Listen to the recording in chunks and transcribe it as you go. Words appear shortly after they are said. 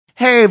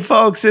Hey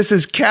folks, this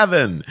is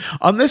Kevin.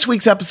 On this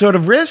week's episode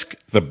of Risk,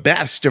 the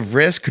best of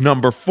Risk,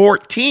 number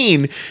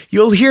 14,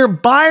 you'll hear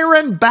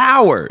Byron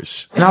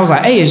Bowers. And I was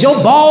like, hey, is your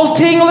balls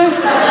tingling?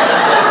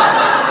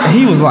 And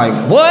he was like,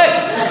 what?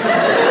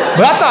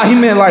 But I thought he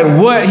meant like,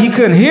 what? He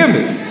couldn't hear me.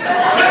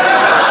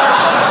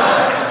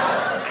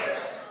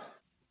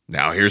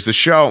 Now here's the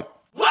show.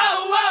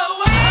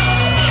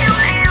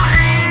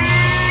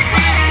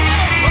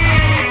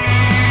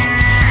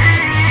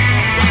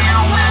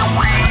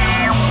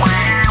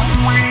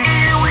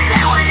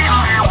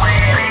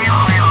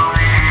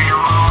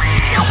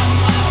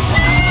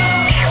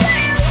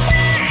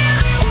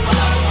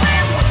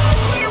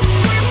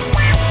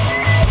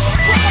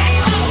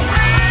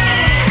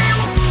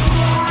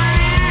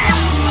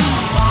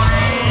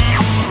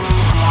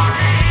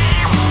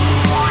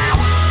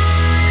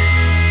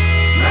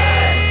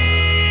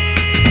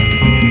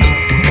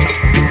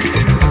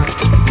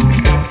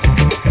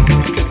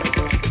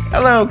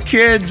 Hello,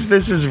 kids.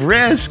 This is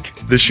Risk,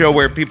 the show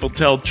where people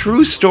tell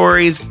true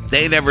stories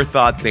they never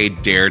thought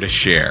they'd dare to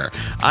share.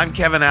 I'm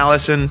Kevin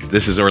Allison.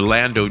 This is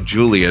Orlando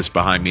Julius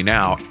behind me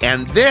now.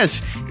 And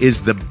this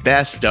is the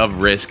best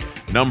of Risk,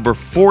 number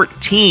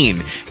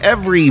 14.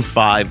 Every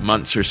 5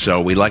 months or so,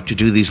 we like to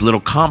do these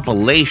little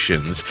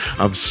compilations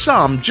of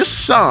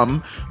just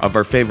some of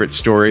our favorite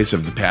stories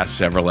of the past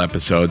several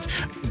episodes.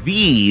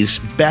 These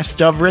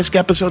best of Risk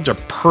episodes are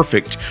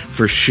perfect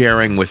for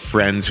sharing with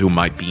friends who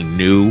might be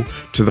new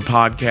to the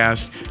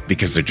podcast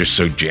because they're just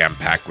so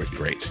jam-packed with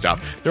great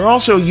stuff. They're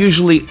also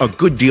usually a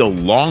good deal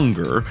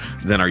longer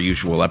than our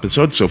usual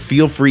episodes, so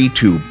feel free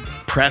to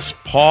press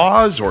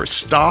pause or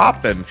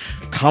stop and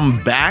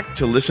come back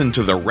to listen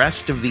to the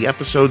rest of the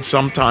episode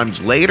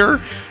sometimes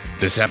later.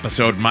 This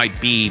episode might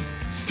be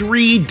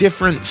 3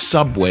 different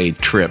subway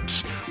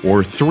trips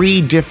or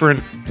 3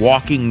 different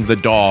walking the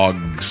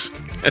dogs.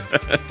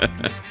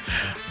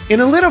 In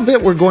a little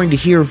bit, we're going to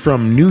hear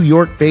from New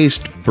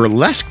York-based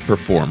burlesque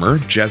performer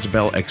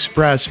Jezebel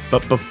Express,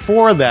 but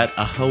before that,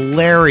 a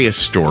hilarious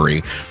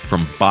story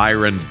from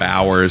Byron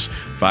Bowers.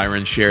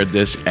 Byron shared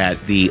this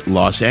at the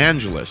Los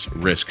Angeles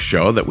Risk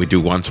show that we do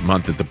once a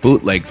month at the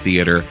Bootleg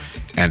Theater,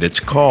 and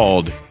it's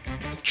called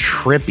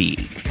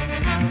Trippy.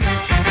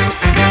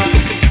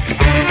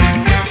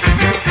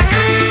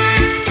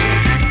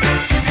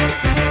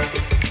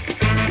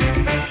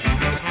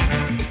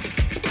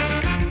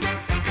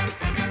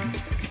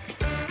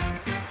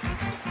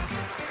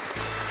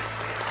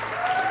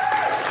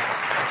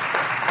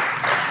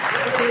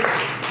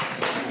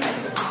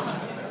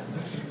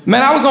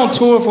 Man, I was on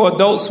tour for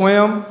Adult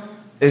Swim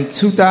in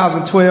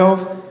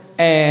 2012,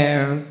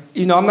 and,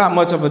 I'm not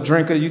much of a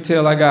drinker. You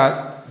tell I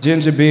got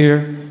ginger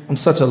beer. I'm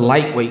such a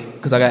lightweight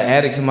because I got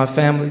addicts in my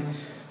family.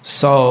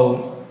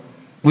 So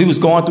we was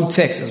going through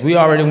Texas. We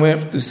already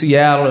went through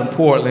Seattle and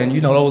Portland.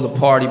 Those are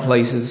party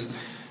places.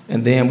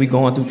 And then we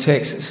going through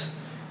Texas.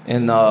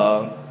 And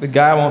the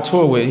guy I'm on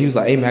tour with, he was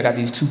like, hey, man, I got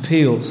these 2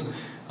 pills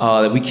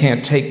that we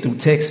can't take through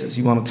Texas.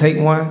 You want to take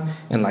one?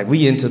 And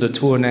we into the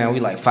tour now. We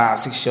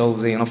 5-6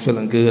 shows in. I'm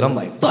feeling good. I'm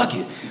like, fuck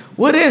it.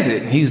 What is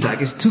it? And he was like,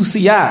 it's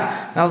 2CI.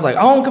 And I was like,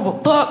 I don't give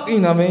a fuck.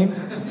 You know what I mean?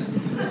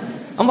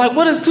 I'm like,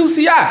 what is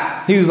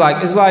 2CI? He was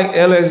like, it's like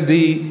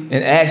LSD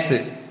and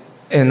acid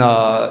and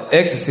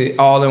ecstasy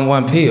all in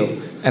one pill.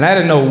 And I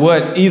didn't know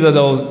what either of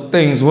those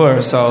things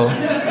were. So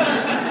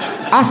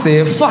I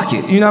said, fuck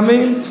it. You know what I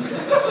mean?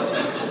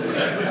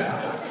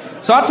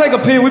 So I take a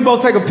pill, we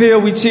both take a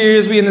pill, we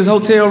cheers, we in this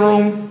hotel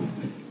room.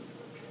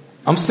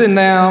 I'm sitting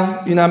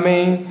down, you know what I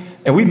mean?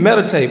 And we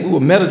meditate. We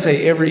would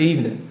meditate every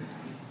evening.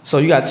 So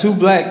you got 2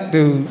 black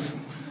dudes,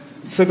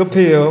 took a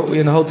pill, we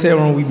in the hotel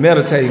room, we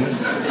meditating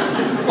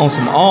on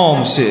some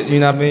Om shit, you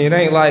know what I mean? It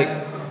ain't like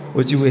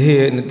what you would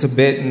hear in the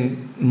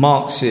Tibetan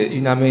monk shit,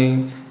 you know what I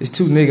mean? It's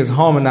 2 niggas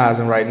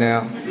harmonizing right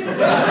now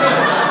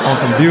on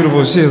some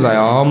beautiful shit. It's like,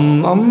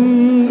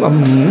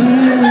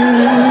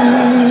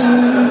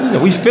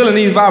 we feeling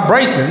these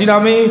vibrations, you know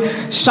what I mean?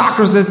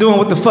 Chakras that's doing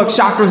what the fuck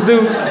chakras do.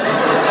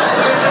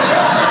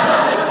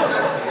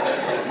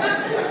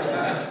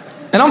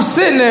 And I'm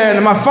sitting there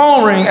and my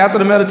phone ring after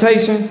the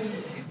meditation.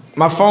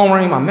 My phone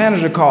ring, my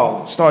manager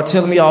called, started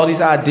telling me all these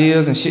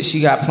ideas and shit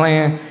she got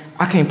planned.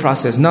 I can't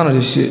process none of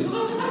this shit.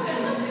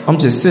 I'm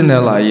just sitting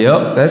there like,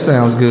 yep, that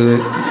sounds good.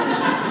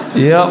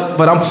 Yep,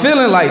 but I'm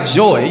feeling like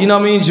joy, you know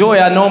what I mean? Joy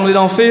I normally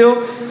don't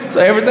feel. So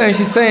everything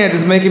she's saying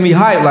just making me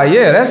hype. Like,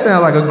 yeah, that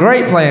sounds like a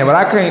great plan, but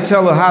I can't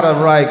tell her how to,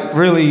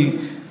 really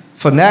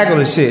finagle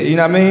the shit. You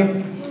know what I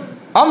mean?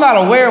 I'm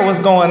not aware of what's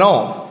going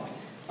on.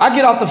 I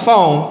get off the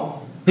phone.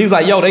 He's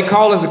like, yo, they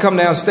called us to come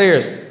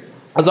downstairs. I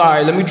was all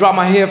right, let me drop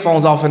my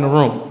headphones off in the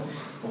room.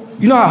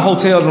 You know how a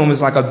hotel's room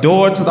is like a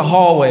door to the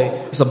hallway.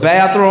 It's a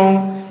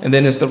bathroom, and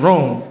then it's the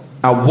room.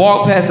 I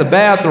walk past the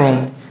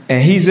bathroom,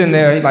 and he's in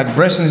there, he's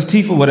brushing his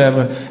teeth or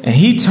whatever, and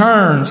he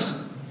turns.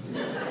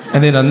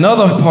 And then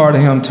another part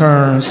of him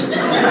turns. And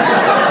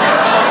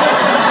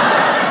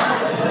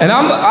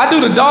I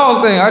do the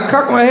dog thing. I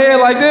cock my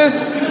head like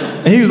this.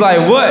 And he was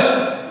like,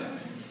 what?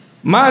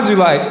 Mind you,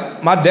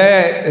 my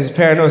dad is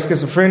paranoid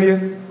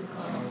schizophrenia.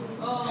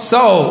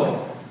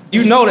 So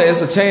you know that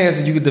it's a chance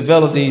that you could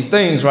develop these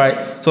things,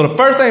 right? So the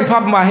first thing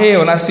popped in my head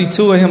when I see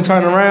two of him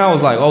turning around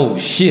was like, oh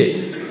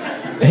shit.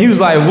 And he was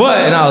like, what?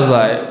 And I was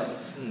like,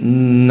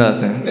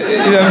 nothing. You know what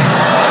I mean?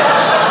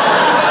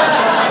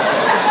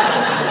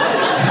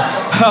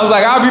 I was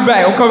like, I'll be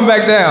back. I'm coming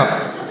back down.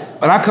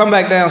 And I come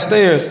back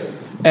downstairs,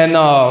 and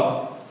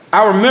I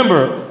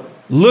remember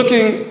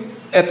looking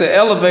at the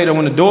elevator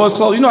when the doors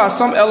closed. You know how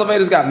some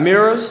elevators got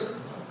mirrors?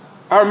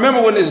 I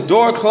remember when this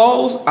door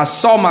closed, I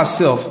saw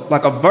myself,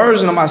 like a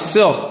version of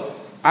myself.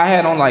 I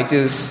had on like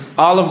this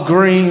olive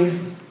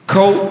green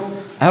coat.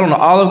 I had on an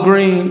olive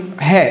green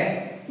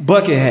hat,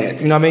 bucket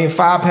hat. You know what I mean?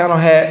 5-panel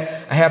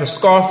hat. I had a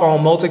scarf on,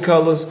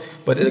 multicolors,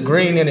 but the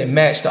green in it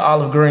matched the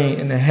olive green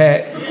in the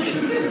hat.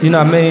 You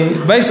know what I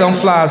mean? Basically, I'm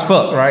fly as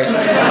fuck, right?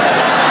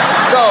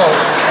 So,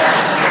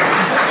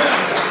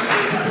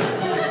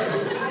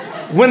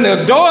 when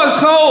the doors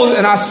closed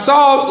and I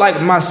saw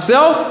like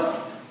myself,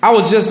 I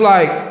was just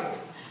like,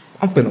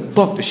 I'm finna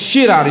fuck the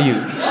shit out of you.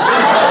 And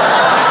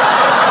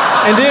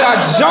then I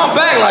jumped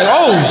back like,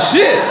 oh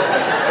shit.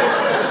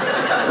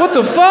 What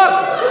the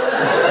fuck?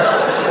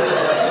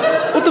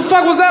 What the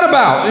fuck was that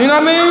about? You know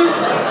what I mean?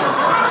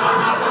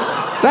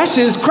 That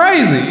shit's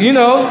crazy, you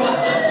know?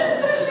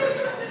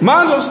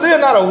 Mind you, I'm still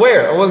not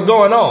aware of what's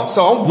going on.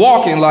 So I'm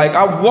walking, like,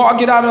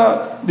 get out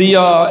of the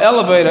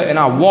elevator and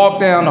I walk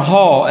down the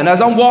hall. And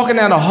as I'm walking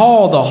down the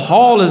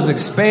hall is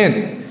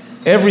expanding.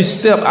 Every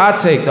step I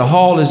take, the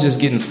hall is just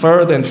getting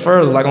further and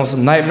further, like on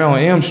some Nightmare on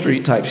Elm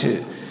Street type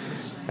shit.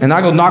 And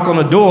I go knock on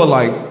the door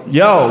like,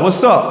 yo,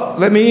 what's up?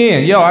 Let me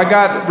in. Yo, I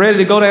got ready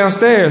to go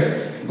downstairs.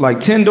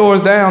 Like 10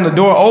 doors down, the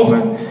door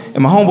open,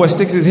 and my homeboy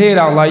sticks his head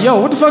out like, yo,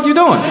 what the fuck you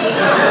doing?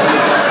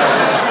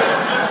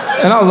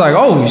 And I was like,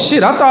 oh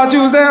shit, I thought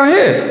you was down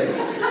here.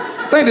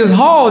 I think this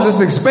hall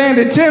just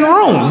expanded 10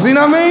 rooms, you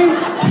know what I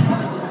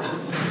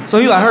mean? So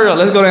he's like, hurry up,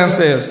 let's go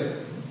downstairs.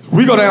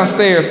 We go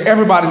downstairs,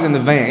 everybody's in the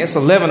van. It's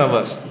 11 of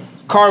us.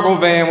 Cargo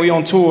van, we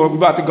on tour, we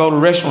about to go to a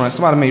restaurant.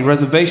 Somebody made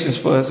reservations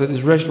for us at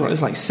this restaurant.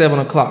 It's like 7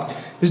 o'clock.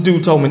 This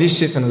dude told me this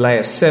shit finna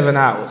last 7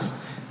 hours.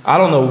 I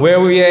don't know where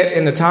we at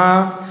in the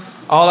time.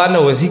 All I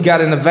know is he got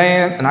in the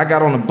van, and I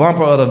got on the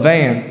bumper of the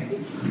van.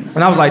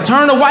 And I was like,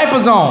 turn the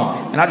wipers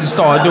on. And I just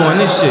started doing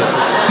this shit.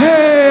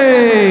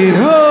 Hey,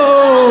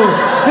 ho,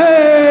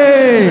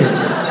 hey.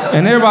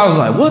 And everybody was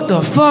like, what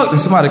the fuck? And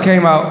somebody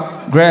came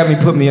out, grabbed me,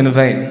 put me in the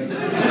van.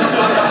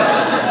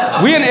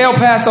 We in El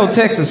Paso,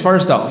 Texas,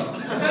 first off.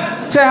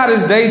 Tell how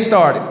this day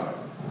started.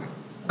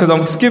 Because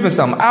I'm skipping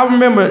something. I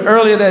remember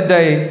earlier that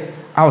day,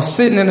 I was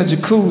sitting in a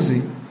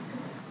jacuzzi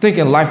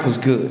thinking life was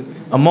good.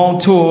 I'm on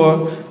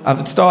tour.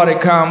 I've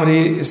started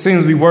comedy. It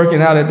seems to be working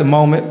out at the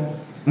moment.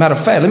 Matter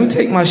of fact, let me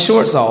take my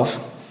shorts off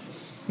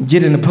and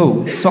get in the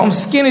pool. So I'm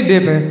skinny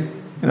dipping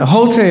in a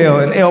hotel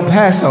in El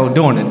Paso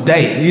during the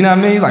day. You know what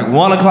I mean? Like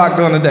 1 o'clock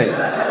during the day.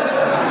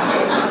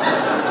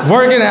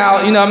 Working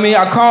out, you know what I mean?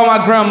 I call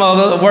my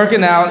grandmother,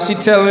 working out. She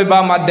telling me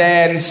about my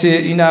dad and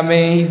shit, you know what I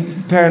mean?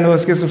 He's paranoid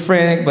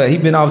schizophrenic, but he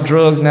been off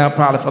drugs now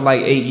probably for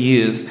like 8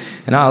 years.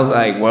 And I was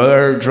like,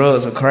 word,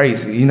 drugs are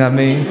crazy, you know what I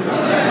mean?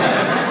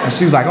 And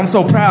she was like, I'm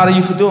so proud of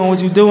you for doing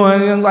what you're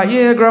doing. And I'm like,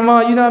 yeah,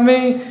 grandma, you know what I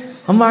mean?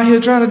 I'm out here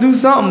trying to do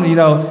something, you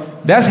know.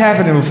 That's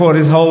happening before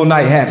this whole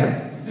night happened.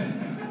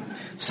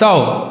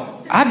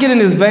 So, I get in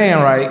this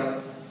van, right?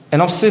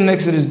 And I'm sitting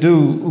next to this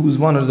dude who's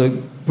one of the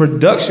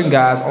production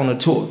guys on the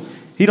tour.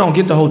 He don't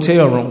get the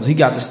hotel rooms. He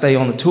got to stay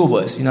on the tour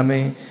bus, you know what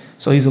I mean?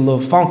 So he's a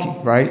little funky,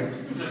 right? And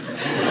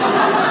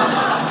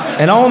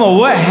I don't know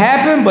what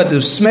happened, but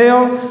the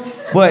smell,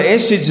 but it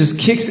shit just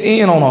kicks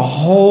in on a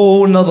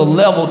whole nother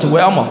level to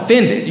where I'm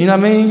offended, you know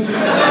what I mean?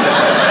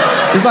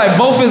 It's like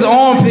both his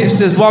armpits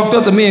just walked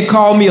up to me and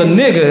called me a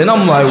nigga, and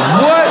I'm like,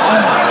 what?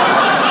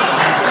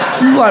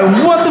 I'm like,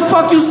 what the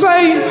fuck you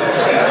say?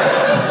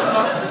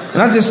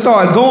 And I just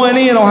started going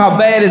in on how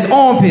bad his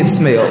armpits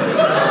smell.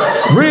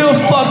 Real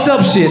fucked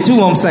up shit,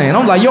 too, I'm saying.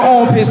 I'm like, your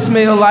armpits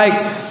smell like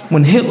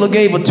when Hitler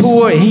gave a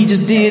tour and he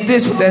just did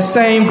this with that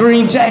same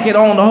green jacket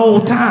on the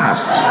whole time.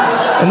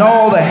 And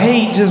all the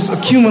hate just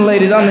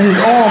accumulated under his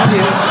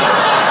armpits.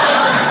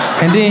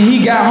 And then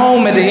he got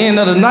home at the end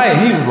of the night.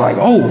 He was like,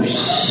 oh,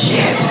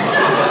 shit.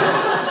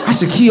 I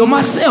should kill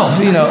myself,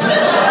 you know.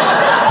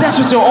 That's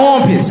what your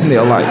armpits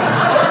smell like.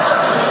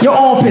 Your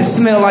armpits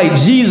smell like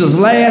Jesus'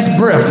 last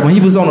breath when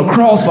he was on the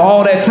cross for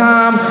all that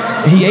time.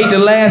 He ate the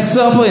Last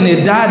Supper and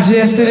it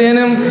digested in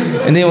him.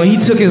 And then when he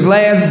took his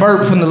last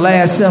burp from the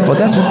Last Supper,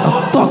 that's what the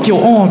fuck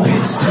your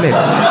armpits smell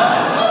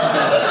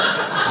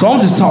like. So I'm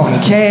just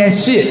talking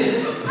cash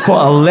shit for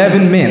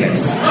 11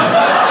 minutes.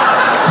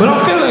 But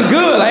I'm feeling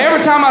good. Like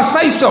every time I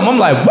say something, I'm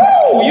like,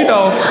 woo, you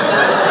know.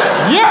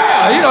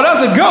 Yeah, you know,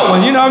 that's a good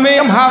one. You know what I mean?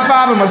 I'm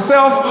high-fiving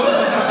myself.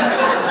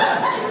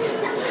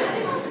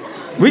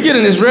 We get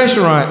in this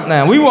restaurant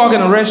now. We walk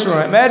in a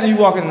restaurant. Imagine you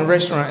walk in a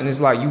restaurant and it's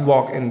like you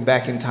walking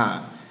back in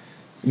time.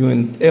 You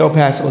in El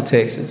Paso,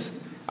 Texas.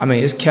 I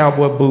mean, it's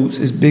cowboy boots.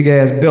 It's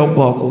big-ass belt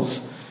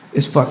buckles.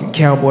 It's fucking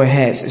cowboy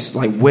hats. It's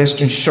like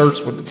Western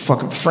shirts with the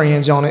fucking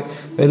fringe on it.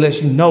 They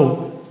let you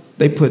know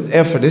they put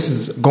effort. This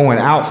is going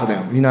out for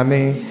them. You know what I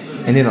mean?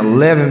 And then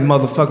 11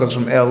 motherfuckers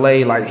from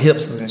LA, like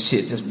hipsters and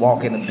shit, just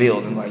walk in the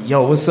building like,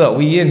 yo, what's up?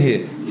 We in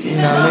here. You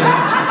know what I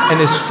mean? And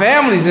there's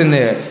families in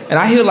there. And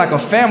I hear like a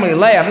family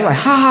laugh. It's like,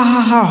 ha, ha,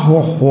 ha, ha,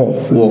 whoa, whoa,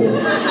 whoa.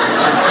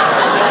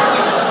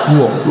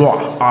 Whoa, whoa.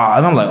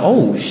 And I'm like,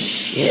 oh,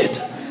 shit.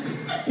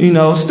 You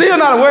know, still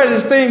not aware of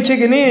this thing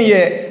kicking in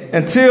yet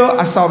until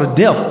I saw the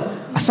devil.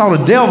 I saw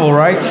the devil,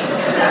 right?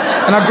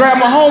 And I grabbed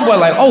my homeboy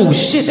like, oh,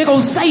 shit, there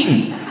goes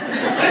Satan.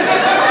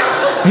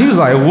 He was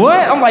like, what?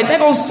 I'm like, there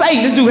goes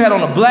Satan. This dude had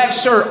on a black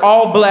shirt,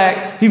 all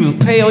black. He was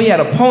pale. He had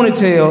a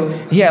ponytail.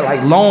 He had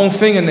like long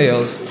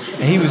fingernails.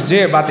 And he was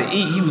there about to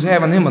eat. He was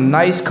having him a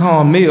nice,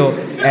 calm meal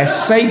as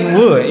Satan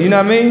would. You know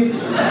what I mean?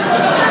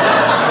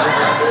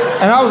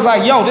 And I was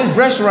like, yo, this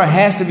restaurant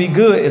has to be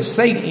good if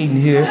Satan eating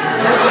here.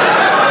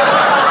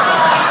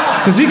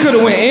 Because he could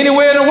have went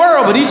anywhere in the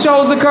world, but he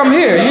chose to come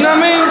here. You know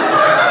what I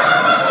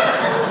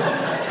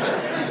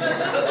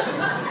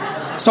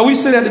mean? So we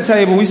sit at the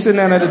table. We sit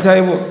down at the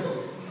table.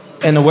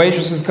 And the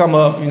waitresses come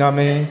up, you know what I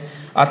mean?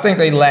 I think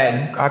they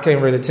Latin. I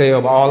can't really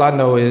tell, but all I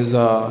know is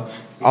all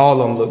of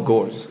them look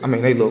gorgeous. I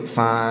mean, they look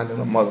fine than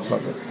a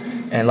motherfucker.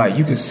 And like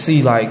you can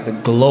see like the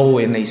glow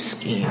in their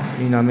skin,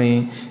 you know what I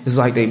mean? It's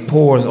like they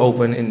pores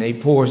open and they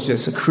pores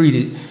just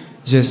secreted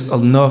just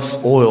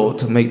enough oil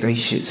to make their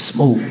shit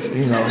smooth,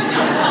 you know?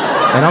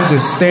 And I'm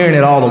just staring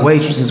at all the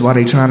waitresses while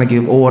they trying to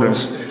give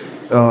orders.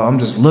 I'm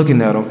just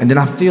looking at them. And then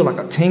I feel like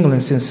a tingling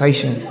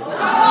sensation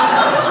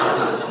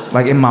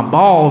like in my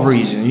ball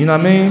region, you know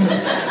what I mean?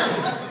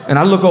 And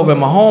I look over at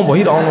my homeboy,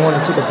 he the only one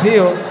that took a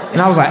pill,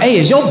 and I was like, hey,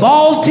 is your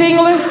balls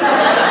tingling?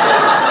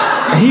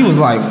 And he was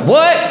like,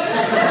 what?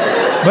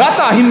 But I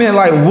thought he meant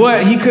like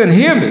what? He couldn't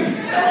hear me.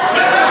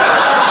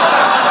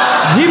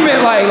 He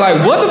meant like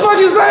what the fuck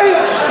you say?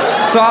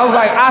 So I was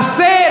like, I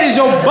said, is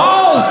your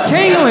balls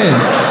tingling?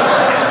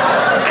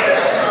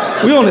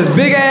 We on this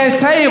big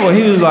ass table.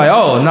 He was like,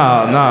 oh,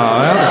 no,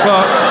 what the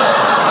fuck?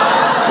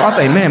 So I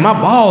think, man, my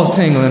balls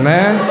tingling,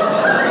 man.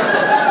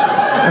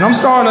 And I'm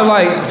starting to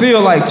like feel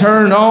like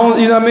turned on,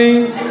 you know what I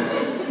mean?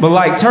 But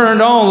like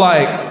turned on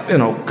like in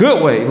a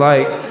good way,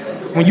 like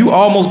when you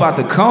almost about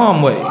to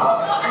come way.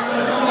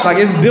 Like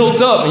it's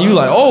built up and you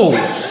like, oh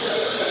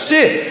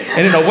shit.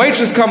 And then the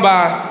waitress come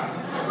by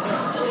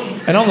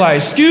and I'm like,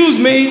 excuse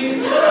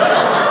me.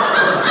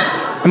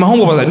 And my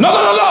homeboy was like, no.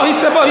 He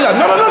stepped up, he's like,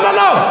 no.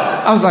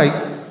 I was like,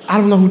 I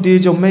don't know who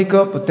did your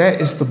makeup, but that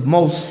is the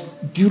most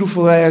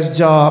beautiful ass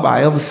job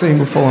I ever seen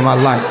before in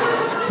my life.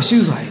 And she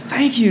was like,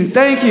 thank you.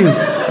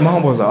 And my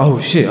homeboy was like,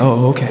 oh shit,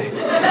 okay.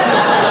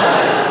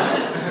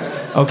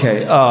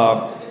 Okay,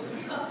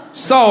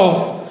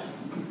 so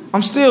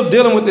I'm still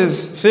dealing with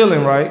this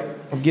feeling, right?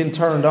 I'm getting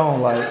turned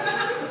on, like,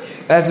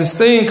 as this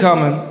thing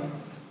coming,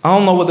 I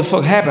don't know what the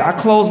fuck happened. I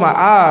closed my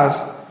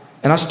eyes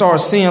and I started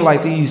seeing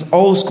like these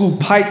old school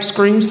pipe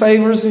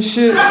screensavers and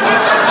shit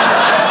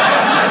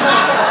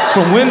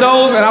from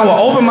windows, and I would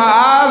open my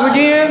eyes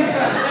again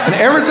and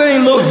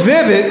everything looked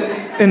vivid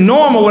and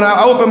normal when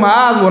I opened my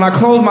eyes, but when I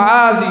closed my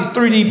eyes, these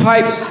 3D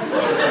pipes,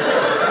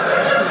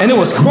 and it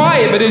was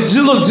quiet, but it just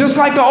looked just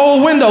like the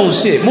old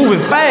Windows shit, moving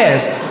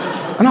fast.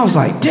 And I was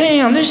like,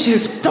 damn, this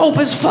shit's dope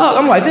as fuck.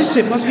 I'm like, this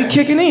shit must be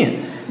kicking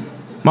in.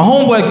 My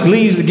homeboy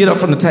leaves to get up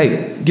from the table.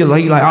 He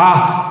like,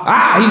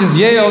 he just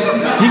yells,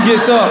 he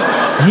gets up,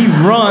 and he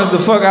runs the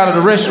fuck out of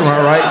the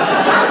restaurant, right?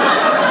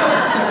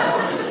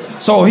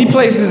 So he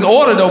places his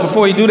order though.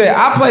 Before he do that,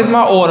 I placed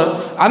my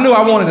order. I knew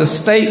I wanted a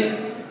steak,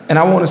 and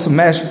I wanted some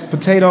mashed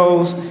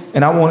potatoes,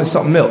 and I wanted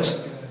something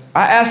else.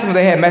 I asked them if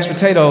they had mashed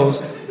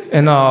potatoes,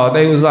 and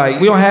they was like,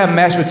 we don't have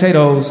mashed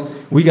potatoes,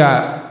 we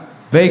got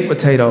baked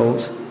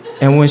potatoes.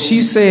 And when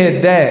she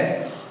said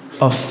that,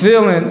 a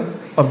feeling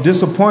of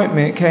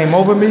disappointment came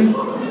over me,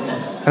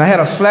 and I had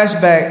a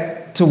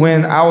flashback to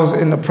when I was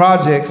in the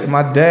projects, and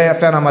I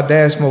found out my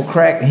dad smoked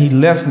crack, and he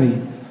left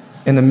me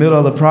in the middle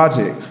of the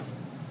projects,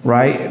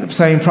 right? The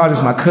same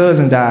projects my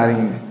cousin died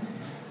in.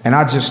 And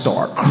I just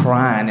started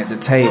crying at the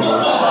table,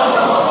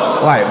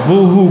 like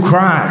boo-hoo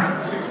crying.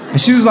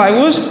 And she was like,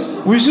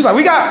 she's like,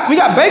 we got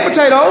baked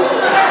potato.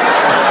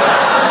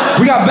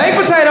 We got baked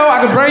potato.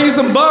 I could bring you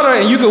some butter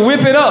and you could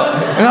whip it up.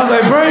 And I was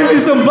like, bring me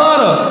some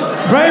butter.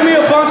 Bring me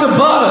a bunch of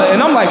butter.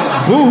 And I'm like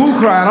boo-hoo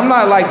crying. I'm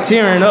not like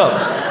tearing up.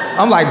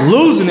 I'm like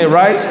losing it,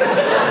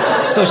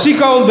 right? So she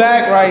goes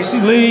back, right?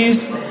 She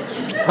leaves.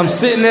 I'm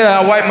sitting there.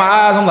 I wipe my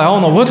eyes. I'm like, I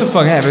don't know what the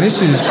fuck happened.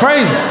 This shit is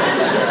crazy.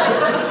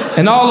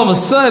 And all of a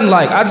sudden,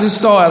 like, I just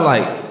started,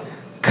 like,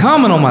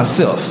 coming on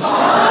myself.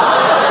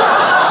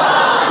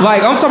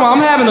 Like, I'm talking about,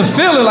 I'm having a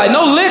feeling, like,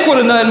 no liquid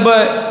or nothing,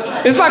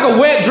 but it's like a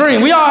wet dream.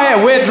 We all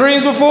had wet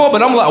dreams before,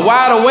 but I'm, like,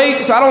 wide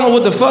awake, so I don't know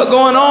what the fuck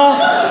going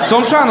on. So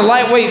I'm trying to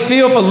lightweight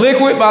feel for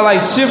liquid by,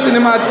 like, shifting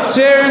in my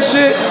chair and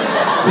shit.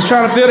 Just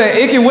trying to feel that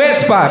icky wet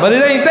spot, but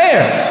it ain't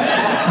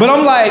there. But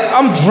I'm, like,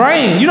 I'm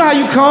drained. You know how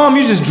you come,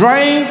 you just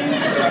drain?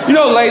 You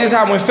know, ladies,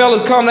 how when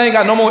fellas come, they ain't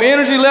got no more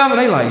energy left, and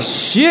they like,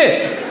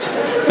 shit.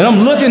 And I'm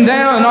looking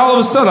down, and all of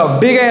a sudden, a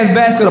big-ass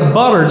basket of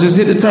butter just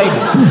hit the table.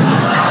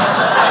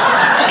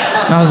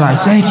 And I was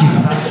like, thank you.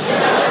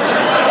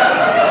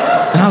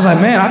 And I was like,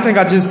 man, I think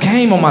I just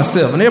came on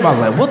myself. And everybody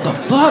was like, what the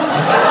fuck?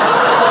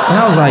 And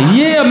I was like,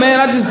 yeah, man,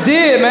 I just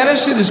did, man. That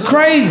shit is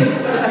crazy.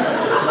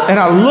 And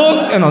I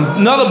looked, and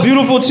another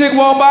beautiful chick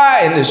walked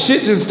by, and the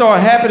shit just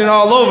started happening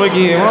all over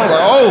again. And I was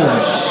like, oh,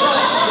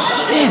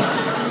 shit.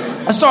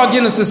 I started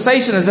getting a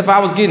sensation as if I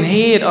was getting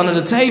head under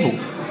the table.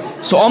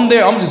 So I'm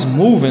there, I'm just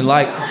moving.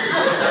 Like,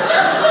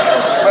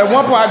 at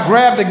one point, I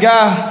grabbed the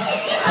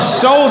guy's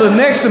shoulder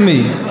next to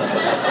me.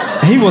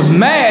 He was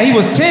mad, he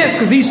was tense,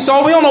 because he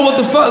don't know what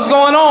the fuck is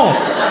going on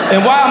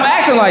and why I'm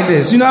acting like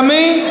this, you know what I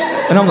mean?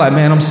 And I'm like,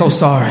 man, I'm so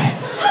sorry.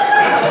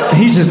 And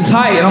he's just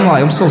tight, and I'm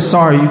like, I'm so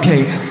sorry you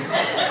can't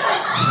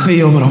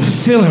feel what I'm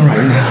feeling right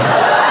now.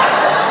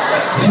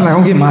 I feel like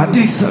I'm getting my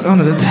dick sucked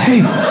under the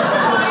table.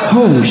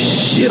 Oh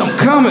shit, I'm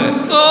coming.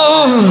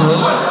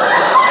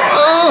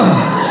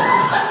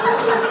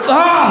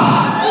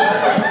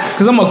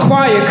 Because I'm a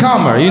quiet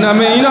comer, you know what I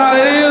mean? You know how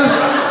it is?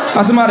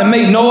 How somebody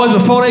make noise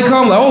before they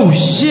come, like, oh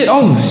shit,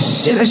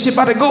 that shit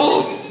about to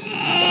go.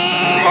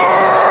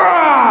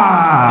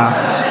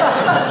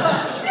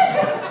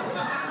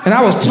 And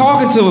I was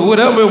talking to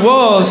whatever it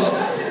was.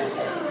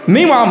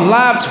 Meanwhile, I'm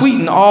live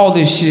tweeting all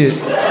this shit.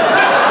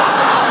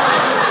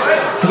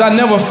 Because I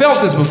never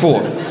felt this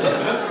before.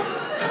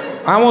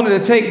 I wanted to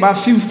take my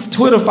few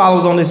Twitter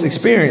followers on this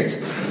experience,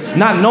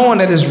 not knowing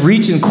that it's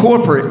reaching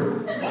corporate.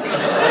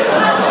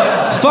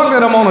 Fuck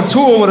that I'm on a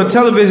tour with a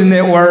television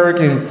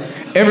network and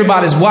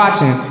everybody's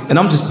watching, and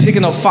I'm just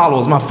picking up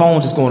followers. My phone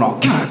just going off,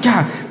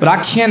 God. But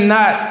I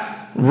cannot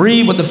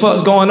read what the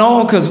fuck's going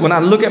on, because when I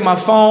look at my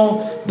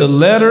phone, the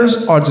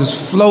letters are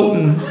just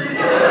floating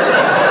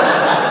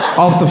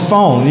off the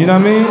phone, you know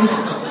what I mean?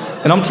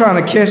 And I'm trying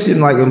to catch it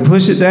and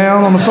push it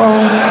down on the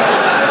phone.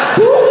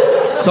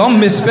 So I'm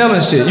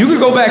misspelling shit. You can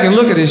go back and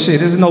look at this shit.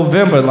 This is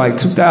November,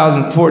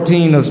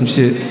 2014 or some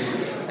shit.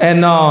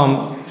 And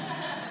all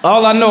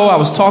I know, I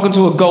was talking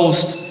to a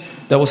ghost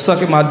that was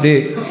sucking my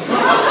dick.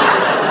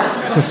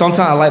 Because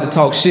sometimes I like to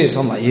talk shit,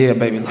 so I'm like, yeah,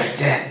 baby, like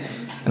that.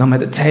 And I'm at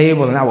the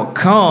table, and I would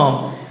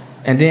come,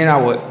 and then I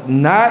would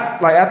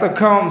not, after I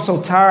come, I'm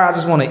so tired, I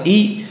just want to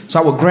eat. So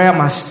I would grab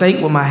my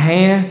steak with my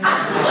hand.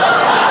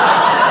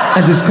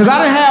 And just, because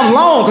I didn't have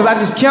long, because I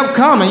just kept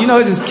coming. You know,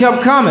 it just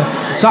kept coming.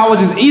 So I would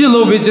just eat a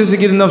little bit just to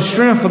get enough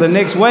strength for the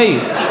next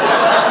wave.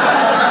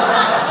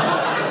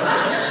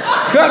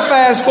 Cut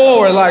fast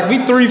forward, we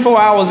 3-4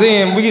 hours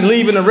in, we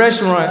leaving the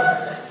restaurant,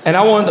 and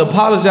I wanted to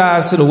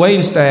apologize to the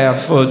waiting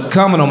staff for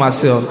coming on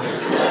myself,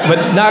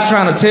 but not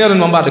trying to tell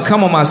them I'm about to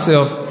come on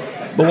myself.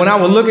 But when I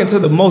would look into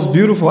the most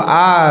beautiful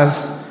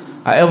eyes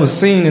I ever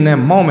seen in that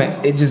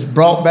moment, it just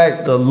brought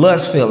back the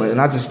lust feeling,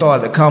 and I just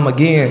started to come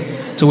again,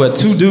 to where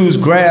 2 dudes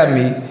grabbed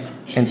me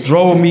and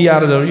drove me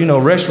out of the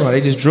restaurant.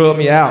 They just drug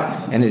me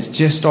out, and it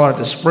just started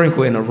to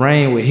sprinkle, and the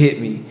rain would hit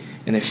me,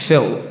 and it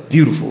felt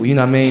beautiful, you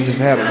know what I mean? Just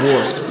have a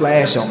water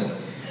splash on me.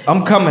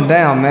 I'm coming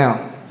down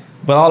now,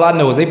 but all I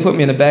know is they put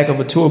me in the back of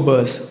a tour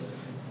bus.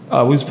 We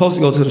were supposed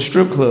to go to the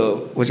strip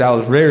club, which I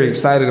was very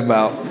excited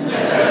about.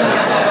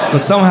 But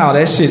somehow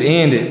that shit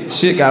ended.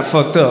 Shit got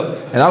fucked up.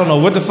 And I don't know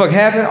what the fuck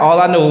happened. All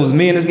I know was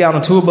me and this guy on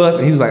the tour bus,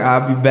 and he was like,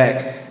 I'll be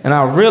back. And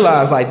I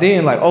realized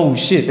oh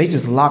shit, they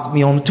just locked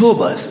me on the tour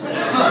bus.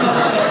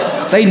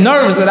 They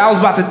nervous that I was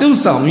about to do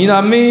something, you know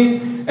what I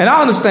mean? And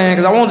I understand,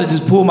 because I wanted to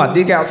just pull my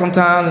dick out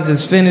sometimes and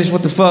just finish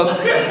what the fuck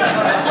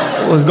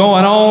was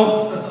going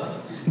on.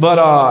 But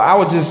I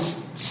was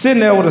just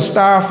sitting there with a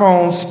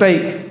styrofoam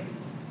steak,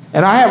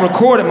 and I had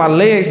recorded my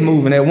legs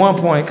moving at one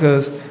point,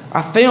 because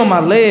I filmed my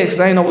legs,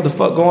 I didn't know what the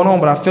fuck going on,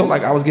 but I felt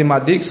like I was getting my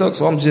dick sucked,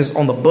 so I'm just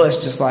on the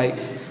bus, just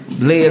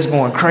legs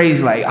going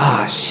crazy,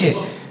 shit,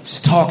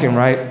 just talking,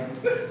 right?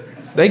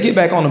 They get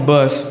back on the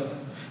bus,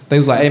 they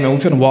was like, hey man, we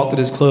finna walk to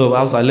this club.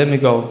 I was like, let me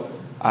go.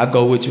 I'll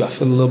go with you, I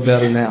feel a little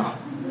better now.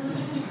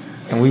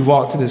 And we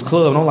walked to this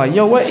club, and I'm like,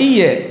 yo, where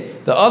E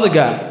at? The other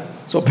guy.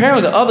 So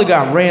apparently the other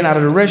guy ran out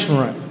of the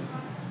restaurant.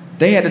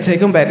 They had to take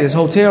him back to his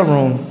hotel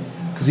room,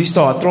 because he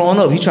started throwing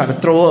up. He tried to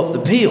throw up the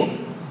pill.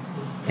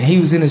 And he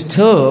was in his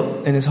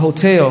tub in his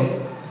hotel,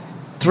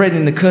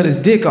 threatening to cut his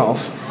dick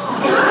off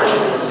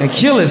and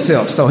kill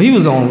himself. So he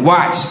was on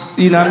watch,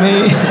 you know what I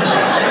mean?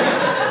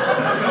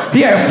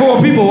 He had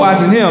 4 people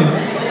watching him.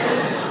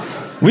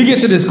 We get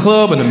to this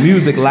club and the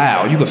music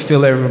loud. You can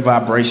feel every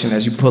vibration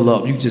as you pull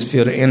up. You can just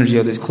feel the energy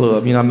of this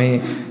club, you know what I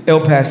mean?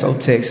 El Paso,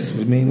 Texas,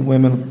 which means the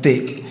women are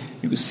thick.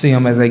 You can see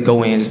them as they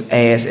go in, just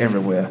ass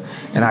everywhere.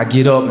 And I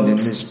get up, and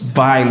then this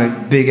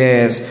violent,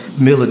 big-ass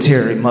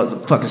military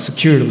motherfucking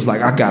security was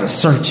like, I gotta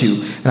search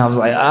you. And I was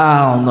like,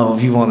 I don't know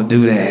if you want to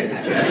do that.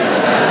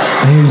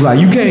 And he was like,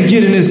 you can't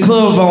get in this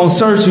club if I don't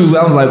search you.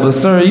 I was like, but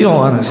sir, you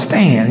don't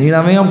understand. You know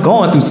what I mean? I'm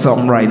going through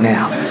something right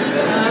now.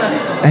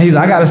 And he's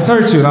like, I gotta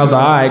search you. And I was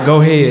like, all right,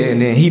 go ahead.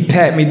 And then he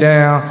pat me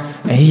down.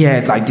 And he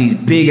had these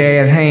big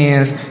ass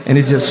hands, and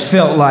it just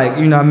felt like,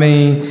 you know what I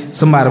mean,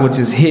 somebody was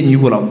just hitting you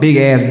with a big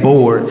ass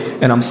board.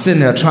 And I'm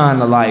sitting there trying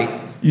to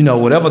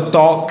whatever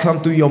thought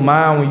come through your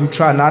mind when you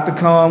try not to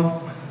come,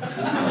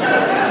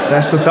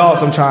 that's the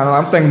thoughts I'm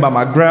thinking about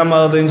my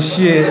grandmother and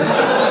shit.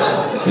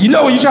 You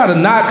know when you try to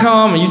not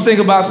come and you think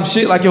about some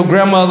shit like your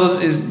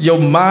grandmother is your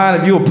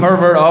mind, if you a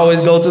pervert,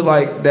 always go to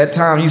like that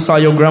time you saw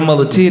your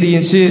grandmother titty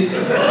and shit.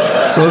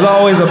 So there's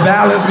always a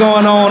balance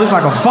going on. It's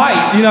like a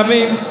fight, you know what I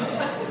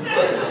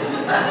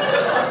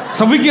mean?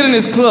 So we get in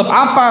this club.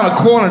 I find a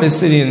corner to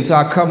sit in until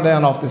I come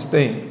down off this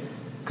thing.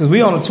 Because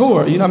we on a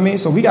tour, you know what I mean?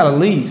 So we got to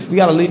leave. We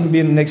got to leave and be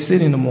in the next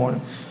city in the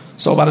morning.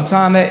 So by the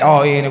time that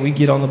all in and we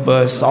get on the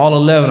bus, all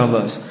 11 of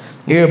us,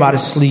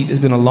 everybody's asleep. It's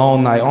been a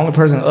long night. Only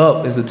person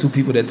up is the 2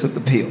 people that took the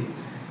pill.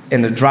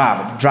 And the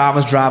driver. The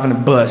driver's driving the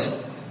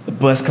bus. The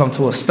bus come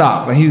to a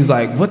stop. And he was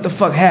like, what the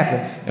fuck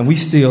happened? And we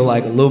still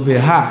like a little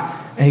bit high.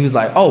 And he was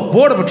like, oh,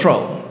 Border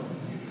Patrol.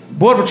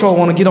 Border Patrol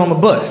want to get on the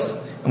bus.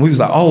 And we was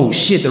like, oh,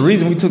 shit. The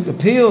reason we took the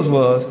pills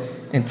was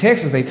in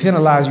Texas, they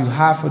penalize you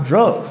high for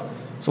drugs.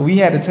 So we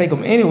had to take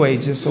them anyway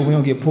just so we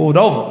don't get pulled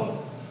over.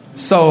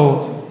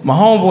 So my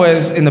homeboy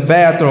is in the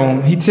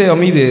bathroom. He tell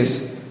me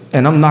this.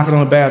 And I'm knocking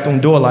on the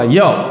bathroom door like,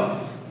 yo,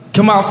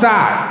 come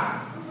outside.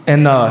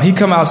 And he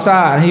come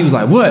outside and he was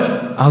like, what?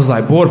 I was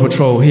like, Border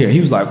Patrol here. He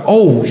was like,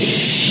 oh,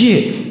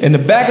 shit. And the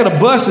back of the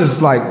bus is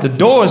like, the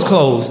door is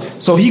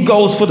closed. So he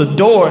goes for the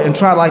door and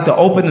try like to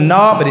open the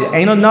knob, but it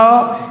ain't a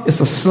knob. It's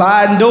a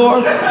sliding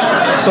door.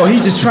 So he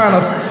just trying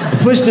to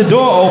push the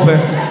door open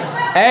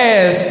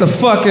as the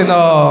fucking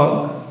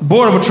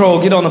Border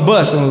Patrol get on the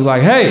bus and was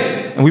like,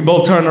 hey. And we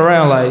both turned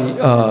around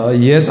like,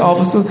 yes,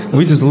 officer. And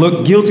we just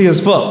looked guilty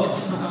as fuck.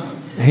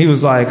 And he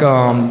was like,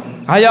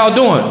 how y'all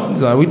doing?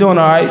 He's like, we doing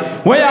all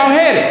right. Where y'all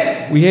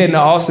headed? We heading to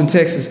Austin,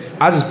 Texas.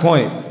 I just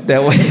point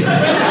that way.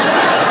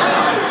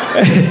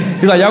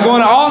 He's like, y'all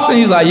going to Austin?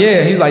 He's like,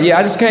 yeah. He's like, yeah,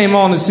 I just came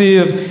on to see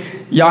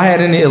if y'all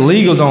had any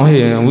illegals on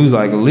here. And we was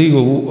like,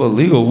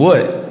 illegal what?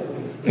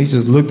 He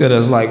just looked at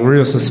us like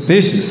real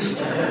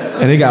suspicious.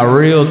 And it got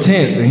real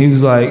tense. And he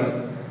was like,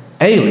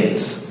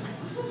 aliens.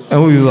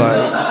 And we was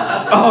like,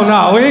 oh,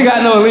 no, we ain't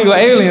got no illegal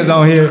aliens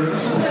on here.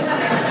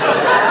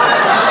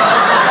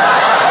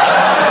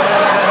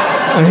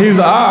 And he was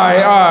like,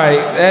 all right,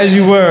 as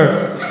you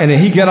were. And then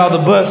he got off the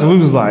bus and we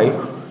was like,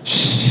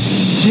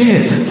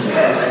 shit.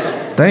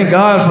 Thank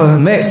God for the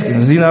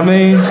Mexicans, you know what I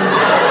mean?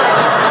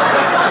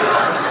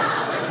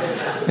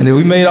 And then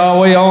we made our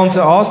way on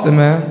to Austin,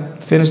 man.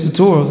 Finished the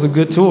tour. It was a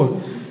good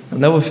tour. I've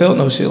never felt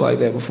no shit like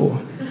that before.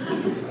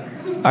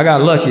 I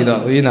got lucky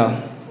though, you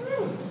know.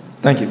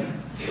 Thank you.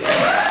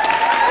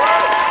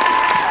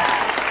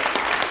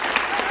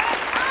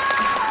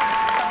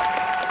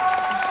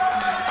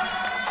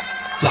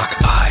 Lock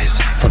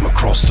eyes from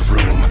across the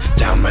room.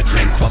 Down my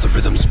drink while the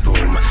rhythms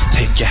boom.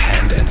 Take your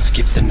hand and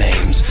skip the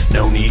names.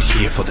 No need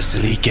here for the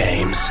silly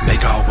games.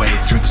 Make our way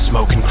through the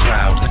smoking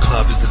crowd. The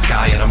club is the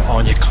sky and I'm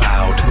on your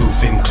cloud.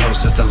 Move in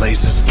close as the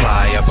lasers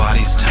fly. Our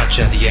bodies touch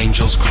and the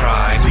angels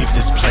cry. Leave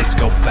this place,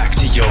 go back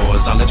to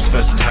yours. Our lips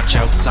first touch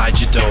outside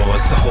your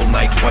doors. The whole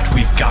night what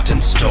we've got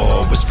in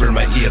store. Whisper in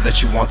my ear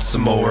that you want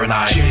some more. And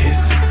I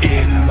jizz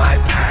in my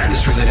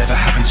pants. This really never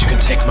happens, you can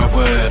take my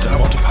word. I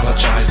won't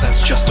apologize,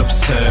 that's just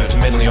absurd.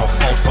 Mainly your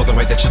fault for the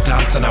way that you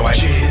dance. And now I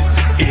jizz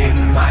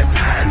in my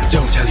pants.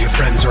 Don't tell your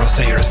friends or I'll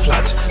say you're a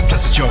slut.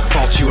 Plus it's your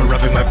fault you were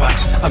rubbing my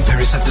butt. I'm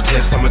very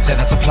sensitive, some would say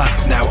that's a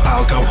plus. Now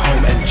I'll go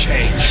home and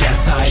change.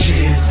 Yes, I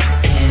jizz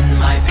in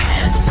my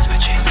pants. I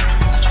jizz in my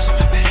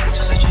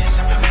pants. I jizz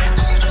in my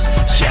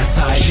pants. Yes,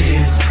 I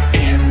jizz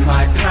in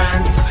my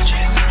pants. I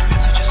jizz in my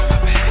pants. I jizz in my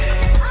pants.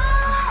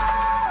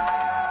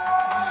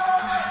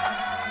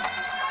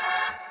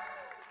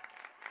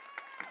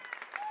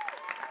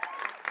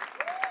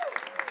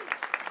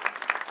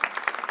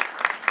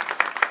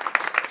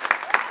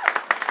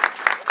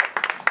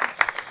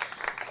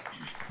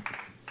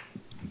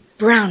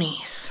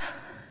 Brownies.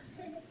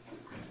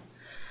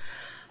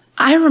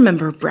 I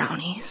remember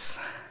brownies.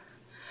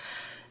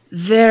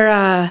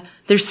 They're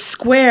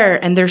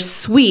square and they're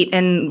sweet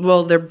and,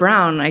 well, they're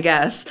brown, I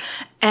guess.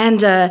 And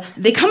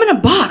they come in a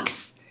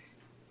box.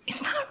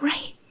 It's not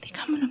right. They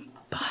come in a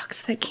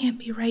box. That can't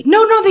be right.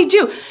 No, they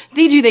do.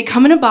 They do. They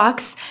come in a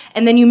box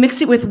and then you mix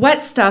it with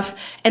wet stuff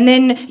and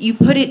then you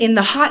put it in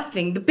the hot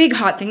thing, the big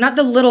hot thing, not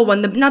the little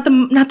one, not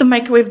the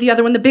microwave, the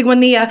other one, the big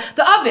one, the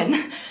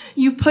oven.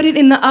 You put it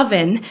in the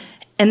oven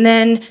and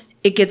then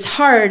it gets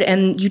hard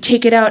and you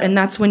take it out and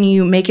that's when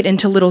you make it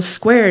into little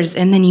squares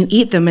and then you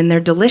eat them and they're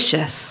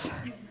delicious.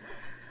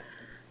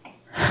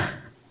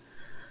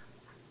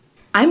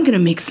 I'm gonna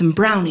make some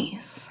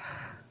brownies.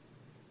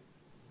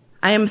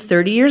 I am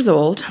 30 years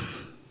old.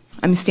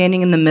 I'm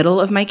standing in the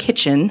middle of my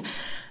kitchen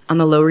on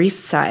the Lower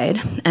East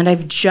Side, and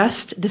I've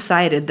just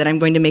decided that I'm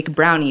going to make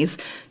brownies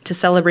to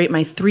celebrate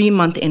my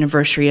 3-month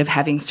anniversary of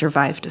having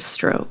survived a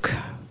stroke.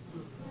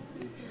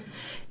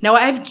 Now,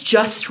 I've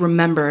just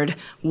remembered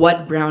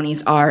what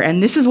brownies are,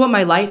 and this is what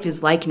my life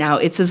is like now.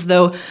 It's as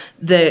though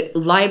the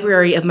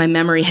library of my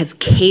memory has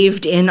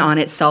caved in on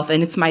itself,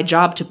 and it's my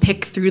job to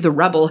pick through the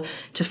rubble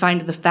to find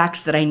the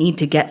facts that I need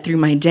to get through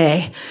my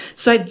day.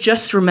 So I've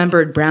just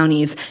remembered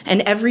brownies,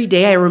 and every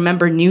day I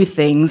remember new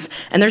things.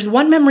 And there's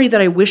one memory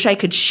that I wish I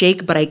could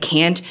shake, but I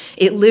can't.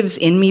 It lives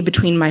in me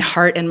between my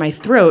heart and my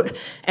throat,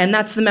 and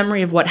that's the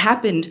memory of what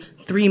happened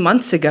 3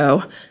 months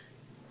ago.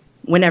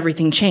 when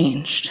everything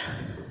changed.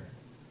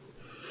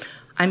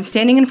 I'm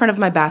standing in front of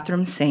my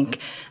bathroom sink,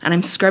 and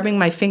I'm scrubbing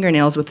my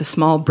fingernails with a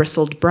small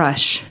bristled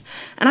brush.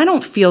 And I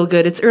don't feel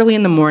good. It's early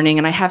in the morning,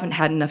 and I haven't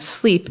had enough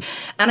sleep.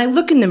 And I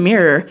look in the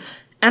mirror,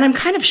 and I'm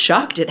kind of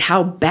shocked at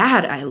how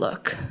bad I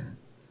look.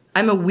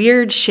 I'm a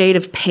weird shade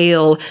of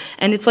pale,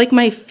 and it's like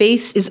my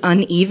face is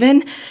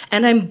uneven,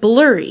 and I'm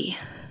blurry.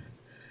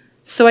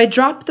 So I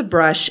drop the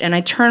brush, and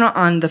I turn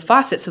on the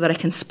faucet so that I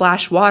can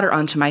splash water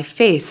onto my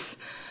face.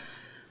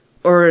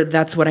 Or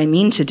that's what I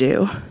mean to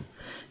do.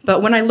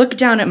 But when I look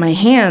down at my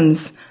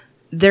hands,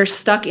 they're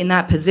stuck in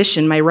that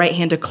position, my right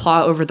hand to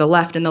claw over the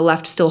left, and the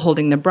left still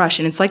holding the brush.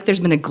 And it's like there's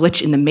been a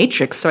glitch in the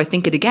matrix, so I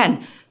think it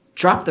again,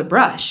 drop the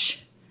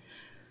brush.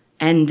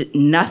 And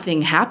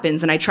nothing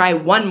happens, and I try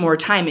one more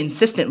time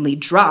insistently,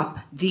 drop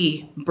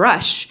the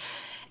brush.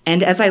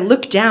 And as I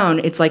look down,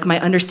 it's like my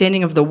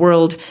understanding of the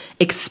world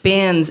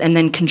expands and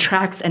then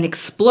contracts and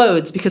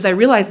explodes because I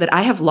realize that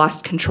I have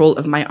lost control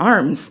of my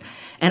arms.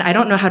 And I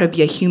don't know how to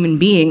be a human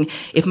being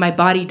if my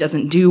body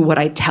doesn't do what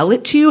I tell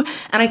it to.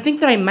 And I think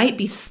that I might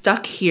be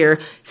stuck here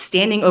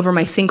standing over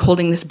my sink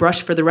holding this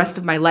brush for the rest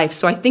of my life.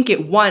 So I think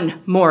it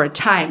one more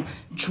time.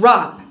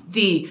 Drop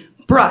the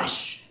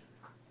brush.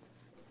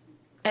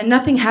 And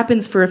nothing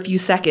happens for a few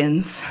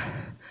seconds.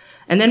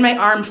 And then my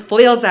arm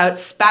flails out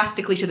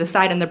spastically to the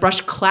side and the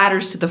brush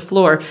clatters to the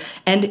floor.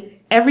 And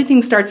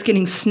everything starts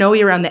getting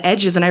snowy around the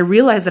edges, and I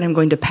realize that I'm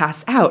going to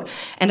pass out.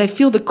 And I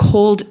feel the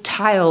cold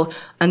tile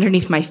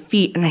underneath my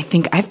feet, and I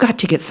think I've got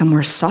to get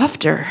somewhere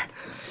softer.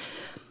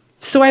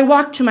 So I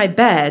walk to my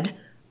bed,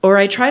 or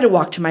I try to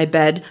walk to my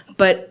bed,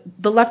 but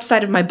the left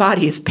side of my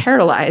body is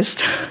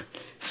paralyzed.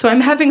 So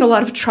I'm having a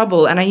lot of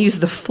trouble, and I use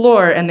the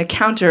floor and the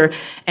counter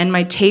and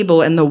my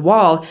table and the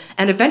wall,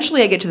 and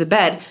eventually I get to the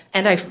bed,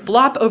 and I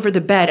flop over the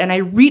bed, and I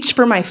reach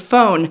for my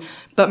phone,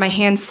 but my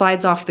hand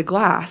slides off the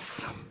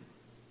glass.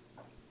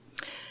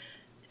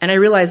 And I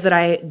realize that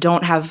I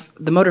don't have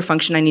the motor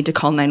function I need to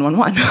call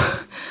 911.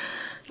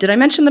 Did I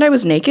mention that I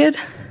was naked?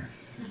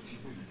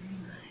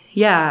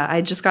 Yeah,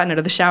 I'd just gotten out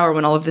of the shower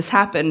when all of this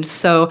happened.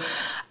 So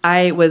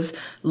I was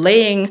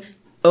laying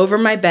over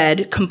my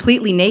bed,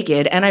 completely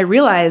naked, and I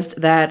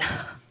realized that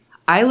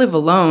I live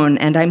alone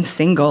and I'm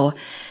single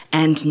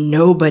and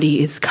nobody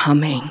is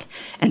coming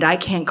and I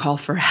can't call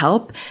for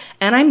help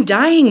and I'm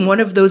dying one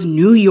of those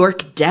New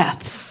York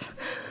deaths.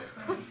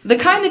 The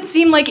kind that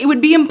seemed like it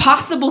would be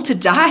impossible to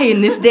die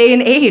in this day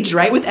and age,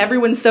 right? With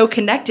everyone so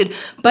connected.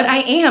 But I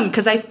am,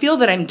 because I feel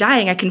that I'm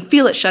dying. I can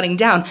feel it shutting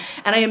down.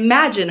 And I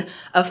imagine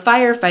a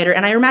firefighter,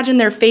 and I imagine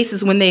their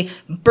faces when they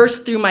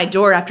burst through my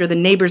door after the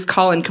neighbors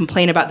call and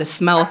complain about the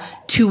smell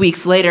 2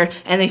 weeks later,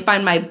 and they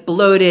find my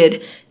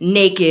bloated,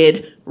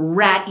 naked,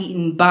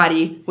 rat-eaten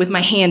body with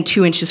my hand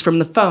 2 inches from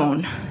the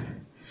phone.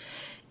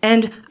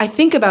 And I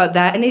think about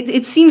that, and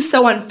it seems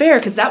so unfair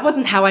because that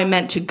wasn't how I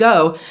meant to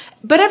go.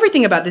 But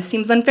everything about this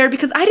seems unfair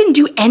because I didn't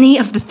do any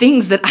of the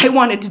things that I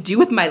wanted to do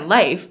with my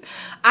life.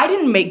 I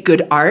didn't make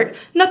good art,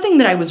 nothing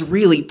that I was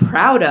really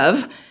proud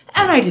of,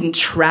 and I didn't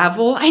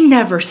travel. I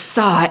never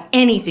saw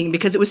anything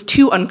because it was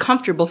too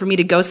uncomfortable for me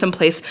to go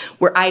someplace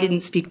where I didn't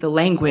speak the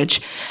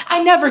language.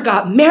 I never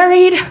got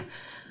married.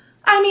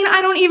 I mean,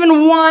 I don't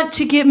even want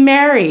to get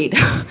married.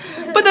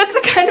 But that's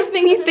the kind of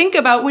thing you think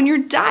about when you're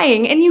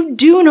dying, and you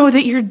do know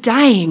that you're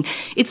dying.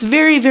 It's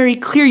very, very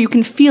clear. You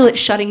can feel it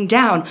shutting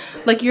down.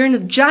 Like you're in a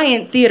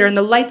giant theater and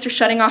the lights are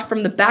shutting off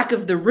from the back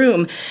of the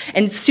room,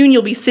 and soon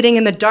you'll be sitting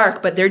in the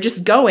dark, but they're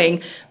just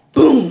going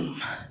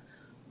boom,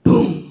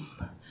 boom,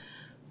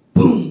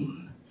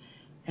 boom.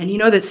 And you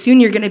know that soon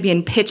you're going to be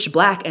in pitch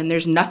black and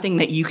there's nothing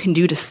that you can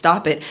do to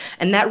stop it.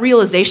 And that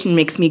realization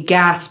makes me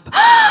gasp.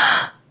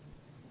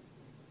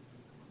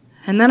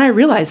 And then I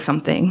realize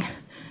something.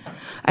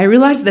 I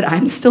realize that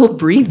I'm still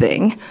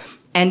breathing,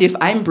 and if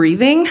I'm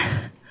breathing,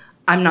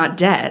 I'm not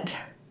dead.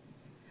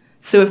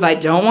 So if I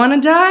don't want to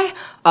die,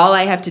 all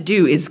I have to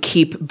do is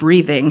keep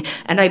breathing.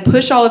 And I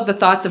push all of the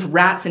thoughts of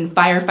rats and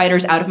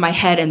firefighters out of my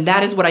head, and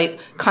that is what I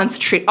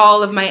concentrate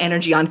all of my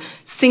energy on.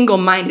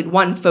 Single-minded,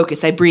 one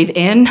focus. I breathe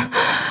in,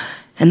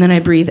 and then I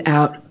breathe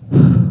out.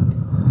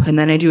 And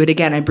then I do it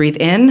again. I breathe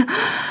in,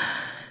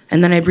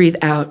 and then I breathe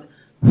out.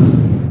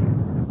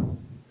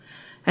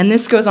 And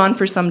this goes on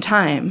for some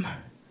time.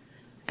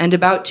 And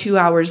about 2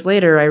 hours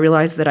later, I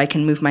realized that I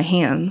can move my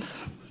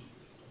hands.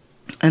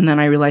 And then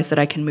I realized that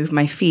I can move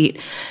my feet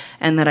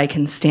and that I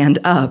can stand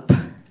up.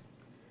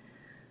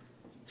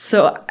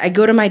 So I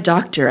go to my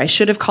doctor. I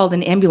should have called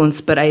an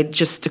ambulance, but I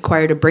just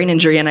acquired a brain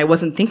injury and I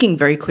wasn't thinking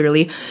very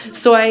clearly.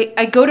 So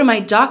I go to my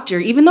doctor,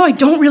 even though I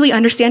don't really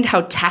understand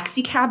how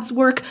taxi cabs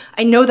work.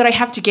 I know that I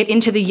have to get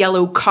into the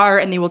yellow car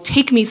and they will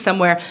take me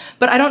somewhere,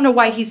 but I don't know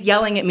why he's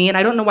yelling at me, and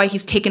I don't know why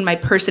he's taken my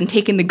purse and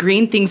taken the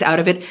green things out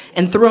of it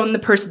and thrown the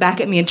purse back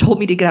at me and told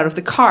me to get out of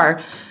the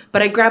car.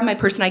 But I grab my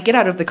purse and I get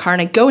out of the car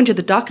and I go into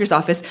the doctor's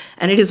office,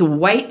 and it is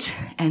white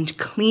and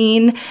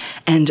clean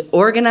and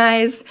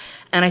organized.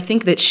 And I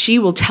think that she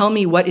will tell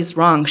me what is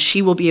wrong.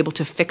 She will be able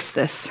to fix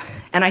this.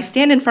 And I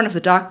stand in front of the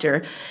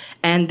doctor,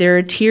 and there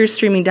are tears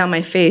streaming down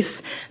my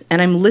face,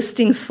 and I'm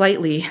listing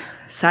slightly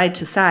side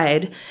to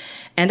side.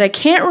 And I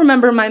can't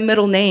remember my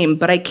middle name,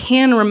 but I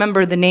can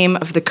remember the name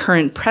of the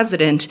current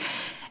president.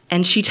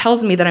 And she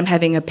tells me that I'm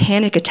having a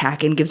panic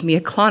attack and gives me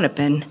a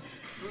Klonopin.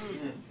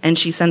 And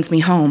she sends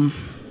me home.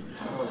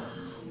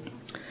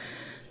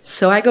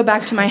 So I go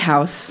back to my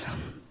house,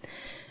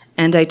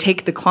 and I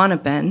take the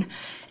Klonopin,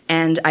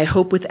 and I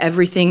hope with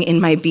everything in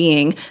my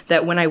being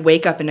that when I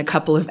wake up in a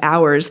couple of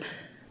hours,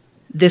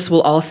 this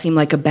will all seem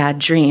like a bad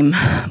dream.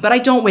 But I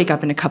don't wake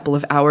up in a couple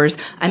of hours.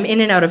 I'm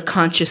in and out of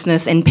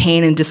consciousness and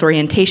pain and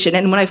disorientation.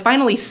 And when I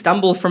finally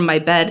stumble from my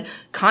bed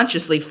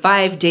consciously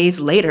 5 days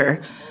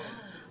later,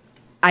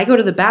 I go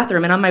to the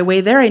bathroom, and on my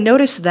way there, I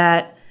notice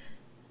that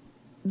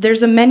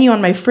there's a menu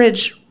on my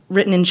fridge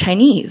written in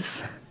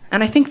Chinese.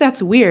 And I think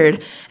that's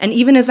weird. And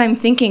even as I'm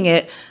thinking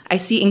it, I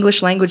see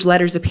English language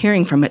letters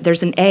appearing from it.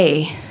 There's an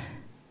A,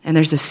 and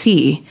there's a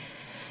C.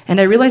 And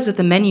I realize that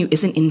the menu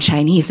isn't in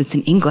Chinese, it's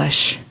in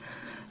English.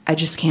 I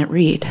just can't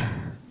read.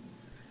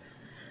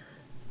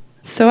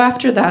 So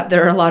after that,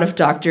 there are a lot of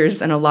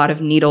doctors and a lot of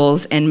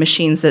needles and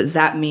machines that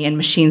zap me and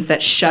machines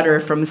that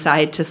shudder from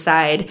side to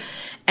side.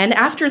 And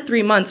after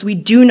 3 months, we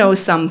do know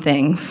some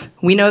things.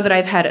 We know that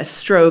I've had a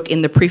stroke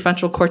in the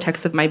prefrontal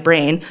cortex of my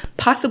brain,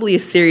 possibly a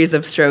series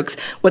of strokes,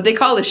 what they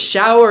call a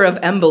shower of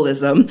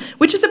embolism,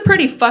 which is a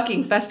pretty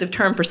fucking festive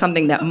term for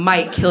something that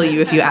might kill you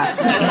if you ask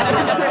me.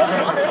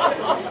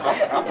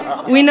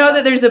 We know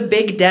that there's a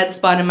big dead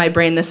spot in my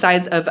brain the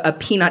size of a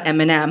peanut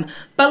M&M,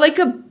 but like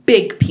a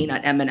big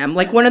peanut M&M,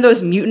 like one of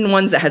those mutant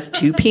ones that has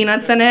 2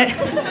 peanuts in it.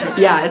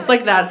 Yeah, it's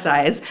like that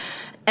size.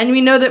 And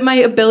we know that my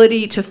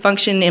ability to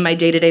function in my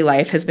day-to-day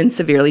life has been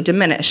severely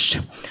diminished.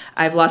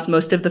 I've lost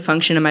most of the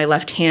function in my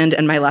left hand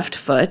and my left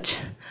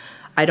foot.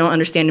 I don't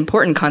understand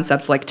important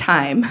concepts like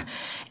time.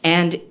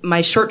 And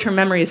my short-term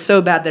memory is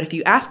so bad that if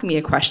you ask me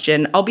a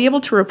question, I'll be able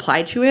to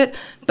reply to it,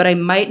 but I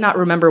might not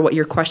remember what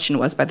your question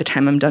was by the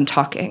time I'm done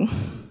talking.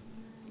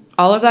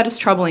 All of that is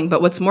troubling,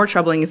 but what's more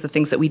troubling is the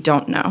things that we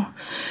don't know.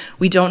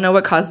 We don't know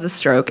what caused the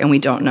stroke, and we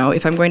don't know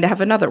if I'm going to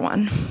have another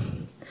one.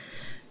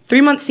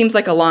 3 months seems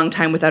like a long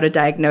time without a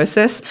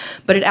diagnosis,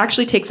 but it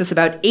actually takes us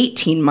about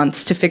 18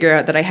 months to figure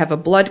out that I have a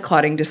blood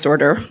clotting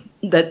disorder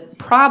that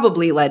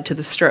probably led to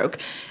the stroke.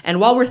 And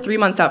while we're 3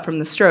 months out from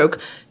the stroke,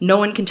 no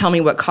one can tell me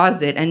what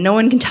caused it, and no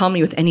one can tell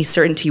me with any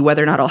certainty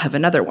whether or not I'll have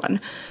another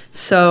one.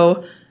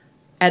 So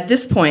at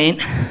this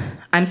point,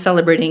 I'm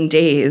celebrating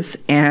days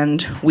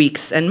and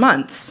weeks and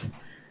months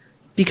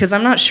because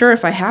I'm not sure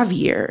if I have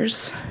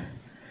years.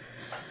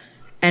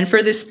 And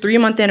for this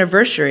 3-month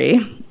anniversary,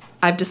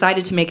 I've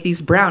decided to make these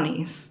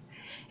brownies.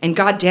 And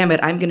God damn it,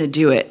 I'm going to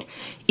do it.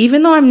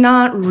 Even though I'm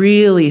not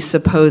really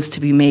supposed to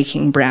be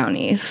making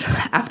brownies.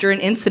 After an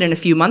incident a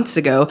few months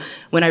ago,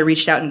 when I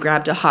reached out and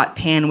grabbed a hot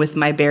pan with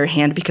my bare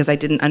hand because I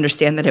didn't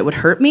understand that it would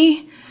hurt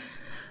me,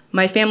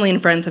 my family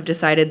and friends have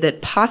decided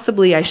that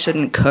possibly I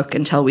shouldn't cook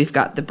until we've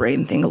got the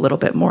brain thing a little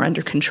bit more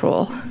under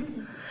control.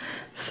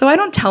 So I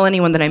don't tell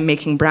anyone that I'm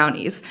making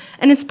brownies.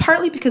 And it's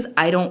partly because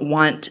I don't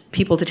want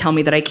people to tell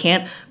me that I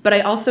can't, but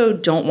I also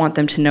don't want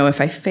them to know if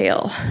I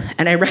fail.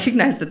 And I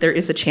recognize that there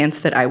is a chance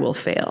that I will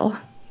fail.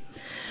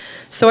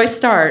 So I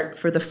start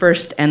for the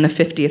first and the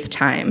 50th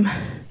time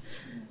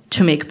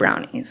to make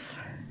brownies.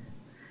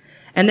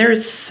 And there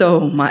is so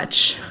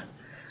much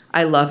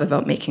I love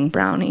about making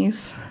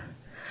brownies.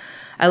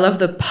 I love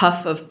the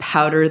puff of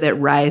powder that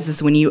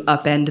rises when you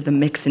upend the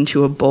mix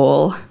into a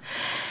bowl.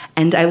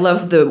 And I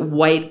love the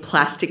white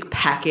plastic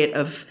packet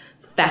of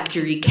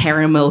factory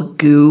caramel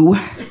goo.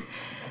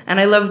 And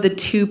I love the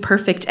 2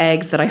 perfect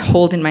eggs that I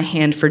hold in my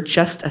hand for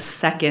just a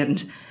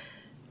second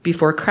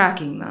before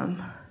cracking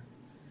them.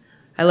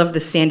 I love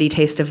the sandy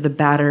taste of the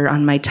batter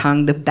on my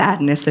tongue, the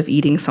badness of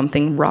eating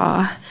something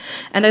raw.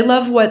 And I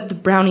love what the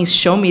brownies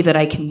show me that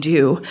I can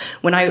do.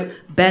 When I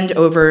bend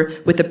over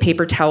with a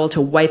paper towel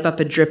to wipe up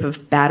a drip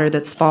of batter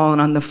that's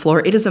fallen on the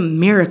floor, it is a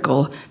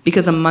miracle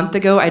because a month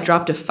ago I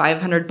dropped a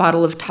 500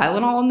 bottle of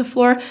Tylenol on the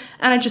floor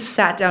and I just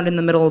sat down in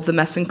the middle of the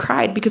mess and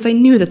cried because I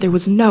knew that there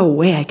was no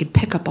way I could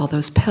pick up all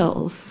those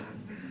pills.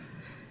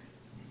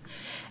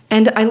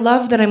 And I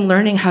love that I'm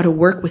learning how to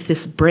work with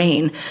this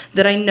brain,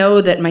 that I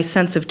know that my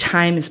sense of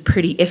time is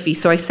pretty iffy.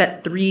 So I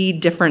set 3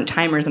 different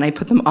timers and I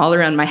put them all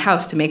around my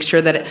house to make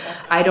sure that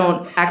I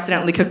don't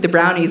accidentally cook the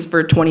brownies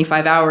for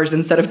 25 hours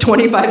instead of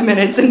 25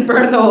 minutes and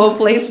burn the whole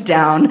place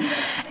down.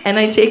 And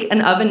I take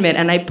an oven mitt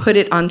and I put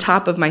it on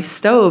top of my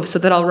stove so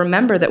that I'll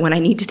remember that when I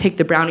need to take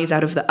the brownies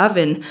out of the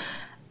oven,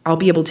 I'll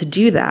be able to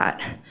do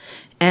that.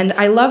 And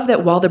I love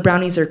that while the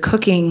brownies are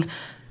cooking,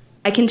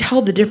 I can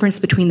tell the difference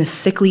between the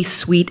sickly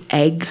sweet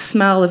egg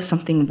smell of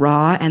something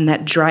raw and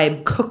that dry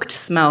cooked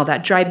smell,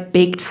 that dry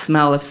baked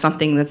smell of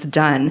something that's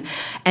done.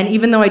 And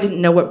even though I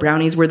didn't know what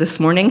brownies were this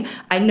morning,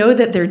 I know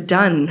that they're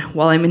done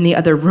while I'm in the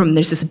other room.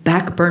 There's this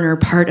back burner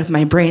part of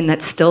my brain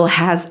that still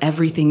has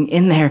everything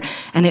in there,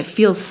 and it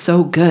feels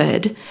so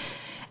good.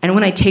 And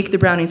when I take the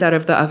brownies out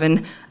of the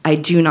oven, I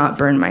do not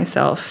burn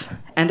myself.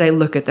 And I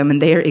look at them,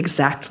 and they are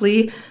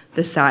exactly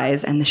the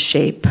size and the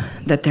shape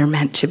that they're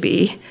meant to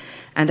be.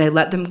 And I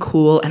let them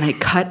cool, and I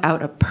cut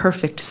out a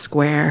perfect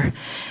square,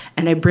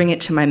 and I bring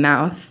it to my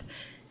mouth,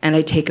 and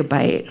I take a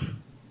bite.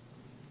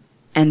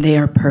 and they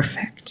are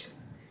perfect.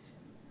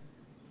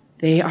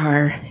 They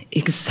are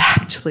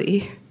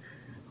exactly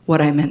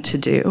what I meant to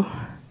do.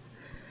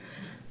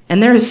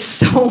 And there is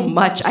so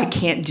much I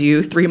can't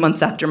do 3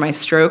 months after my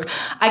stroke.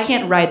 I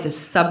can't ride the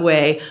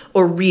subway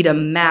or read a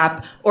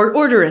map or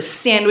order a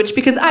sandwich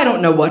because I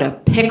don't know what a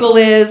pickle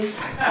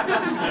is.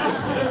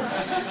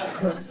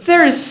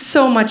 There is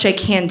so much I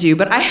can't do,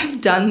 but I have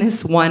done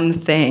this one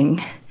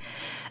thing.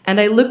 And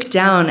I look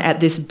down at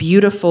this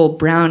beautiful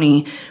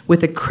brownie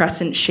with a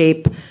crescent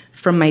shape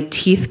from my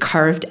teeth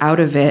carved out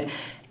of it,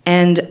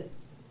 and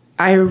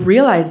I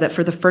realize that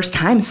for the first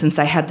time since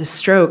I had the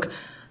stroke,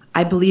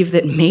 I believe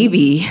that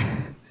maybe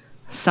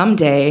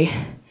someday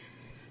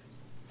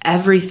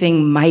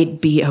everything might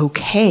be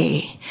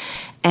okay.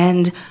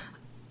 And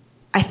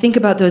I think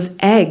about those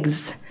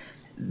eggs,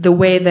 the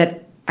way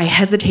that I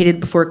hesitated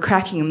before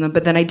cracking them,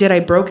 but then I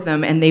broke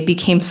them, and they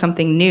became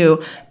something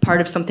new,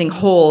 part of something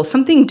whole,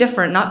 something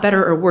different, not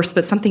better or worse,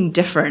 but something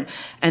different.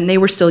 And they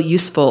were still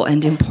useful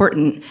and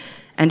important.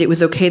 And it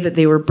was okay that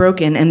they were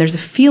broken, and there's a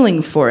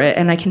feeling for it,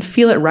 and I can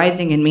feel it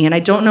rising in me, and I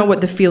don't know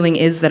what the feeling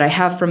is that I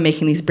have from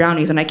making these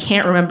brownies, and I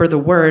can't remember the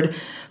word,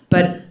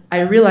 but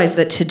I realize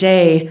that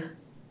today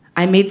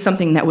I made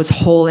something that was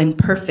whole and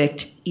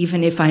perfect,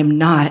 even if I'm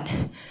not.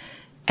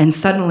 And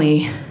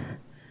suddenly,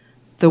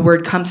 the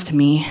word comes to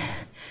me,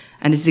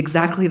 and it's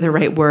exactly the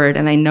right word,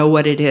 and I know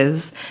what it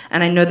is,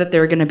 and I know that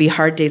there are going to be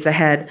hard days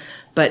ahead,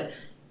 but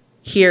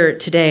here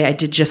today I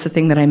did just the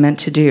thing that I meant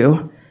to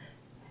do.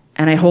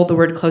 And I hold the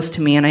word close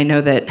to me, and I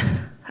know that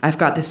I've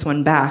got this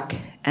one back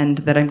and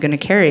that I'm going to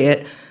carry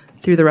it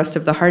through the rest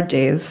of the hard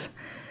days.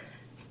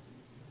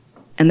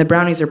 And the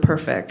brownies are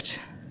perfect.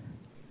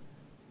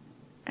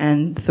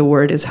 And the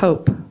word is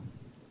hope.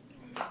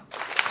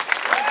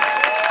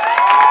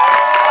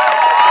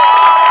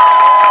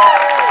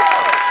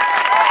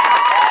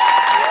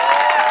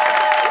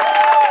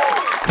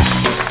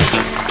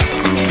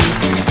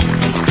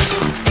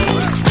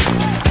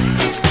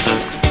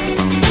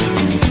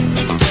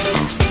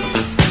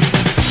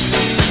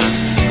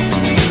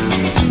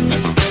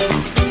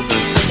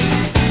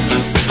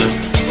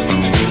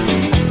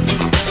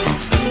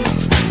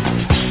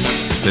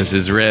 This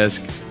is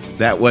Risk.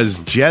 That was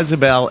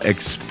Jezebel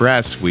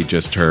Express we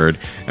just heard.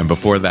 And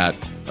before that,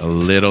 a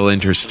little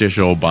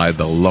interstitial by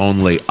The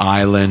Lonely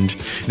Island.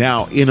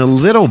 Now, in a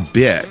little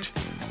bit,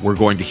 we're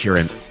going to hear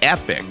an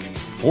epic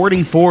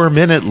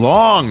 44-minute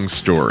long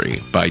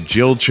story by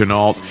Jill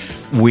Chenault.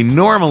 We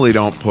normally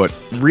don't put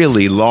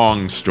really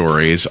long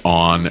stories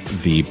on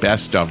the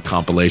best of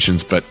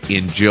compilations, but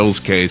in Jill's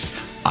case,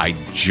 I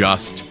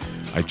just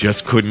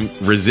couldn't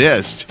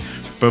resist.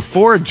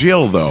 Before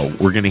Jill, though,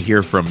 we're going to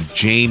hear from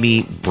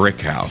Jamie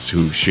Brickhouse,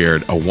 who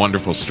shared a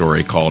wonderful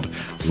story called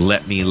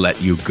Let Me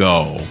Let You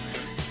Go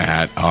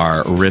at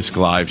our Risk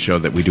Live show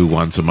that we do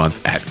once a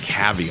month at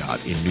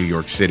Caveat in New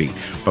York City.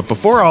 But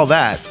before all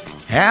that,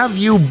 have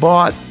you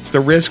bought the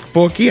Risk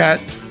book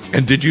yet?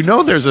 And did you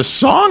know there's a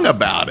song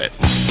about it?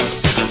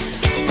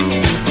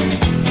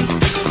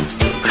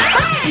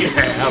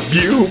 Have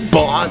you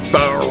bought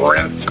the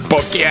Risk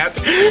book yet?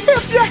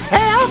 If you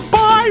have,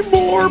 buy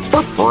more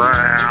for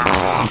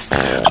friends.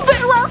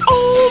 There are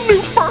all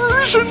new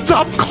versions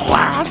of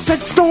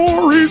classic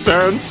stories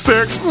and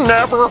 6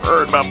 never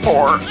heard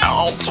before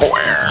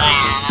elsewhere.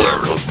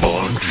 There's a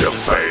bunch of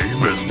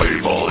famous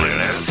people in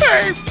it.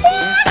 Say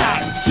what?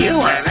 And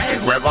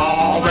Q&A's with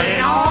all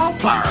the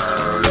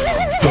authors.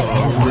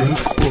 The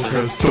Risk book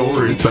has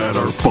stories that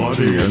are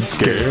funny and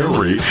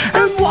scary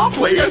and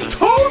lovely and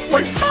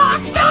totally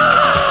fucked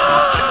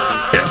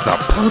up. It's the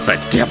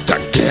perfect gift to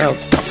give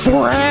to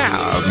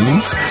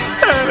friends.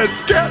 And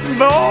it's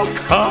getting all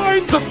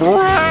kinds of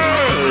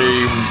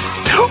raves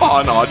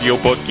on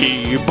audiobook,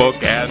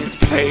 ebook, and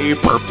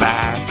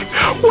paperback.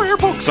 Where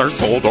books are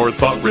sold or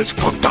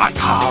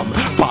theriskbook.com.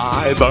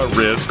 Buy the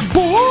Risk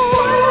book.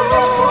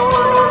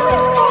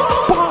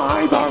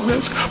 Buy the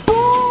Risk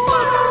book.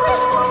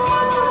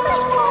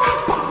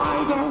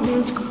 Buy the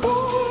Risk book.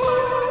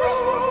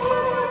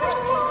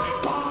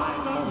 Buy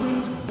the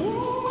Risk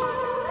book.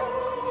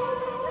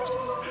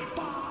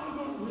 Buy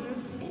the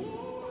Risk book.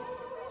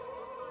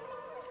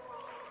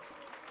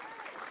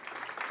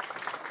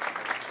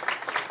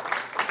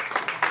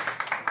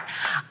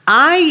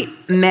 I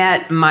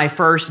met my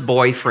first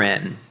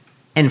boyfriend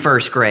in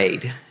first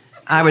grade.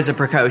 I was a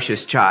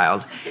precocious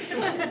child.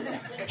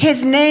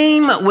 His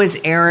name was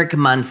Eric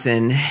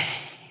Munson,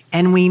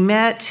 and we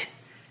met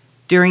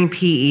during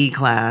PE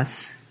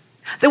class,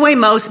 the way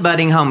most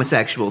budding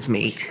homosexuals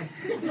meet,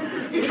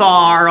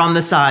 far on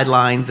the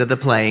sidelines of the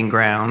playing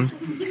ground.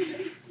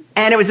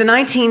 And it was the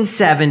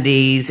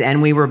 1970s,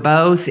 and we were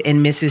both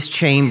in Mrs.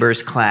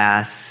 Chambers'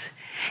 class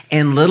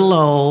in little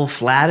old,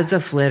 flat as a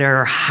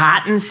flitter,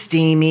 hot and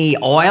steamy,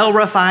 oil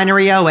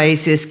refinery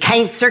oasis,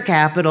 Cancer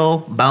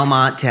capital,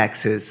 Beaumont,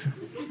 Texas.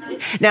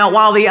 Now,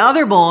 while the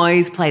other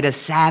boys played a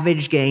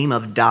savage game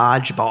of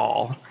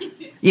dodgeball,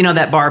 you know,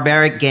 that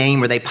barbaric game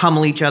where they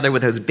pummel each other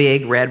with those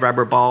big red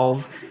rubber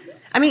balls.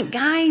 I mean,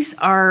 guys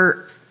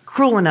are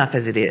cruel enough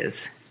as it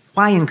is.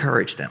 Why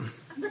encourage them?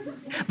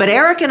 But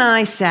Eric and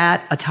I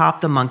sat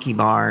atop the monkey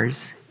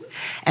bars,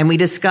 and we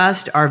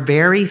discussed our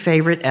very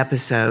favorite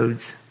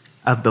episodes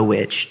of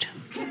Bewitched.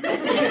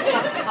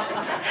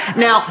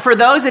 Now, for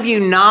those of you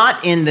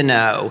not in the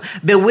know,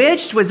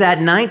 Bewitched was that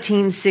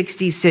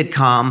 1960s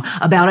sitcom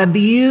about a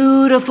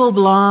beautiful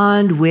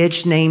blonde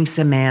witch named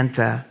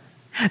Samantha,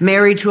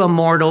 married to a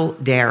mortal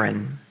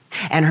Darren,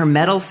 and her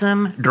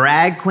meddlesome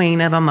drag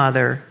queen of a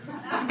mother,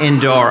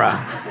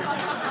 Endora.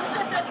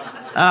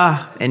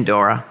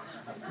 Endora.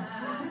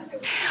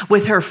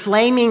 With her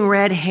flaming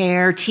red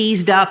hair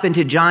teased up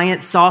into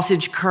giant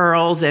sausage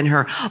curls and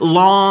her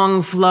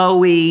long,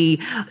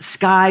 flowy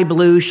sky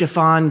blue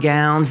chiffon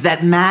gowns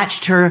that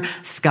matched her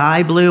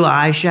sky blue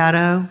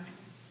eyeshadow,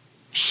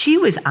 she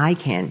was eye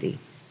candy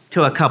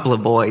to a couple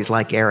of boys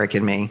like Eric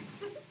and me.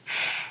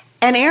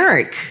 And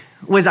Eric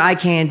was eye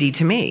candy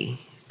to me.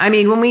 I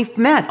mean, when we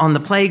met on the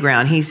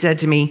playground, he said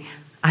to me,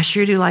 "I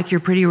sure do like your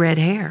pretty red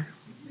hair."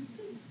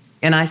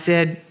 And I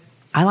said,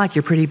 "I like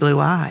your pretty blue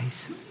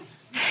eyes."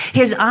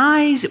 His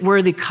eyes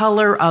were the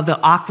color of the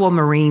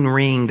aquamarine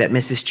ring that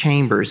Mrs.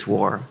 Chambers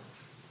wore.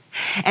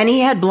 And he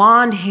had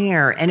blonde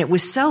hair, and it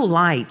was so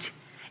light,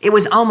 it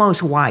was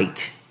almost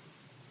white.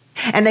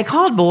 And they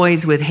called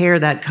boys with hair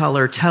that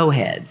color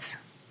towheads,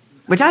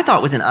 which I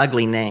thought was an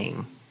ugly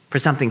name for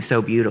something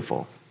so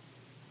beautiful.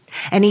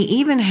 And he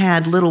even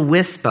had little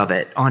wisp of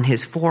it on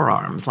his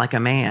forearms like a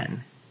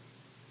man.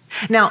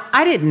 Now,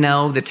 I didn't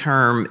know the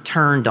term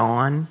turned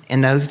on in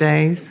those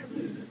days,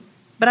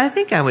 but I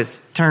think I was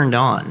turned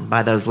on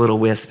by those little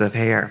wisps of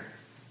hair.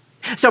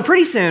 So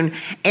pretty soon,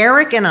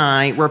 Eric and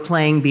I were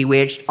playing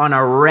Bewitched on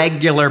a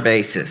regular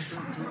basis.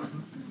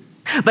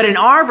 But in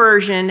our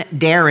version,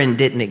 Darren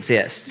didn't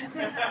exist.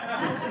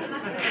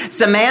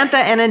 Samantha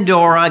and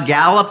Endora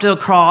galloped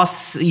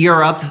across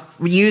Europe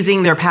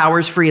using their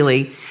powers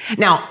freely.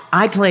 Now,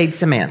 I played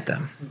Samantha.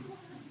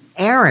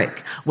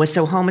 Eric was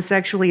so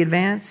homosexually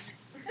advanced,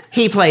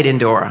 he played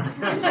Endora.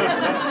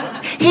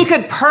 He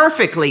could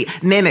perfectly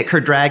mimic her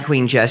drag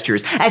queen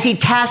gestures as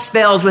he'd cast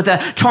spells with a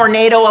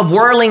tornado of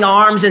whirling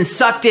arms and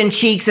sucked-in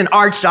cheeks and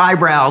arched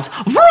eyebrows.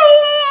 Vroom!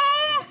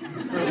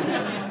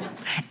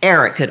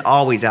 Eric could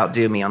always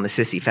outdo me on the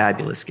Sissy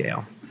Fabulous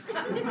scale.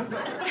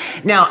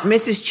 Now,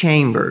 Mrs.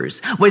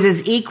 Chambers was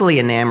as equally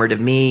enamored of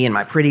me and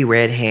my pretty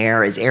red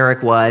hair as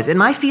Eric was, and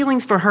my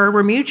feelings for her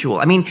were mutual.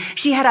 I mean,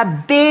 she had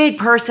a big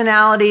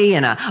personality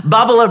and a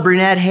bubble of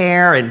brunette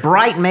hair and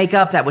bright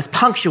makeup that was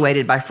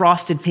punctuated by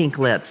frosted pink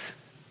lips.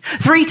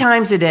 3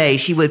 times a day,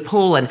 she would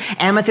pull an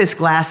amethyst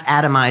glass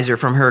atomizer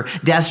from her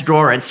desk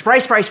drawer and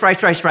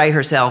spray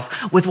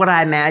herself with what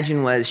I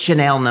imagine was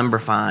Chanel No.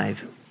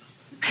 5.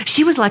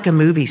 She was like a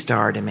movie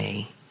star to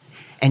me,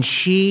 and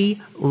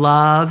she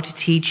loved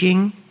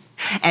teaching,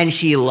 and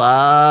she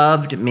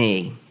loved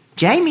me.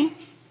 "Jamie,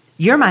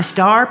 you're my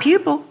star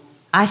pupil.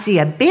 I see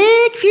a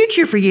big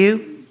future for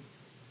you."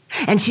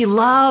 And she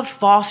loved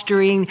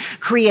fostering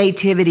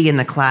creativity in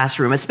the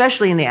classroom,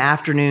 especially in the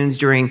afternoons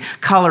during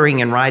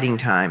coloring and writing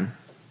time.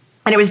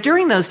 And it was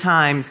during those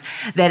times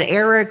that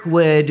Eric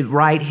would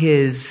write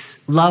his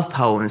love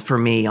poems for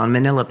me on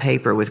manila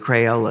paper with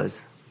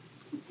Crayolas.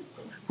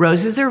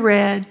 "Roses are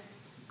red,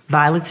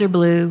 violets are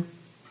blue,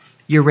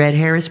 your red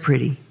hair is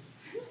pretty,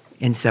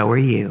 and so are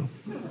you."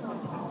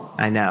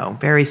 I know,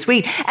 very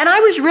sweet. And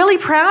I was really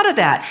proud of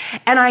that.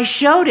 And I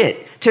showed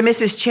it to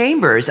Mrs.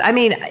 Chambers. I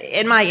mean,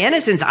 in my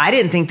innocence, I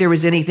didn't think there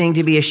was anything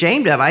to be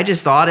ashamed of. I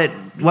just thought it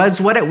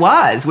was what it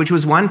was, which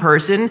was one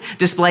person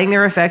displaying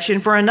their affection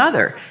for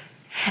another.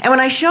 And when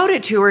I showed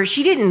it to her,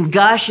 she didn't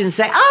gush and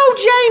say, "Oh,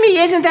 Jamie,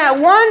 isn't that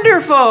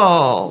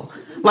wonderful?"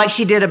 like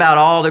she did about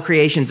all the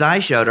creations I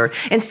showed her.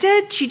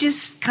 Instead, she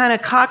just kind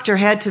of cocked her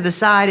head to the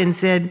side and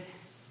said,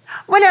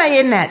 "Well, now,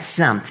 isn't that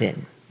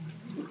something?"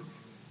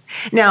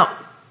 Now,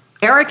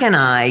 Eric and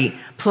I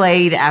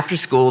played after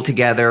school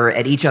together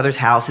at each other's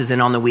houses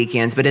and on the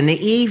weekends, but in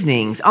the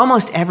evenings,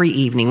 almost every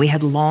evening, we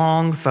had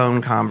long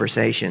phone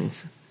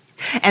conversations.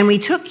 And we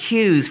took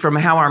cues from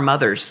how our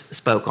mothers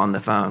spoke on the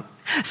phone.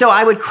 So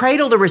I would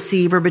cradle the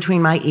receiver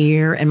between my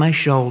ear and my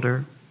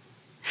shoulder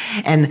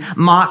and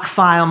mock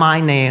file my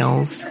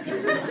nails.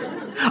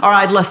 Or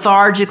I'd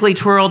lethargically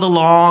twirl the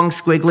long,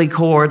 squiggly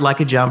cord like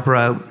a jump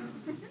rope.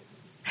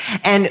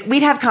 And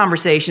we'd have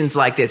conversations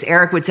like this.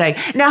 Eric would say,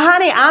 "Now,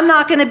 honey, I'm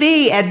not going to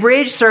be at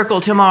Bridge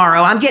Circle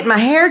tomorrow. I'm getting my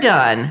hair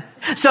done.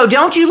 So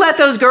don't you let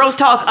those girls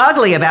talk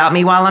ugly about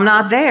me while I'm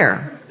not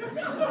there."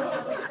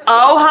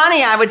 "Oh,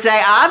 honey," I would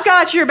say, "I've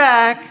got your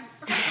back."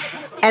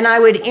 And I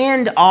would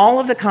end all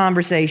of the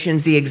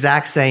conversations the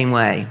exact same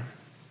way.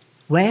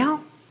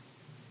 "Well,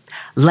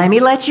 let me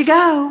let you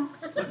go."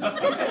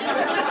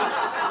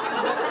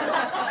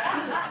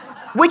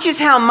 Which is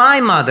how my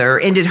mother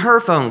ended her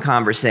phone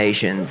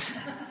conversations,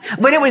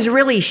 when it was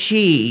really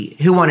she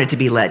who wanted to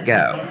be let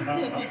go.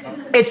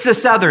 It's the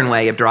Southern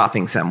way of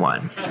dropping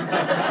someone.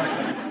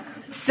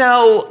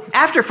 So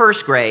after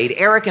first grade,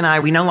 Eric and I,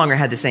 we no longer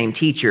had the same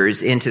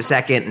teachers into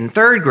second and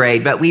third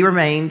grade, but we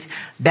remained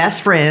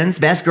best friends,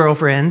 best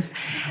girlfriends.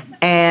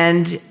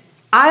 And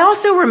I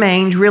also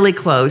remained really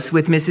close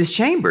with Mrs.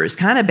 Chambers,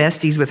 kind of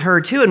besties with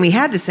her too, and we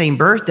had the same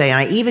birthday, and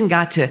I even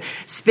got to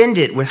spend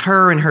it with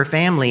her and her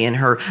family in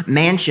her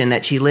mansion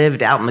that she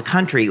lived out in the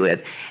country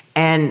with.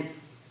 And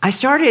I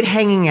started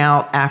hanging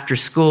out after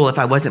school if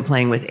I wasn't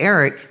playing with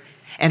Eric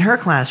in her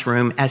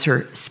classroom as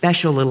her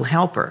special little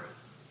helper.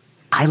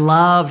 I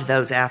loved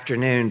those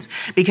afternoons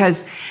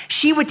because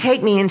she would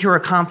take me into her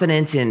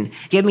confidence and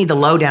give me the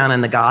lowdown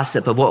and the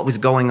gossip of what was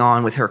going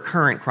on with her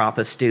current crop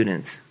of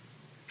students.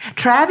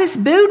 Travis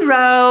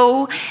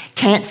Boudreaux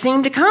can't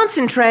seem to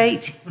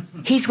concentrate.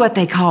 He's what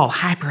they call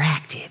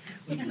hyperactive.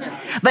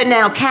 But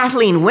now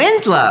Kathleen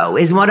Winslow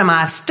is one of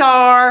my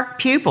star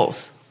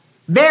pupils.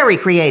 Very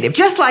creative,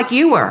 just like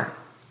you were.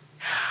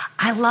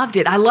 I loved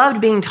it. I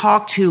loved being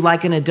talked to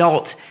like an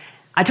adult.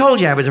 I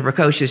told you I was a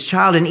precocious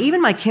child, and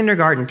even my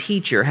kindergarten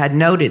teacher had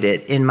noted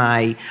it in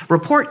my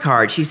report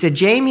card. She said,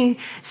 Jamie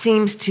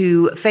seems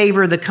to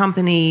favor the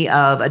company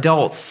of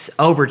adults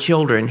over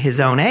children his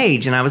own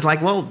age. And I was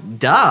like, well,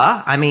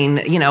 duh. I mean,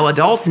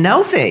 adults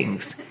know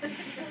things.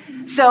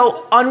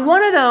 So on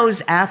one of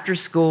those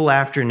after-school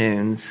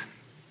afternoons,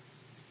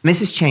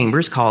 Mrs.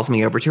 Chambers calls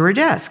me over to her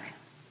desk.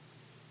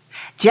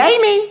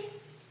 Jamie,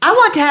 I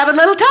want to have a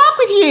little talk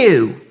with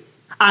you.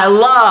 I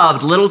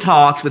loved little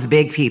talks with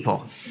big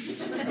people.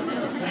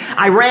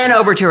 I ran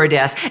over to her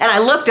desk and I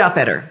looked up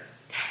at her.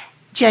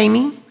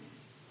 Jamie,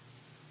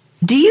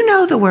 do you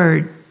know the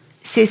word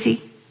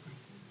sissy?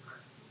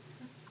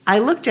 I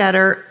looked at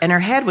her and her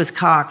head was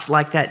cocked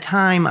like that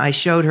time I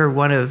showed her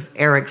one of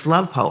Eric's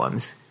love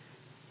poems.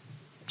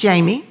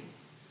 Jamie,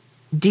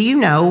 do you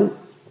know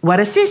what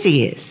a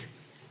sissy is?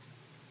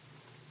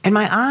 And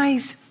my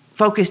eyes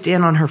focused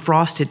in on her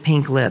frosted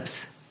pink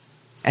lips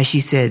as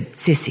she said,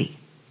 sissy.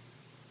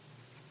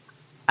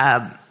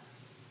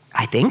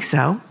 I think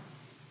so.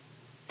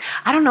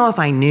 I don't know if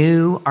I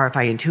knew or if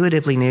I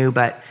intuitively knew,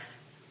 but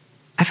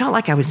I felt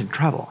like I was in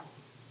trouble.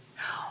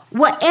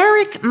 Well,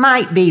 Eric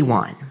might be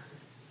one.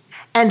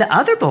 And the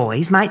other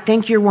boys might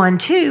think you're one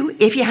too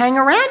if you hang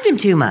around him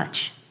too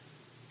much.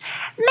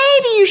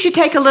 Maybe you should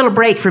take a little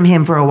break from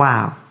him for a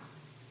while.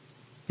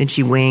 Then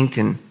she winked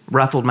and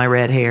ruffled my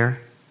red hair.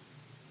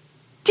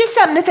 Just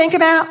something to think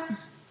about.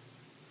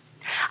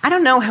 I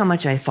don't know how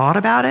much I thought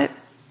about it,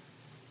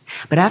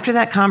 but after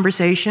that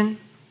conversation,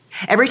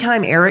 every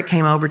time Eric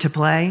came over to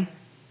play,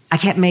 I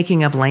kept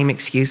making up lame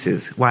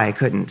excuses why I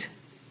couldn't.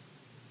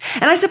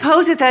 And I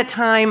suppose at that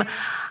time,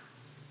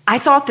 I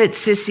thought that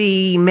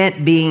sissy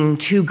meant being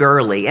too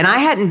girly. And I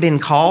hadn't been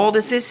called a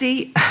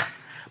sissy,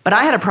 but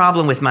I had a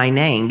problem with my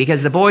name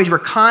because the boys were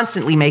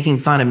constantly making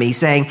fun of me,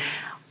 saying,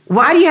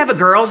 why do you have a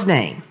girl's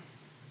name?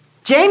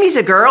 Jamie's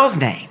a girl's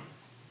name.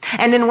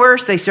 And then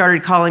worse, they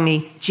started calling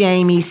me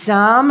Jamie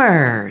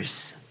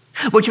Summers,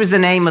 which was the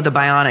name of the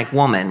Bionic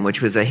Woman,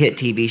 which was a hit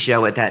TV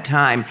show at that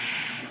time.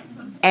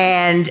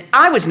 And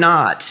I was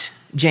not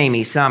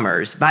Jamie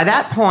Summers. By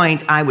that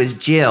point, I was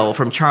Jill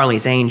from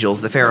Charlie's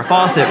Angels, the Farrah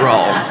Fawcett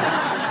role.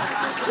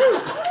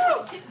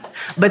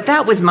 But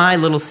that was my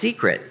little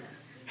secret.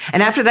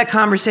 And after that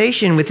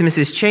conversation with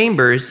Mrs.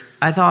 Chambers,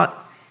 I thought,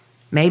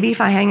 maybe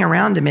if I hang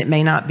around him, it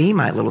may not be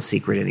my little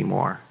secret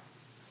anymore.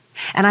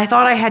 And I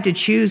thought I had to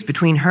choose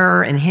between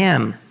her and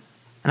him.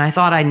 And I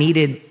thought I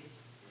needed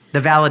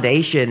the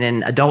validation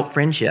and adult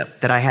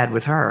friendship that I had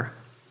with her.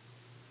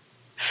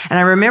 And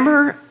I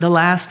remember the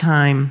last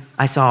time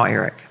I saw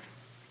Eric.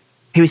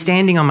 He was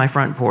standing on my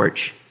front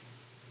porch,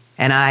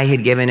 and I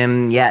had given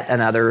him yet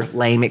another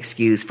lame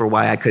excuse for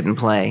why I couldn't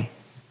play.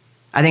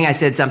 I think I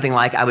said something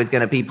like I was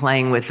going to be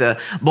playing with the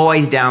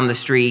boys down the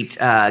street,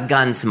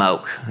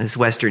 Gunsmoke, this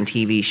Western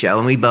TV show,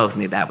 and we both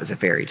knew that was a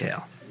fairy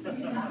tale.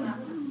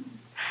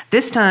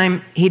 This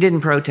time, he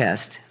didn't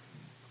protest.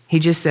 He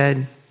just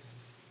said,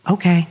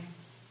 okay.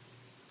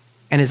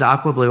 And his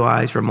aqua blue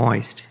eyes were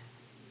moist.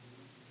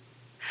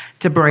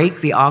 To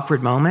break the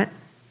awkward moment,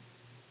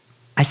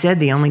 I said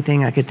the only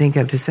thing I could think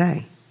of to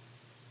say.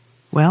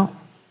 Well,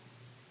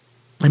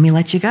 let me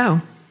let you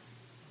go.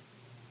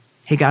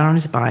 He got on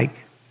his bike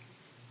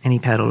and he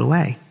pedaled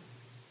away.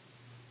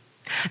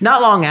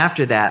 Not long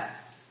after that,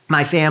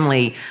 my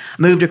family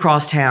moved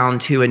across town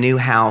to a new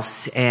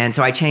house, and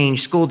so I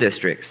changed school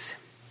districts.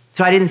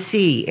 So I didn't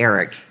see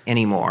Eric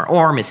anymore,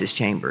 or Mrs.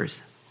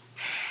 Chambers.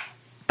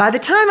 By the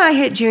time I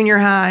hit junior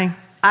high,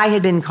 I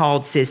had been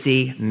called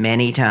sissy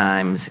many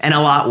times, and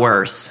a lot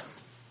worse.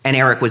 And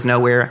Eric was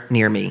nowhere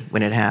near me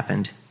when it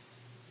happened.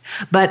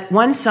 But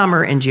one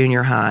summer in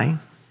junior high,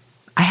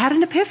 I had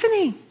an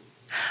epiphany.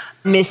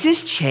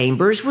 Mrs.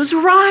 Chambers was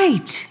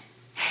right.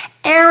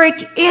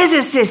 Eric is a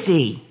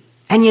sissy.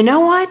 And you know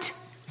what?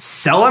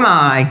 So am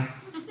I.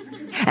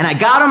 And I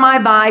got on my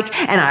bike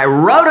and I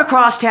rode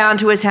across town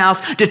to his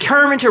house,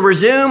 determined to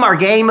resume our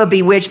game of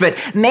Bewitched,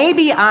 but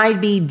maybe I'd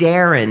be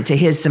Darren to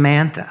his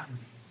Samantha.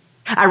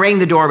 I rang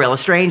the doorbell. A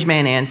strange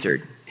man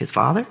answered. His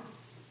father?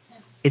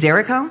 Is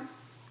Eric home?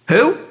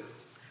 Who?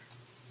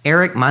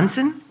 Eric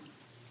Munson?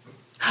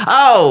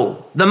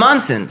 Oh, the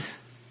Munsons.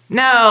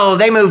 No,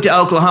 they moved to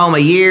Oklahoma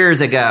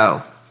years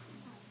ago.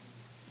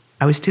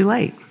 I was too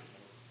late.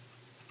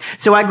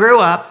 So I grew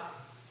up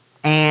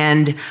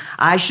And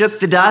I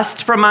shook the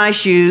dust from my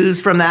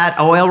shoes from that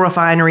oil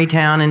refinery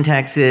town in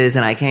Texas,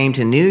 and I came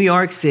to New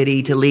York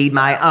City to lead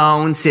my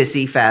own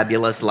sissy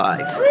fabulous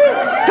life.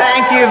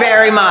 Thank you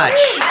very much.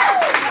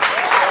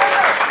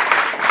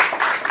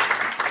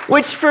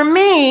 Which for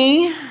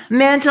me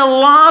meant a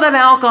lot of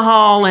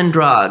alcohol and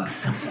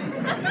drugs.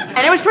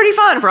 And it was pretty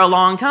fun for a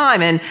long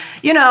time. And,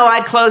 you know,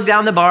 I'd close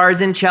down the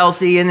bars in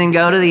Chelsea and then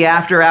go to the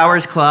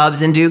after-hours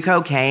clubs and do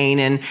cocaine.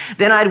 And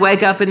then I'd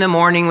wake up in the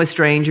morning with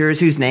strangers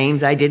whose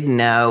names I didn't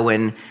know.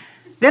 And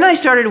then I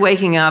started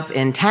waking up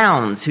in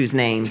towns whose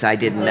names I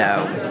didn't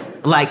know,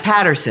 like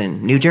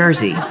Paterson, New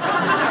Jersey.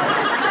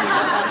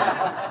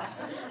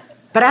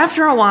 But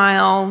after a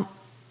while,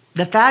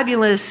 the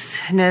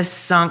fabulousness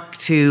sunk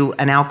to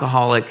an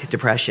alcoholic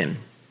depression.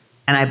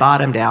 And I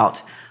bottomed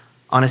out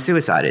on a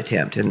suicide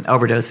attempt, an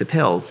overdose of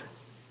pills.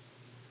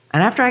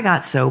 And after I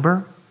got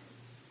sober,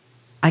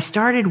 I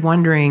started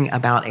wondering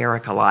about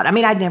Eric a lot. I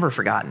mean, I'd never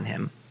forgotten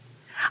him.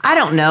 I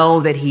don't know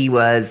that he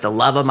was the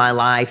love of my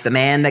life, the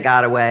man that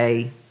got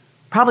away,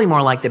 probably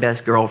more like the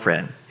best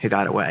girlfriend who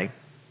got away.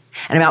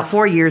 And about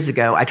 4 years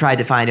ago, I tried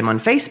to find him on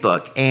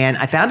Facebook, and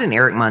I found an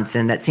Eric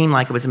Munson that seemed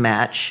like it was a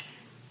match,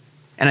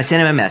 and I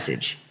sent him a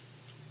message.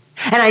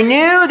 And I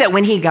knew that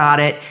when he got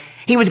it,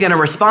 he was going to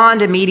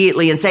respond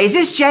immediately and say, "Is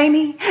this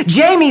Jamie?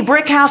 Jamie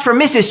Brickhouse from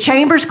Mrs.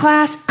 Chambers'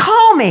 class?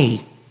 Call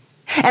me."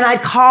 And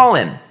I'd call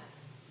him.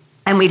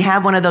 And we'd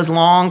have one of those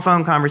long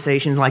phone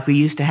conversations like we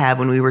used to have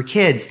when we were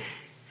kids.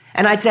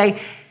 And I'd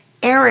say,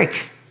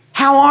 "Eric,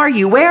 how are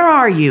you? Where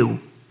are you?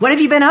 What have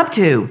you been up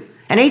to?"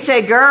 And he'd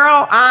say,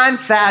 "Girl, I'm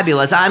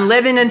fabulous. I'm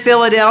living in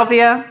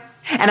Philadelphia,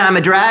 and I'm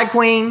a drag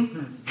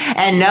queen,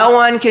 and no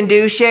one can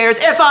do shares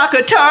if I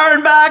could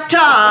turn back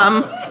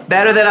time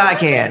better than I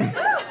can."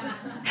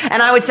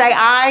 And I would say,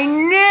 "I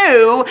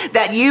knew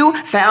that you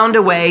found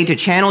a way to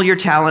channel your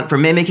talent for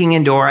mimicking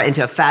Endora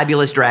into a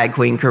fabulous drag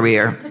queen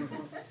career."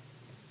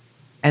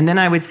 And then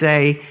I would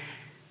say,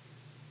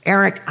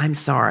 "Eric, I'm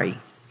sorry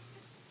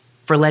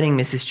for letting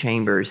Mrs.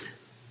 Chambers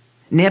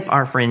nip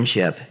our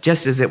friendship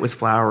just as it was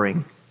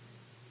flowering."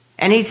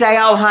 And he'd say,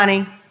 "Oh,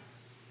 honey,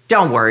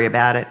 don't worry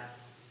about it.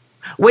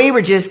 We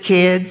were just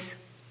kids,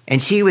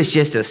 and she was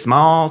just a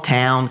small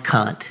town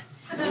cunt."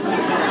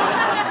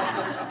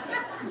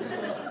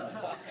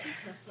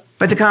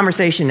 But the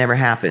conversation never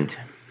happened.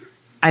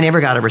 I never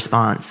got a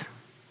response.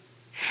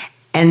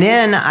 And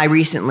then I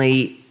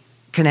recently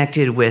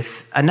connected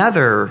with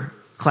another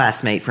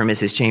classmate from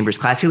Mrs. Chambers'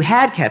 class who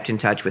had kept in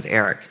touch with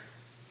Eric.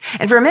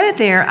 And for a minute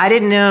there, I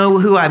didn't know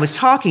who I was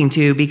talking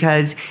to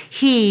because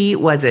he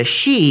was a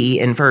she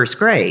in first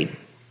grade.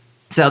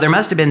 So there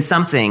must have been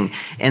something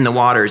in the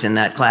waters in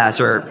that class,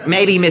 or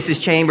maybe Mrs.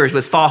 Chambers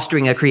was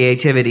fostering a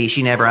creativity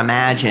she never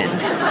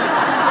imagined.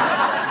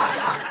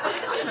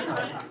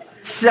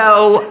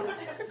 So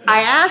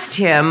I asked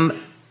him,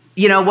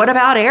 you know, "What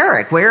about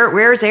Eric?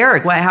 Where's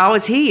Eric? How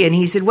is he?" And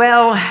he said,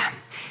 "Well,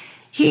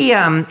 he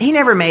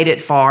never made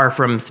it far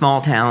from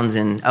small towns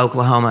in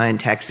Oklahoma and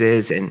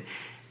Texas, and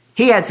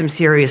he had some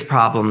serious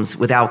problems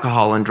with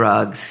alcohol and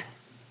drugs."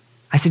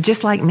 I said,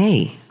 "Just like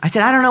me." I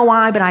said, "I don't know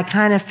why, but I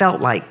kind of felt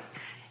like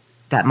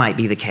that might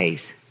be the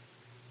case."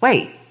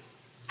 "Wait,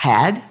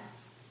 had?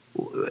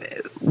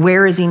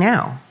 Where is he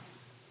now?"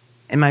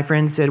 And my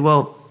friend said,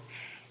 "Well,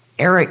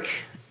 Eric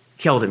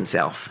killed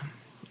himself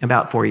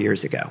about 4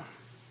 years ago.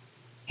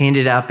 He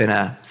ended up in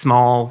a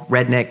small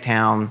redneck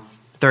town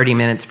 30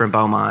 minutes from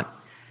Beaumont.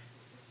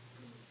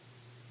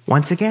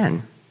 Once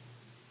again,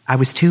 I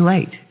was too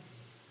late."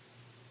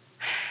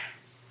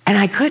 And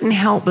I couldn't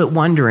help but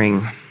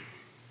wondering,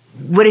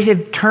 would it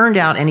have turned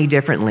out any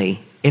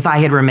differently if I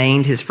had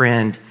remained his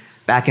friend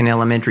back in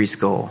elementary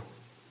school?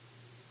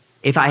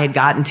 If I had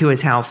gotten to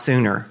his house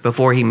sooner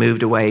before he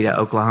moved away to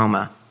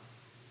Oklahoma?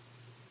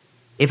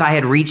 If I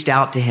had reached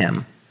out to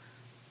him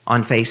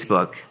on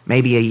Facebook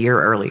maybe a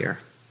year earlier?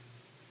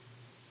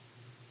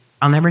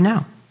 I'll never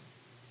know.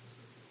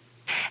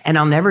 And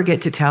I'll never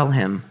get to tell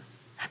him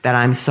that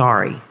I'm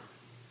sorry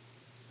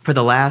for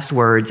the last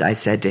words I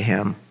said to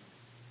him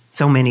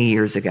so many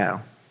years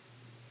ago.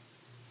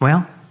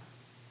 Well,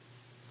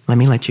 let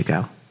me let you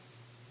go.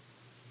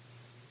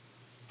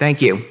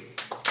 Thank you.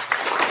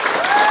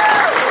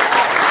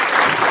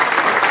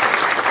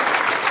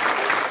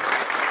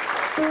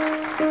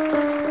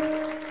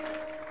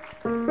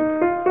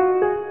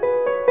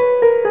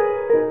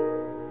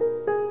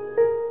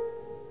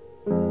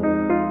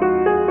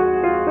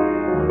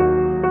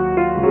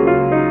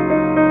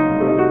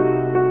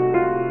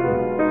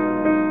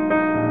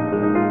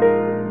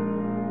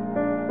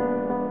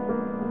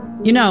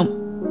 You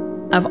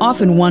know, I've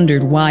often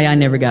wondered why I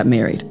never got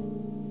married.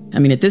 I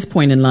mean, at this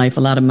point in life, a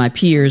lot of my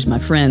peers, my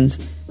friends,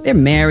 they're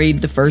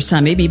married the first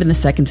time, maybe even the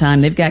second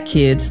time. They've got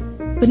kids,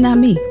 but not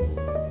me.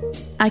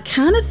 I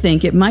kind of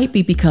think it might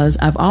be because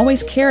I've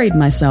always carried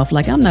myself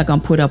like I'm not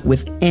going to put up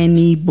with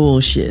any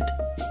bullshit.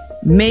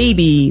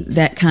 Maybe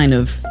that kind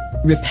of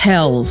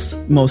repels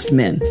most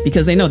men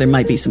because they know there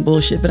might be some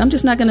bullshit, but I'm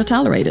just not going to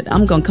tolerate it.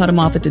 I'm going to cut them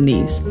off at the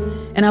knees.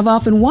 And I've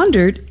often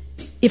wondered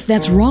if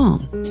that's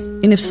wrong.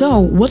 And if so,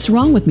 what's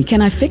wrong with me?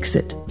 Can I fix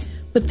it?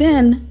 But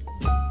then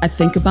I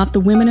think about the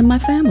women in my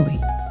family.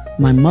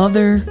 My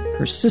mother,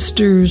 her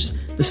sisters,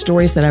 the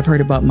stories that I've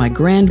heard about my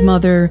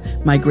grandmother,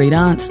 my great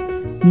aunts.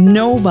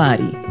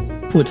 Nobody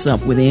puts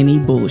up with any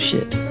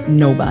bullshit.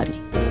 Nobody.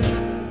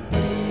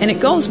 And it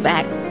goes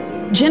back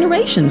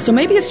generations. So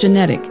maybe it's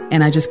genetic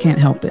and I just can't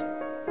help it.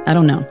 I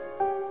don't know.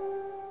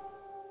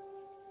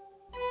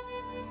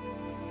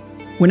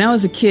 When I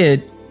was a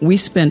kid, we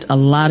spent a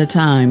lot of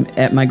time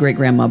at my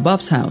great-grandma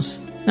Buff's house.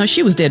 Now,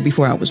 she was dead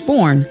before I was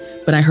born,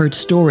 but I heard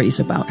stories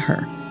about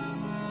her.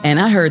 And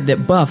I heard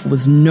that Buff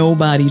was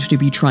nobody to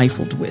be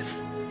trifled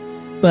with.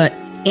 But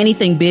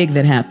anything big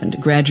that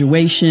happened,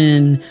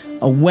 graduation,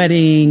 a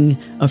wedding,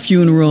 a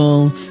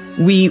funeral,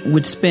 we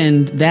would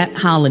spend that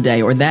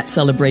holiday or that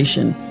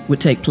celebration would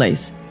take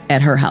place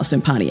at her house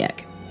in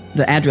Pontiac.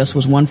 The address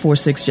was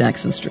 146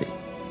 Jackson Street.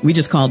 We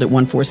just called it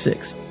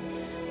 146.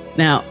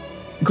 Now,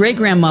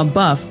 great-grandma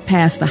Buff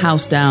passed the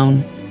house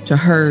down to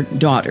her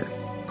daughter,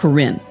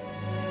 Corinne.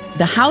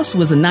 The house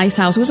was a nice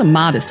house. It was a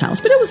modest house,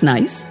 but it was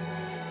nice.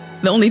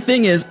 The only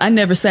thing is, I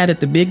never sat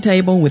at the big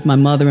table with my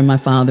mother and my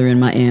father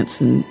and my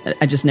aunts, and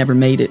I just never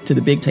made it to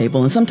the big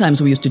table. And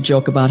sometimes we used to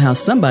joke about how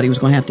somebody was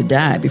going to have to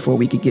die before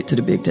we could get to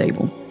the big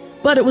table.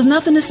 But it was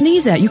nothing to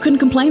sneeze at. You couldn't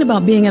complain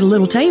about being at a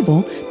little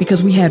table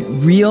because we had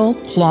real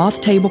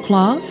cloth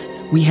tablecloths.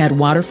 We had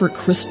Waterford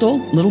Crystal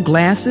little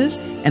glasses,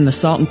 and the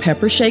salt and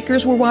pepper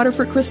shakers were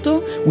Waterford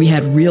Crystal. We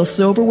had real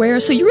silverware,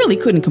 so you really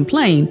couldn't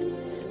complain.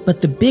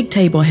 But the big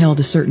table held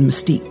a certain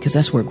mystique because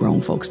that's where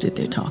grown folks did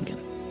their talking.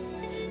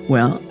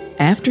 Well,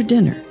 after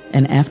dinner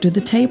and after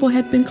the table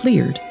had been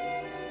cleared,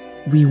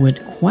 we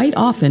would quite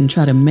often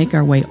try to make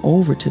our way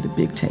over to the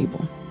big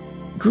table.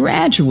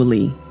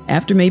 Gradually,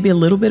 after maybe a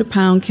little bit of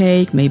pound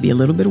cake, maybe a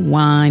little bit of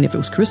wine, if it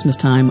was Christmas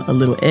time, a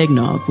little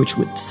eggnog, which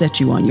would set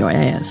you on your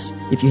ass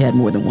if you had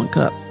more than one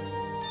cup.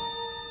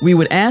 We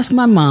would ask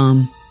my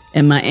mom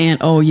and my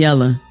Aunt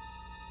Oyella,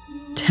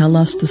 tell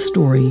us the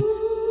story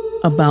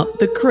about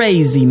the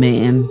crazy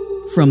man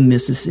from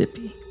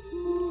Mississippi.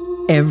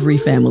 Every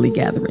family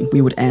gathering,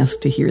 we would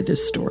ask to hear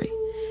this story.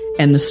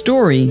 And the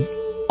story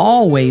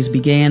always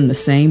began the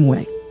same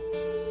way.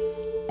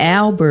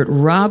 Albert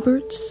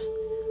Roberts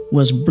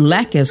was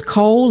black as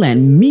coal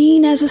and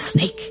mean as a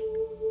snake.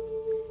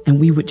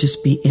 And we would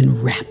just be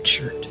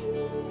enraptured.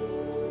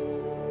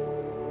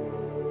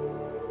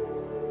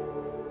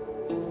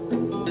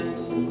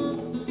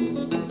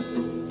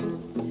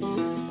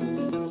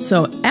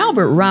 So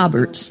Albert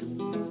Roberts,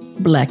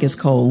 black as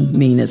coal,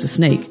 mean as a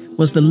snake,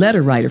 was the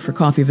letter writer for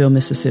Coffeyville,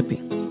 Mississippi.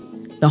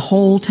 The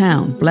whole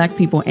town, black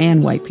people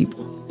and white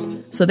people.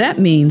 So that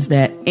means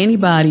that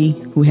anybody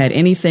who had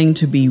anything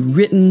to be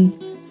written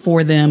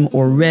for them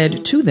or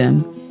read to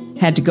them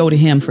had to go to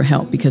him for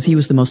help because he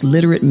was the most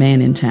literate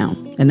man in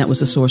town. And that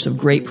was a source of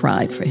great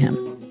pride for him.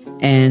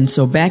 And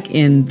so back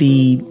in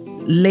the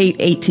late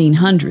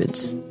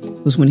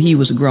 1800s was when he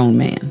was a grown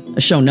man,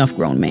 a show-nuff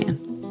grown man.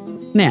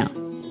 Now,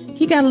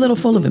 he got a little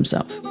full of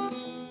himself.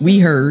 We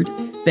heard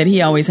that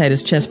he always had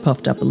his chest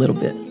puffed up a little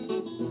bit.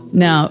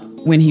 Now,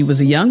 when he was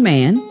a young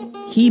man,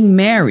 he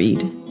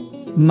married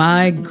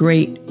my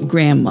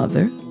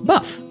great-grandmother,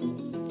 Buff.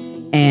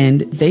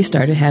 And they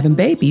started having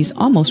babies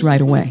almost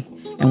right away.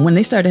 And when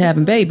they started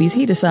having babies,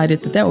 he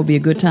decided that that would be a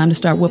good time to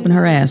start whooping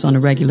her ass on a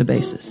regular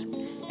basis.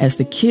 As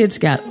the kids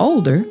got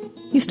older,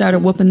 he started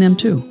whooping them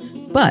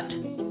too. But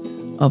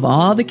of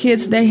all the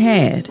kids they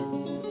had,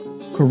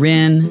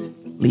 Corinne,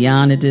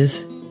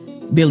 Leonidas,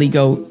 Billy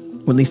Goat,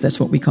 or at least that's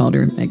what we called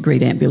her,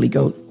 Great Aunt Billy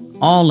Goat,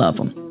 all of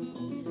them.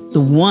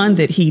 The one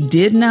that he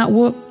did not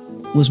whoop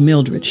was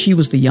Mildred. She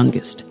was the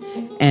youngest.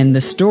 And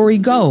the story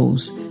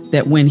goes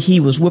that when he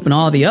was whooping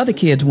all the other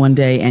kids one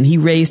day and he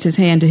raised his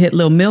hand to hit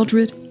little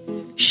Mildred,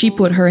 she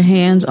put her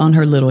hands on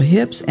her little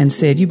hips and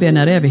said, "You better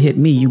not ever hit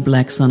me, you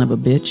black son of a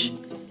bitch."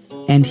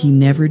 And he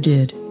never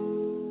did.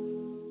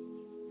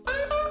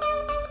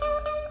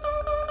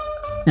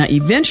 Now,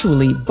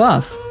 eventually,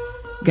 Buff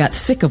got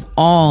sick of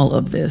all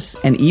of this,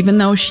 and even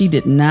though she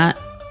did not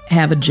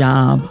have a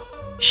job,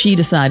 she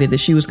decided that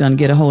she was going to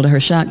get a hold of her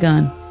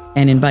shotgun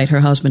and invite her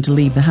husband to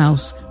leave the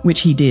house,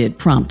 which he did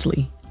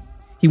promptly.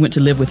 He went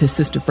to live with his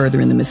sister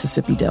further in the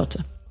Mississippi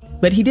Delta.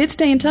 But he did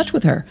stay in touch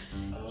with her.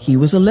 He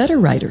was a letter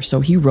writer, so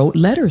he wrote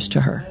letters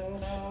to her.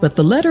 But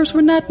the letters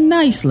were not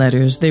nice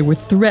letters, they were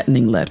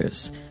threatening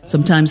letters.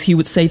 Sometimes he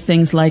would say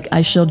things like,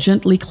 "I shall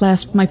gently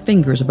clasp my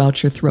fingers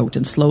about your throat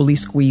and slowly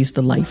squeeze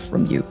the life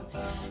from you."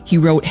 He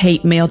wrote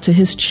hate mail to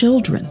his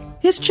children.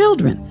 His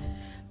children.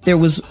 There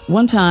was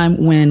one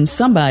time when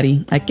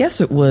somebody, I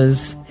guess it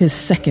was his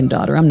second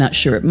daughter, I'm not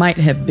sure, it might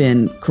have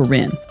been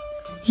Corinne.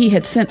 He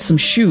had sent some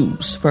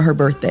shoes for her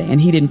birthday,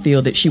 and he didn't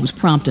feel that she was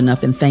prompt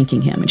enough in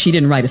thanking him, and she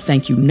didn't write a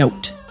thank you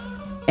note.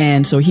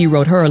 And so he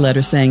wrote her a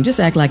letter saying, "Just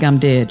act like I'm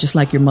dead, just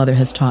like your mother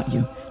has taught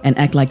you, and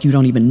act like you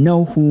don't even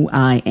know who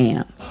I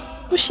am."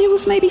 Well, she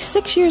was maybe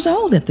 6 years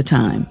old at the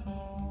time.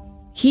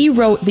 He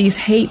wrote these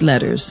hate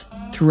letters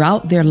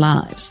throughout their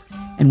lives.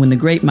 And when the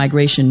Great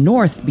Migration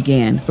North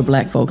began for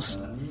black folks,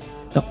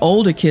 the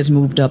older kids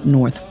moved up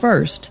north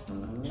first,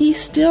 he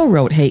still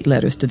wrote hate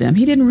letters to them.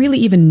 He didn't really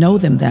even know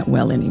them that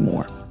well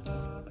anymore.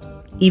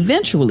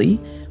 Eventually,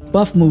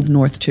 Buff moved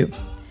north too.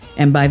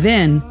 And by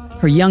then,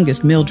 her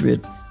youngest,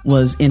 Mildred,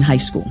 was in high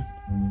school.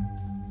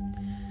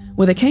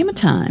 Well, there came a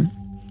time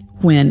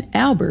when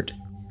Albert,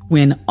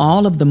 when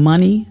all of the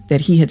money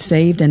that he had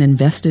saved and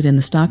invested in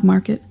the stock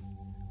market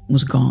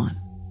was gone.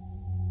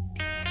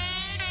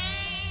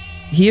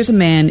 Here's a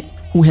man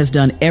who has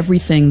done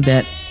everything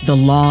that the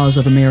laws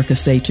of America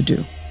say to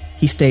do.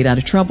 He stayed out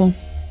of trouble.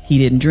 He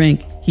didn't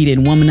drink. He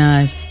didn't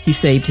womanize. He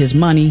saved his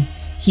money.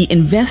 He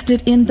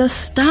invested in the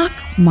stock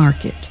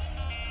market.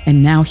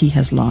 And now he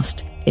has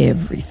lost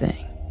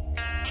everything.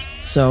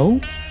 So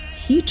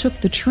he took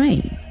the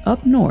train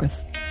up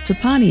north to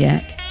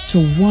Pontiac to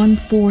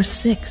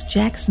 146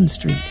 Jackson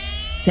Street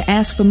to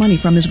ask for money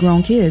from his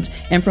grown kids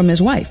and from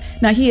his wife.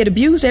 Now, he had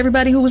abused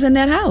everybody who was in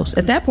that house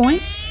at that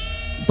point.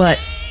 But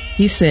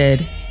he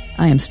said,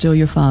 I am still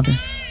your father,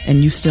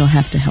 and you still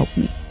have to help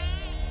me.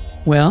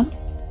 Well,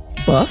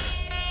 Buff,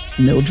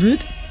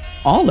 Mildred,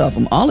 all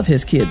of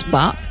his kids,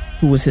 Bop,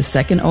 who was his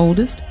second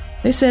oldest,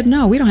 they said,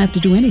 no, we don't have to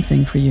do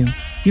anything for you.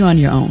 You're on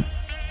your own.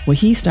 Well,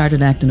 he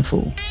started acting a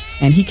fool,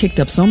 and he kicked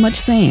up so much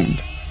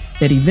sand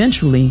that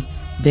eventually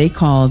they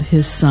called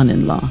his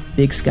son-in-law,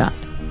 Big Scott.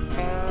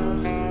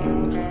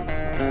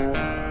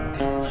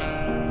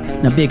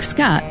 Now, Big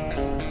Scott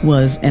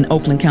was an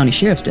Oakland County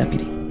Sheriff's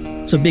deputy.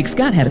 So Big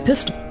Scott had a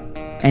pistol,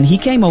 and he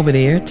came over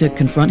there to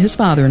confront his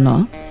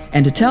father-in-law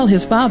and to tell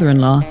his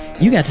father-in-law,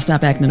 you got to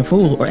stop acting a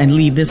fool and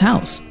leave this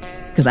house,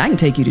 because I can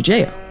take you to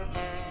jail.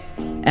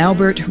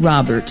 Albert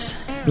Roberts,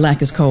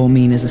 black as coal,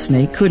 mean as a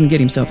snake, couldn't get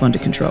himself under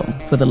control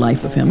for the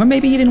life of him, or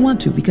maybe he didn't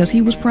want to because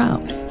he was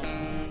proud.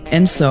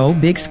 And so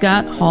Big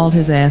Scott hauled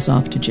his ass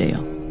off to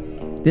jail.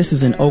 This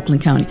is in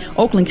Oakland County.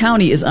 Oakland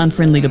County is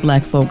unfriendly to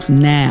black folks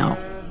now.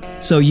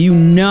 So you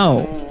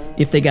know,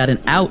 if they got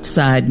an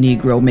outside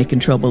Negro making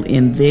trouble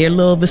in their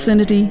little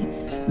vicinity,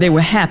 they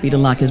were happy to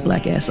lock his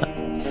black ass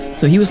up.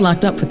 So he was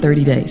locked up for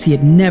 30 days. He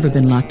had never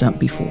been locked up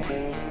before.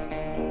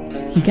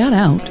 He got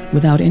out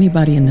without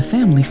anybody in the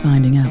family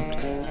finding out.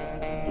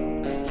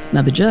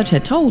 Now, the judge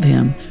had told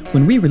him,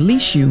 when we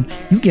release you,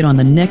 you get on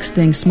the next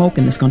thing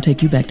smoking that's going to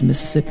take you back to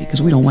Mississippi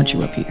because we don't want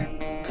you up here.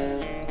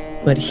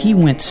 But he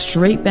went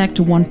straight back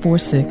to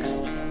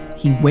 146.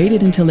 He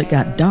waited until it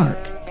got dark,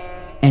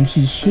 and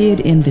he hid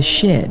in the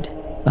shed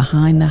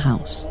behind the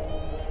house.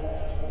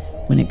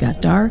 When it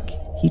got dark,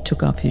 he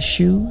took off his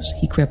shoes.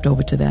 He crept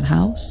over to that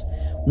house,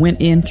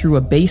 went in through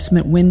a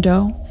basement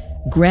window,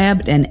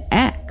 grabbed an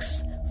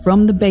axe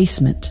from the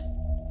basement,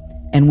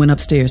 and went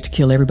upstairs to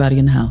kill everybody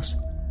in the house.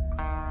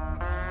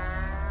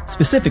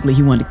 Specifically,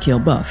 he wanted to kill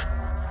Buff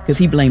because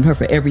he blamed her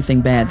for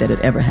everything bad that had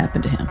ever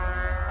happened to him.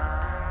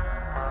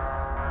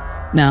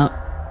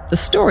 Now, the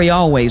story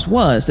always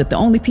was that the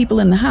only people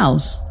in the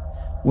house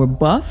were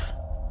Buff,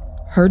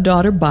 her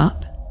daughter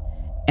Bop,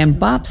 and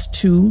Bop's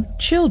two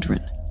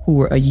children, who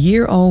were a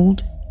year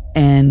old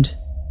and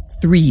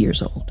 3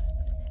 years old.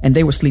 And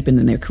they were sleeping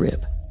in their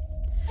crib.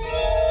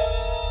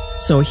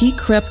 So he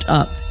crept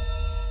up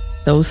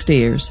those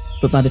stairs,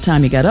 but by the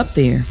time he got up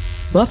there,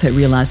 Buff had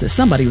realized that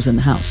somebody was in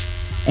the house.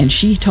 And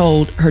she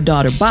told her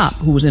daughter Bop,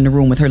 who was in the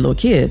room with her little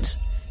kids,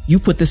 you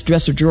put this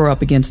dresser drawer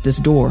up against this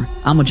door.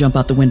 I'm going to jump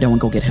out the window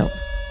and go get help.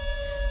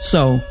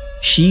 So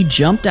she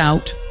jumped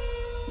out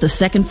the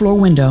second floor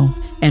window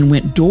and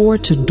went door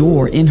to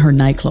door in her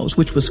nightclothes,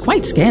 which was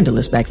quite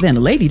scandalous back then. A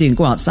lady didn't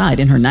go outside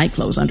in her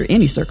nightclothes under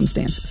any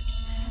circumstances.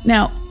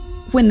 Now,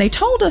 when they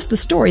told us the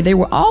story, they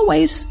were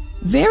always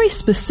very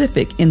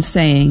specific in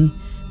saying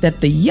that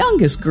the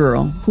youngest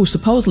girl, who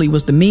supposedly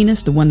was the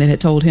meanest, the one that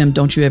had told him,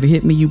 don't you ever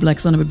hit me, you black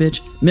son of a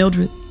bitch,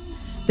 Mildred,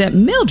 that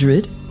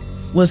Mildred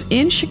was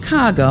in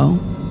Chicago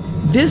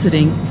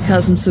visiting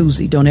Cousin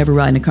Susie. Don't ever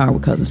ride in a car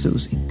with Cousin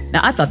Susie.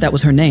 Now, I thought that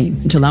was her name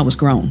until I was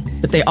grown,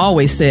 but they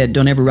always said,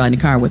 don't ever ride in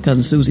a car with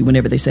Cousin Susie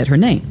whenever they said her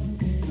name.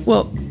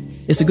 Well,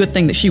 it's a good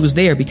thing that she was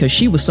there because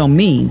she was so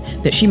mean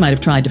that she might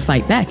have tried to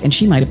fight back and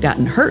she might have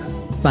gotten hurt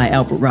by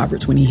Albert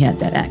Roberts when he had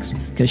that axe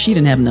because she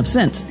didn't have enough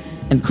sense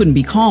and couldn't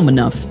be calm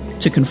enough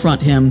to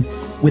confront him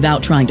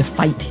without trying to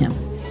fight him.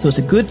 So it's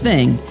a good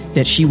thing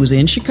that she was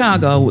in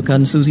Chicago with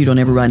Cousin Susie. Don't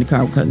ever ride in a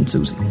car with Cousin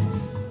Susie.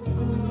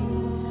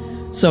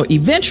 So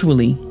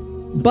eventually,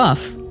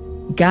 Buff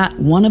got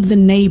one of the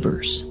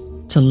neighbors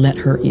to let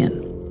her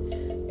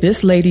in.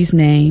 This lady's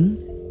name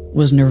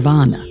was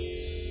Nirvana.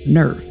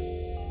 Nerve.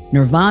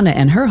 Nirvana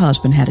and her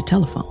husband had a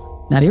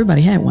telephone. Not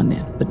everybody had one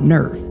then, but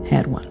Nerve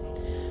had one.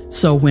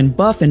 So when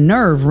Buff and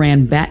Nerve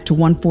ran back to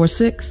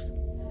 146,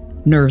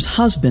 Nerve's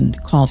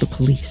husband called the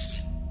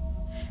police.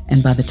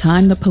 And by the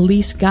time the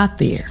police got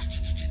there,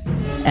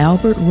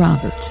 Albert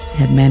Roberts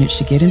had managed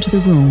to get into the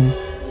room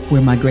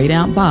where my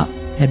great-aunt Bop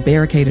had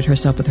barricaded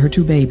herself with her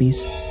two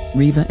babies,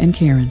 Reva and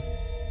Karen,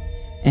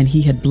 and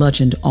he had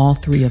bludgeoned all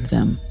three of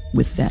them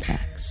with that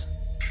axe.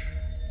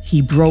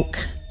 He broke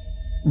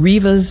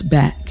Reva's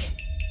back.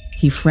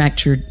 He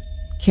fractured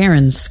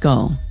Karen's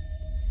skull.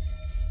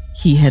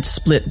 He had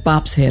split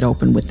Bop's head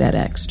open with that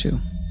axe, too.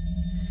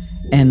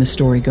 And the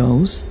story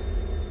goes,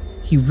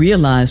 he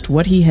realized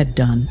what he had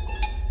done,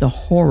 the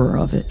horror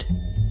of it,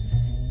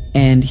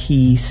 and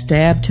he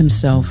stabbed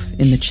himself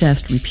in the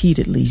chest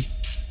repeatedly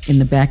in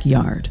the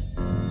backyard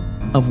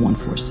of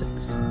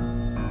 146.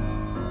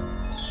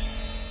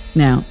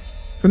 Now,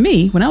 for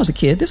me, when I was a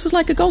kid, this was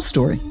like a ghost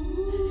story.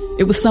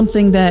 It was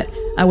something that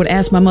I would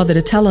ask my mother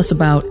to tell us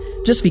about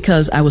just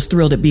because I was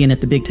thrilled at being at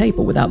the big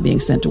table without being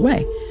sent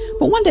away.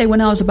 But one day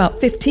when I was about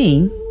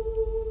 15,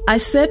 I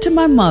said to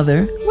my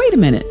mother, wait a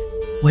minute,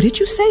 what did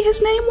you say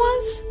his name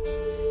was?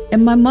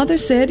 And my mother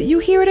said, you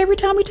hear it every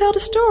time we tell the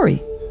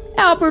story.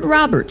 Albert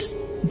Roberts,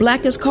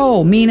 black as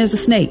coal, mean as a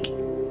snake.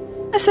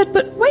 I said,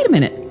 but wait a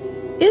minute,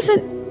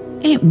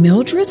 isn't Aunt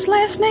Mildred's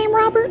last name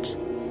Roberts?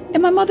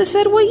 And my mother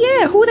said, well,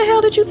 yeah, who the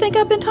hell did you think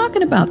I've been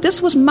talking about?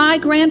 This was my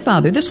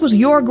grandfather. This was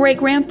your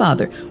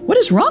great-grandfather. What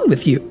is wrong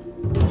with you?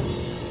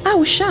 I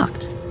was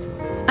shocked.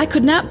 I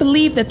could not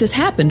believe that this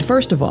happened,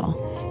 first of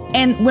all.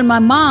 And when my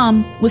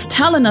mom was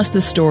telling us the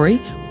story,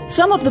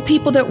 some of the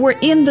people that were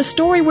in the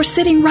story were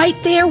sitting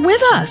right there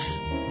with us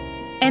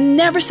and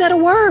never said a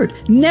word,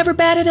 never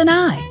batted an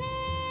eye.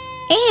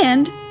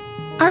 And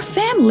our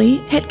family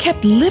had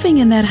kept living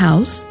in that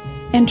house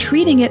and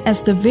treating it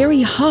as the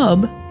very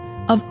hub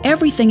of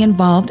everything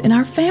involved in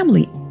our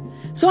family.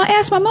 So I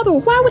asked my mother,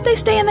 well, why would they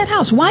stay in that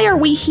house? Why are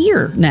we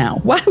here now?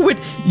 Why would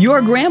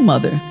your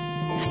grandmother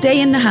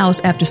stay in the house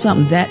after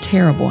something that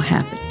terrible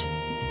happened?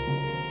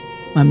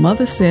 My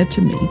mother said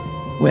to me,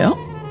 well,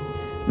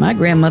 my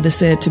grandmother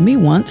said to me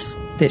once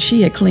that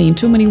she had cleaned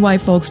too many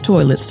white folks'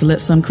 toilets to let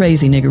some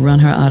crazy nigga run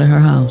her out of her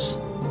house.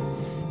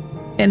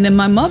 And then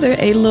my mother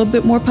ate a little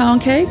bit more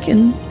pound cake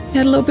and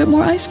had a little bit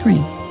more ice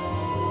cream.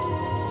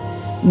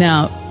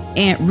 Now,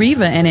 Aunt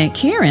Reva and Aunt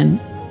Karen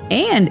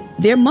and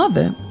their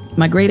mother,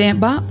 my great Aunt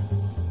Bob,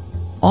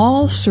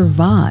 all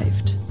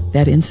survived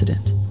that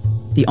incident.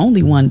 The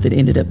only one that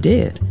ended up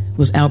dead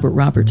was Albert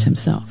Roberts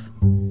himself.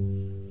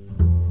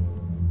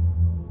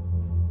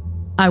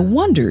 I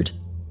wondered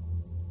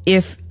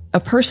if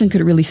a person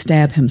could really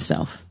stab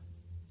himself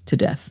to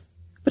death.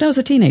 But I was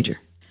a teenager,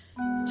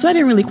 so I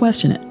didn't really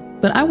question it.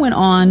 But I went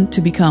on to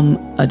become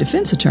a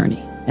defense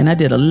attorney, and I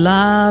did a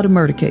lot of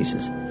murder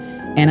cases.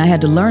 And I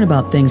had to learn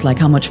about things like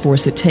how much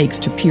force it takes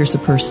to pierce a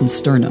person's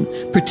sternum,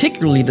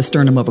 particularly the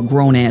sternum of a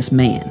grown-ass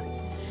man.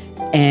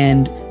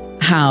 And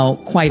how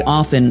quite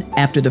often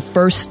after the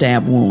first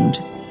stab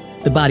wound,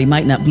 the body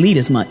might not bleed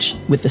as much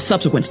with the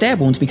subsequent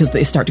stab wounds because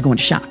they start to go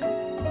into shock.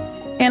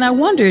 And I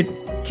wondered,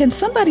 can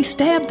somebody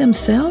stab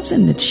themselves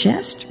in the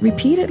chest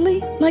repeatedly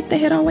like they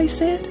had always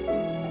said?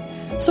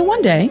 So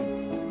one day,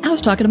 I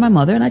was talking to my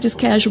mother and I just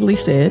casually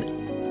said,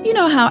 you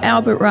know how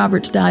Albert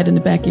Roberts died in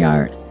the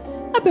backyard?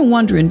 I've been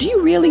wondering, do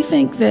you really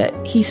think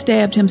that he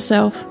stabbed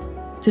himself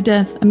to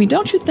death? I mean,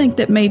 don't you think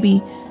that maybe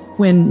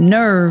when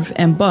Nerve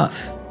and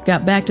Buff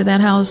got back to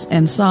that house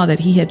and saw that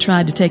he had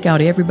tried to take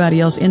out everybody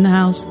else in the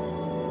house,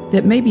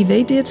 that maybe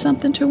they did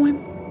something to him?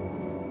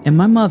 And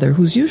my mother,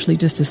 who's usually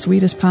just as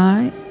sweet as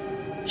pie,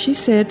 she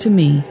said to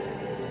me,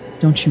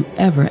 don't you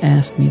ever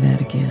ask me that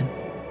again.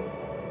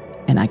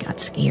 And I got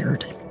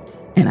scared.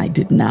 And I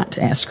did not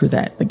ask her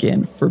that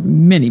again for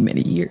many,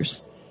 many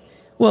years.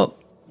 Well,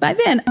 by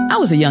then, I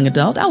was a young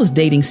adult. I was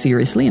dating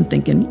seriously and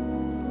thinking,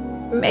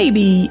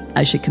 maybe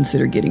I should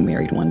consider getting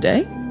married one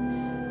day.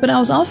 But I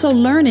was also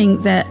learning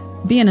that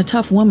being a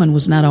tough woman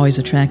was not always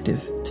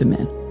attractive to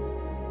men.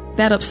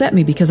 That upset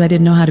me because I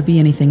didn't know how to be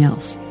anything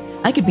else.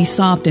 I could be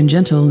soft and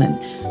gentle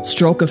and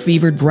stroke a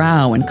fevered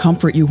brow and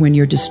comfort you when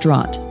you're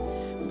distraught.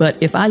 But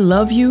if I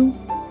love you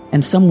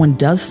and someone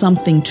does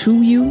something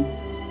to you,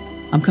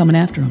 I'm coming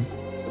after them.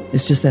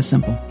 It's just that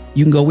simple.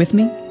 You can go with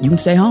me, you can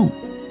stay home,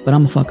 but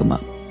I'm gonna fuck them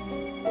up.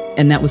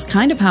 And that was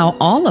kind of how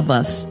all of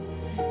us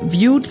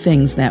viewed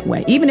things that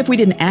way. Even if we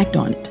didn't act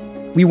on it,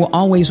 we were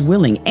always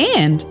willing,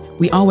 and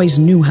we always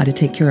knew how to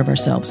take care of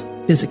ourselves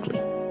physically.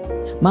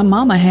 My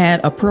mama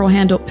had a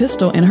pearl-handled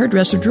pistol in her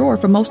dresser drawer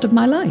for most of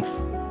my life.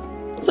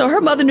 So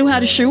her mother knew how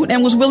to shoot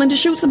and was willing to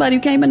shoot somebody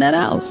who came in that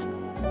house.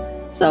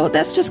 So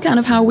that's just kind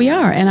of how we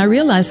are. And I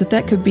realized that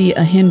that could be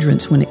a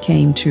hindrance when it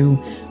came to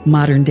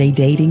modern day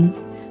dating,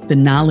 the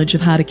knowledge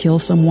of how to kill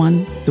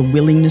someone, the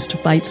willingness to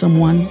fight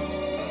someone.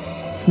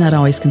 It's not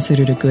always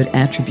considered a good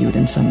attribute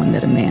in someone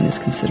that a man is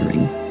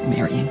considering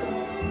marrying.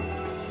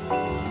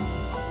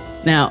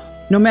 Now,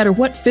 no matter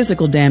what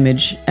physical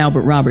damage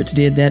Albert Roberts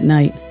did that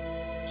night,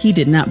 he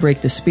did not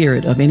break the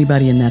spirit of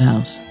anybody in that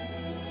house.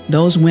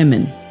 Those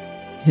women,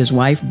 his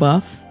wife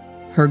Buff,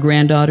 her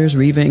granddaughters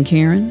Reva and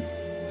Karen,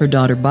 her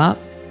daughter Bop,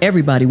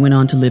 everybody went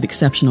on to live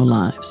exceptional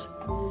lives.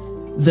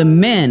 The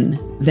men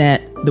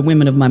that the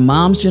women of my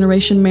mom's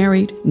generation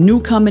married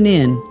knew coming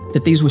in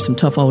that these were some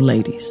tough old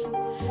ladies.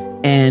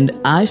 And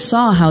I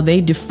saw how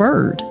they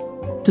deferred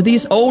to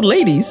these old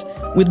ladies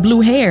with blue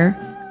hair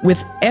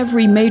with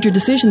every major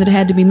decision that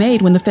had to be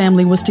made when the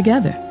family was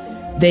together.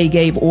 They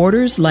gave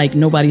orders like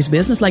nobody's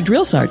business, like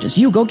drill sergeants.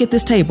 You go get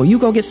this table. You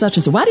go get such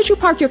and so. Why did you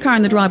park your car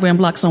in the driveway and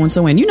block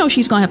so-and-so in? You know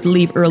she's going to have to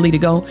leave early to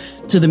go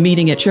to the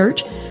meeting at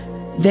church.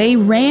 They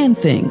ran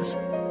things.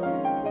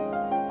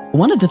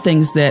 One of the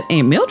things that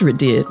Aunt Mildred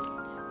did,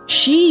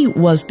 She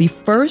was the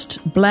first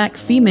black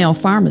female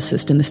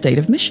pharmacist in the state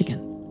of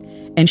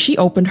Michigan, and she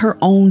opened her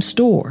own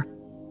store.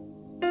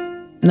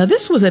 Now,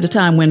 this was at a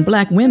time when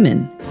black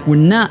women were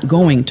not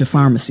going to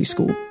pharmacy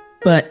school,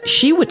 but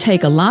she would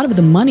take a lot of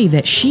the money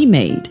that she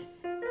made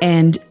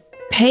and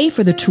pay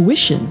for the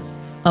tuition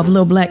of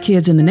little black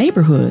kids in the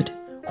neighborhood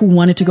who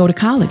wanted to go to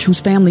college, whose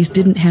families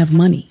didn't have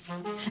money.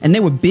 And they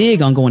were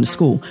big on going to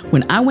school.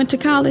 When I went to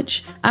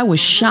college, I was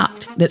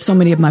shocked that so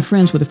many of my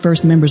friends were the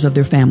first members of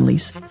their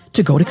families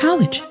to go to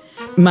college.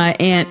 My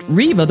Aunt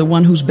Reva, the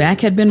one whose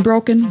back had been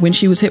broken when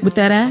she was hit with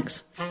that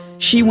axe,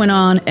 she went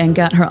on and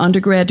got her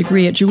undergrad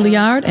degree at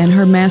Juilliard and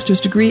her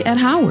master's degree at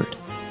Howard.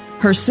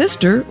 Her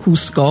sister,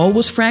 whose skull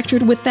was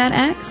fractured with that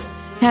axe,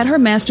 had her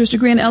master's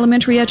degree in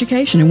elementary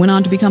education and went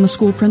on to become a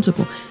school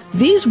principal.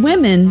 These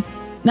women,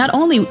 not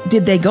only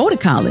did they go to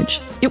college,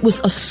 it was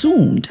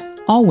assumed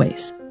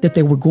always that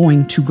they were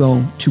going to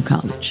go to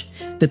college,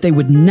 that they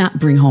would not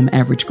bring home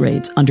average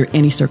grades under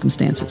any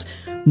circumstances.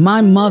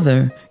 My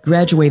mother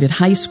graduated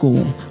high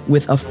school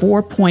with a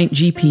 4-point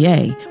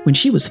GPA when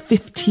she was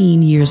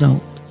 15 years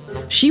old.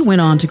 She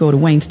went on to go to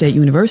Wayne State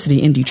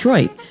University in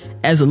Detroit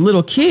as a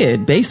little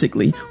kid,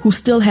 basically, who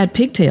still had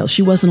pigtails.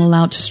 She wasn't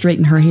allowed to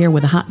straighten her hair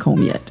with a hot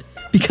comb yet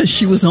because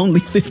she was only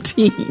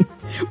 15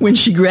 when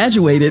she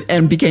graduated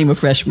and became a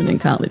freshman in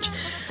college.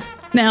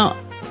 Now,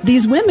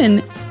 these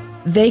women,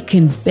 they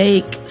can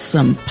bake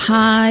some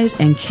pies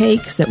and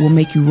cakes that will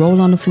make you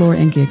roll on the floor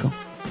and giggle.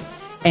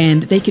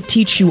 And they could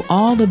teach you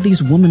all of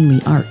these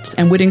womanly arts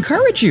and would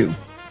encourage you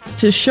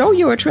to show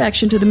your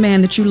attraction to the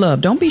man that you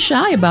love. Don't be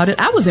shy about it.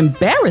 I was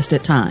embarrassed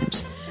at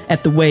times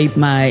at the way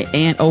my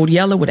Aunt Old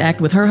Yeller would act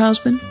with her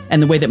husband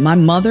and the way that my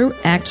mother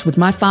acts with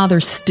my father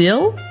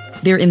still.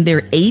 They're in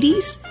their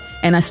 80s,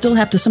 and I still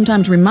have to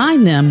sometimes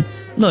remind them,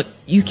 look,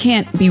 you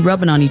can't be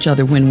rubbing on each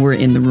other when we're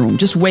in the room.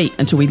 Just wait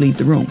until we leave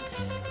the room.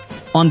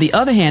 On the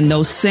other hand,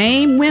 those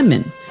same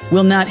women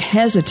will not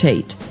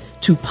hesitate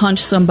to punch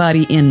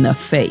somebody in the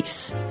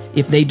face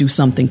if they do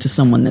something to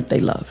someone that they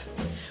love.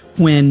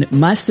 When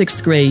my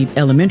 6th grade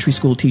elementary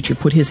school teacher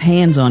put his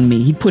hands on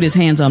me, he put his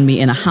hands on me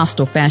in a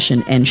hostile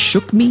fashion and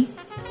shook me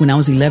when I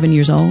was 11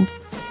 years old.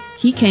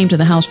 He came to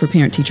the house for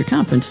parent-teacher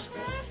conference,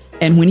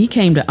 and when he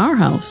came to our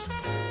house,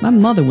 my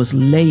mother was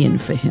laying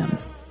for him.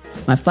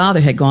 My father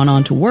had gone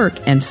on to work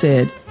and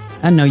said,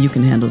 I know you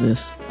can handle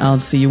this. I'll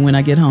see you when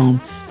I get home.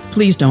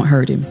 Please don't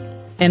hurt him.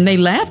 And they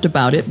laughed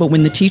about it, but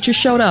when the teacher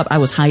showed up, I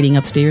was hiding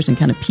upstairs and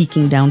kind of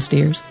peeking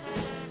downstairs.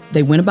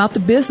 They went about the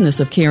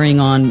business of carrying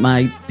on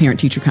my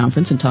parent-teacher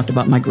conference and talked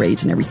about my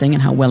grades and everything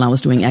and how well I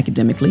was doing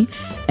academically.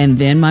 And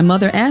then my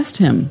mother asked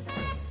him,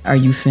 are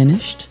you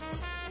finished?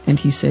 And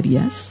he said,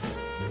 yes.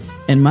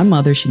 And my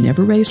mother, she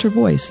never raised her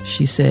voice.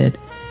 She said,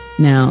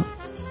 now,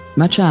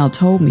 my child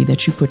told me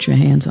that you put your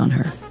hands on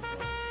her.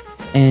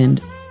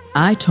 And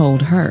I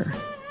told her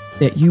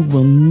that you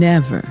will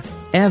never,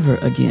 ever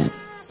again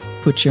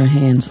put your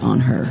hands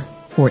on her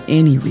for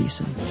any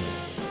reason.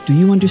 Do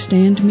you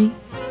understand me?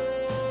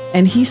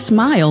 And he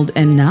smiled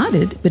and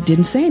nodded, but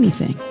didn't say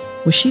anything.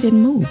 Well, she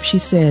didn't move. She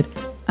said,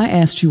 I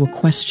asked you a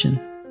question.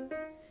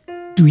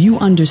 Do you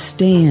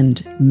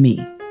understand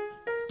me?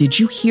 Did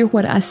you hear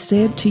what I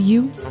said to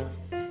you?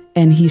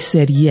 And he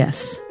said,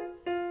 yes.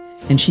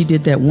 And she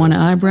did that one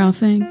eyebrow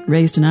thing,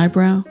 raised an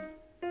eyebrow.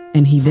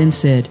 And he then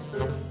said,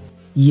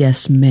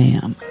 yes,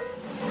 ma'am.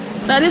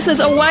 Now, this is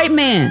a white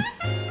man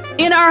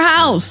in our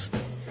house.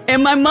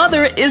 And my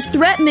mother is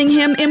threatening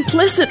him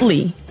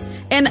implicitly.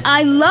 And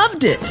I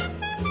loved it.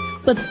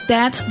 But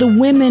that's the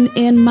women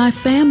in my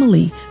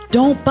family.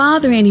 Don't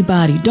bother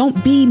anybody.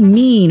 Don't be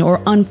mean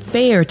or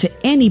unfair to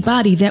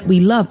anybody that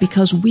we love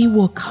because we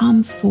will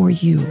come for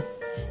you.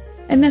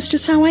 And that's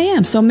just how I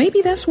am. So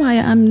maybe that's why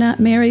I'm not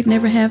married,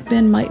 never have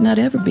been, might not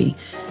ever be.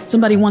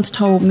 Somebody once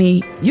told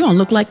me, you don't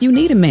look like you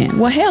need a man.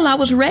 Well, hell, I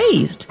was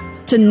raised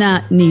to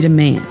not need a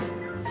man.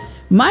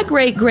 My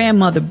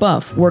great-grandmother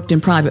Buff worked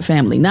in private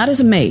family, not as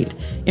a maid.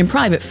 In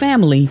private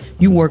family,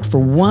 you work for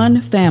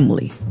one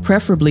family,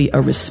 preferably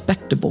a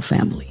respectable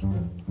family.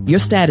 Your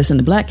status in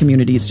the black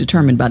community is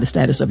determined by the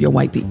status of your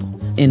white people.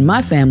 In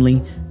my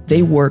family,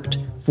 they worked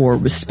for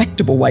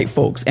respectable white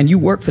folks, and you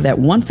work for that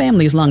one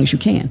family as long as you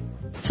can.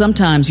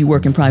 Sometimes you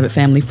work in private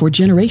family for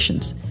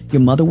generations.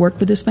 Your mother worked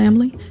for this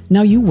family,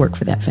 now you work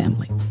for that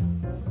family.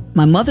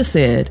 My mother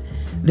said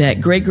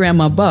that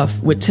great-grandma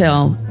Buff would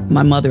tell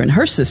my mother and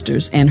her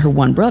sisters and her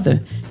one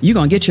brother, you're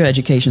going to get your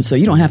education so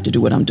you don't have to do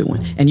what I'm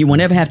doing. And you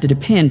won't ever have to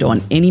depend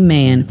on any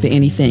man for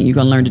anything. You're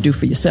going to learn to do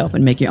for yourself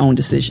and make your own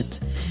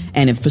decisions.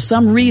 And if for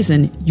some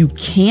reason you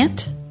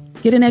can't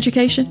get an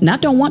education,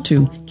 not don't want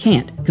to,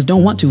 can't, because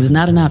don't want to is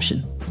not an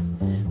option.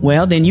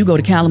 Well, then you go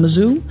to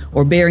Kalamazoo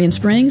or Berrien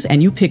Springs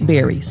and you pick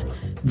berries.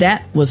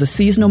 That was a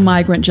seasonal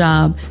migrant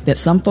job that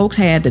some folks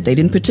had that they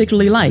didn't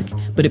particularly like,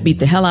 but it beat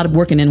the hell out of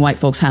working in white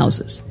folks'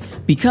 houses.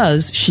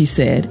 Because, she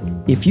said,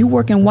 if you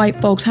work in white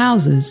folks'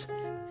 houses,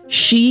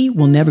 she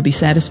will never be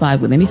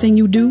satisfied with anything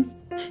you do,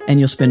 and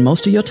you'll spend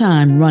most of your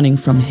time running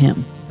from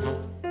him.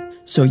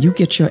 So you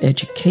get your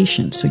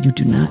education so you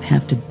do not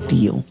have to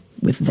deal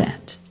with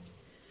that.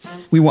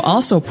 We were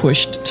also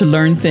pushed to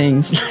learn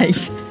things like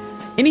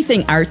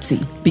anything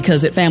artsy,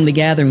 because at family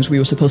gatherings we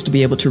were supposed to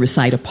be able to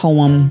recite a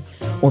poem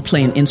or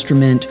play an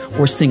instrument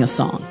or sing a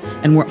song.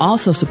 And we're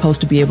also supposed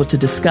to be able to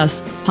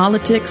discuss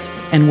politics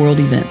and world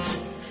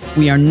events.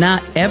 We are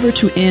not ever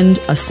to end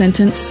a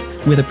sentence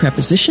with a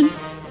preposition.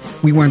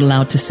 We weren't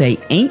allowed to say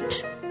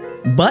ain't,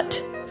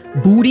 but,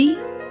 booty,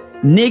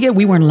 nigga.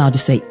 We weren't allowed to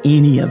say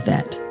any of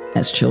that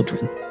as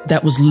children.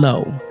 That was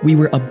low. We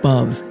were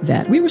above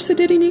that. We were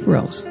Sadiddy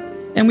Negroes,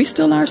 and we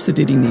still are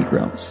Sadiddy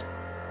Negroes.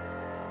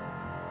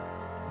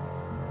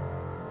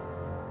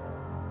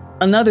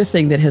 Another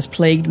thing that has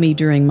plagued me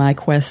during my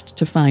quest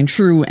to find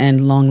true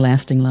and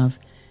long-lasting love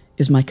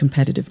is my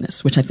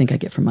competitiveness, which I think I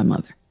get from my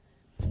mother.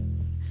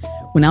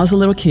 When I was a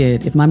little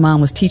kid, if my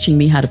mom was teaching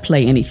me how to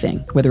play anything,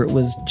 whether it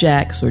was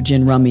jacks or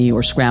gin rummy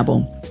or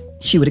Scrabble,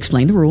 she would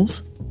explain the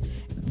rules.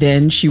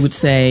 Then she would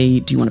say,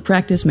 do you want to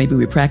practice? Maybe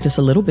we practice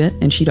a little bit,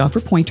 and she'd offer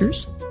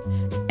pointers.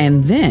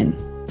 And then,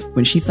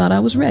 when she thought I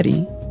was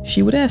ready,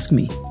 she would ask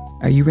me,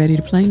 are you ready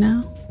to play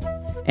now?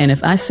 And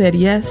if I said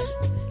yes,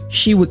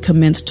 she would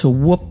commence to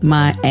whoop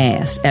my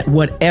ass at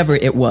whatever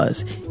it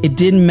was. It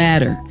didn't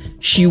matter.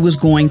 She was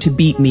going to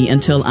beat me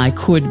until I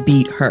could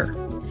beat her.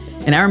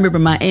 And I remember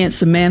my Aunt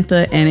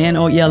Samantha and Aunt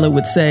Oyella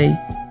would say,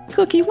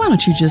 Cookie, why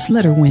don't you just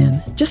let her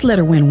win? Just let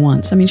her win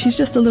once. I mean, she's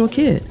just a little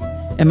kid.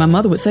 And my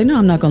mother would say, no,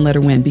 I'm not going to let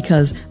her win,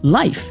 because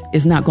life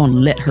is not going to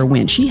let her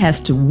win. She has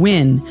to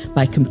win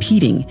by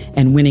competing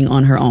and winning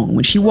on her own.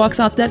 When she walks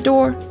out that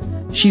door,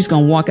 she's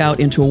going to walk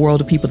out into a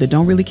world of people that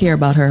don't really care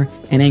about her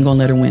and ain't going to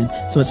let her win.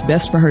 So it's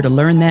best for her to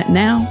learn that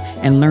now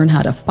and learn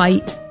how to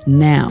fight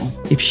now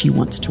if she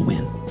wants to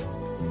win.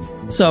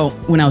 So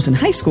when I was in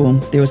high school,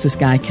 there was this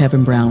guy,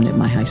 Kevin Brown, at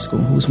my high school,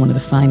 who was one of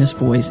the finest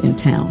boys in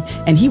town.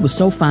 And he was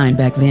so fine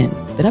back then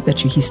that I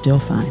bet you he's still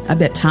fine. I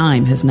bet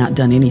time has not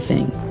done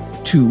anything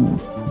to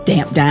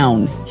damp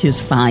down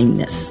his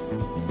fineness.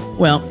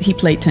 Well, he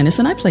played tennis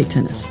and I played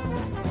tennis.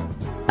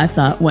 I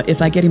thought, well,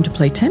 if I get him to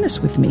play tennis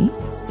with me,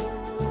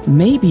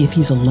 maybe if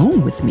he's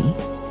alone with me,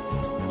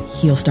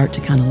 he'll start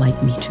to kind of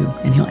like me too,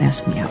 and he'll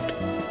ask me out.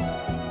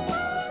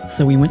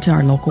 So we went to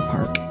our local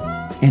park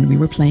and we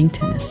were playing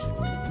tennis.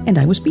 And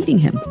I was beating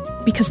him,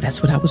 because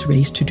that's what I was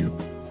raised to do.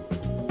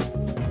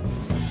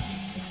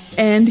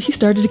 And he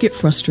started to get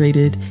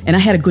frustrated, and I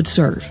had a good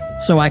serve,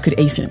 so I could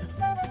ace him.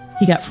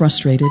 He got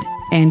frustrated,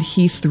 and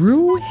he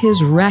threw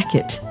his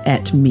racket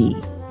at me.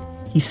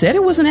 He said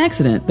it was an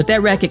accident, but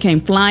that racket came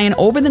flying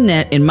over the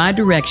net in my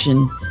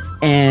direction,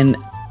 and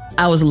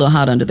I was a little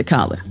hot under the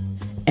collar.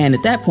 And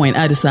at that point,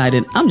 I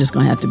decided I'm just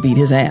going to have to beat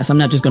his ass. I'm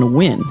not just going to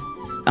win.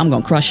 I'm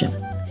going to crush him.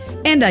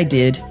 And I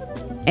did.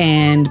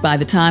 And by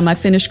the time I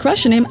finished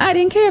crushing him, I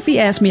didn't care if he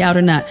asked me out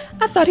or not.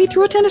 I thought he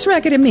threw a tennis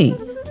racket at me.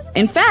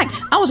 In fact,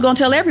 I was going to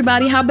tell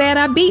everybody how bad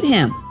I beat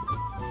him.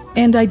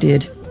 And I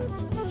did.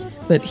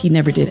 But he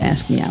never did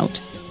ask me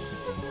out.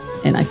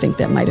 And I think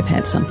that might have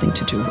had something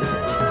to do with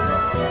it.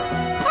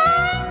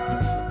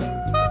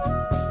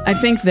 I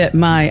think that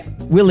my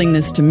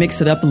willingness to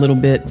mix it up a little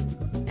bit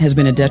has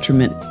been a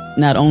detriment,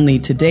 not only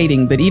to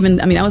dating, but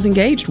even, I was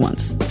engaged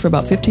once for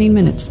about 15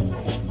 minutes.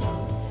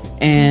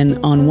 And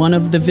on one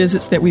of the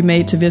visits that we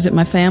made to visit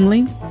my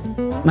family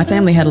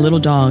had a little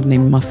dog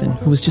named Muffin,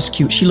 who was just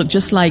cute. She looked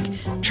just like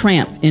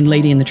Tramp in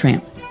Lady and the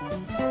Tramp.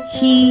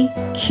 He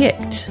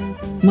kicked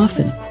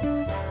Muffin.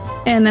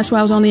 And that's why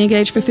I was only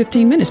engaged for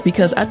 15 minutes,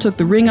 because I took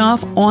the ring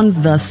off on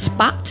the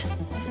spot,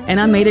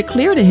 and I made it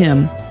clear to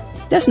him,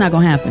 that's not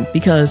going to happen,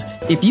 because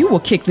if you will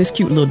kick this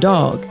cute little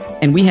dog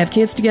and we have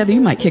kids together,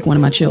 you might kick one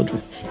of my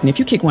children. And if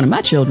you kick one of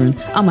my children,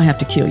 I'm going to have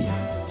to kill you.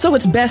 So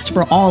it's best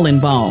for all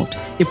involved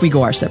if we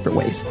go our separate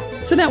ways.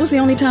 So that was the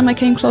only time I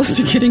came close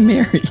to getting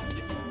married.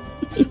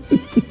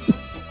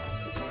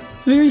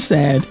 Very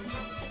sad.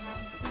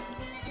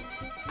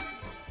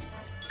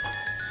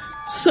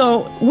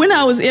 So when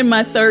I was in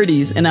my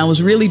 30s and I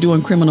was really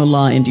doing criminal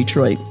law in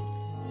Detroit,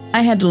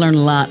 I had to learn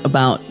a lot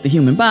about the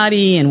human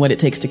body and what it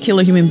takes to kill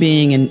a human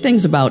being, and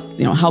things about,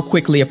 how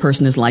quickly a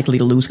person is likely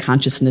to lose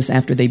consciousness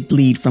after they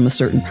bleed from a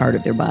certain part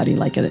of their body,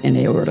 like an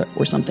aorta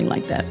or something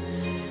like that.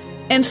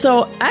 And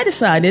so I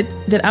decided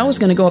that I was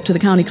going to go up to the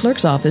county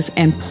clerk's office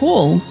and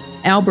pull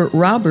Albert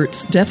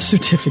Roberts' death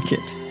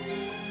certificate.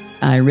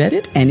 I read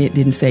it, and it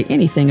didn't say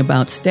anything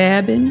about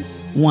stabbing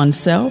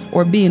oneself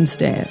or being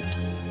stabbed.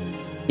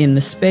 In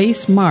the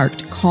space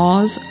marked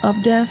cause of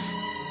death,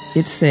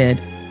 it said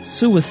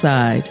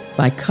suicide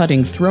by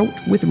cutting throat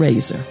with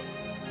razor.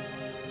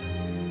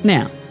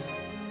 Now,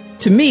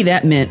 to me,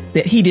 that meant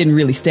that he didn't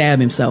really stab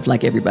himself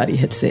like everybody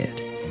had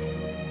said.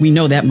 We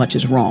know that much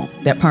is wrong.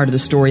 That part of the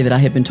story that I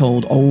had been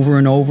told over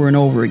and over and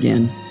over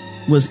again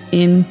was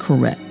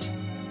incorrect.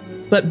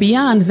 But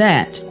beyond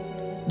that,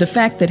 the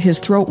fact that his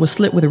throat was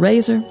slit with a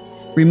razor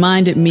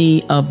reminded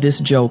me of this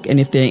joke.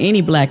 And if there are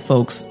any black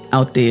folks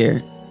out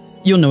there,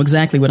 you'll know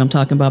exactly what I'm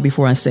talking about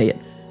before I say it.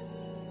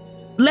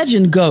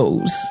 Legend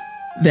goes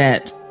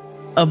that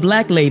a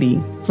black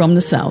lady from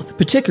the South,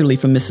 particularly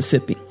from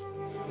Mississippi,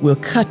 will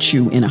cut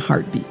you in a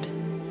heartbeat.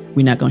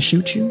 We're not going to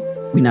shoot you.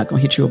 We're not going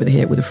to hit you over the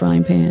head with a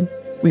frying pan.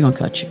 We're going to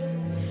cut you.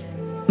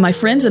 my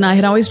friends and I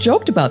had always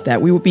joked about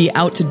that. We would be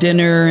out to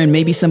dinner and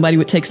maybe somebody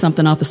would take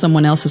something off of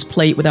someone else's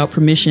plate without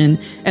permission,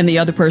 and the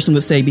other person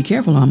would say, "Be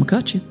careful or I'm going to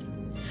cut you."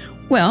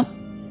 Well,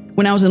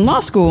 when I was in law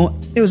school,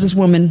 there was this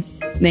woman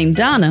named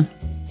Donna.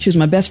 She was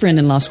my best friend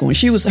in law school, and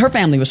her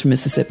family was from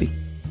Mississippi.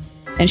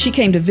 And she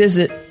came to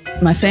visit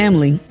my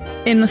family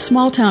in the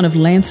small town of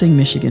Lansing,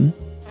 Michigan.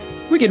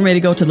 We're getting ready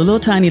to go to the little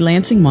tiny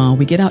Lansing Mall.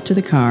 We get out to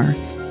the car,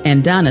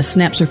 and Donna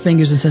snaps her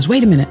fingers and says,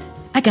 "Wait a minute,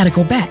 I got to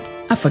go back.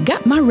 I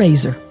forgot my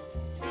razor."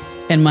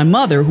 And my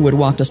mother, who had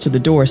walked us to the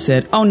door,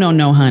 said, "Oh,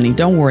 no, honey,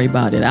 don't worry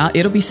about it.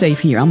 It'll be safe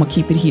here. I'm going to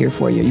keep it here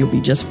for you. You'll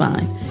be just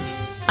fine."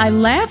 I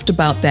laughed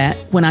about that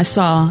when I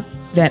saw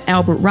that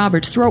Albert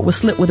Roberts' throat was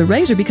slit with a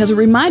razor, because it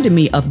reminded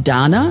me of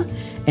Donna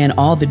and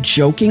all the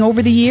joking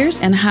over the years,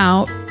 and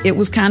how it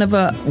was kind of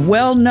a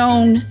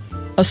well-known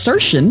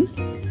assertion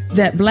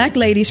that black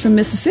ladies from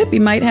Mississippi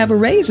might have a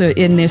razor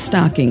in their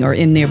stocking or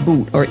in their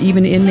boot or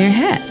even in their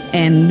hat,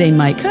 and they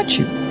might cut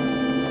you.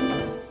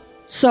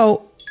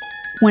 So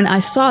when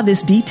I saw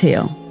this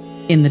detail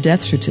in the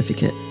death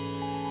certificate,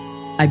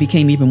 I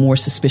became even more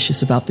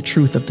suspicious about the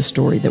truth of the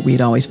story that we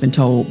had always been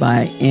told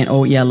by Aunt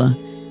Oyella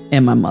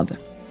and my mother.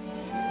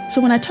 So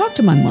when I talked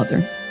to my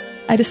mother,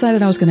 I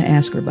decided I was going to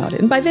ask her about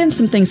it. And by then,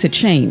 some things had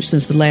changed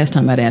since the last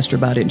time I'd asked her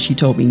about it, and she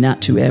told me not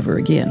to ever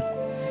again.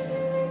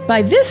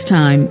 By this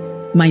time,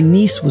 my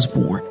niece was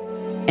born,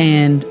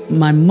 and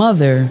my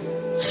mother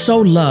so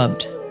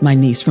loved my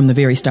niece from the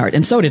very start,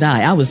 and so did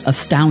I. I was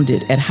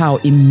astounded at how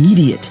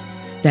immediate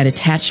that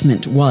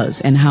attachment was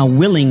and how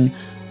willing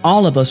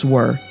all of us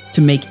were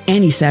to make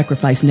any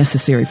sacrifice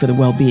necessary for the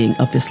well-being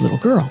of this little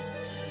girl.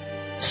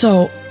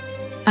 So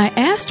I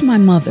asked my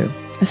mother,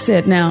 I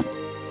said, "Now,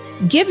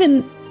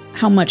 given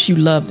how much you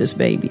love this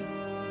baby,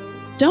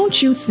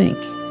 don't you think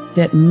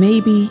that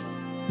maybe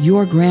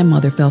your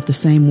grandmother felt the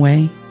same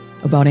way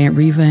about Aunt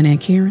Reva and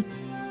Aunt Karen?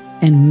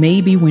 And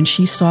maybe when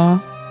she saw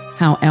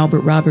how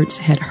Albert Roberts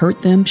had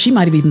hurt them, she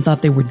might have even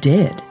thought they were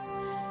dead,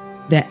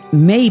 that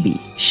maybe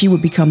she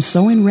would become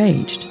so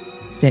enraged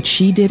that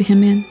she did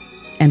him in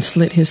and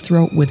slit his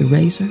throat with a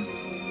razor?"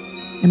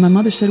 And my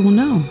mother said, "Well,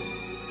 no.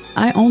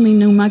 I only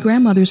knew my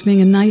grandmother as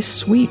being a nice,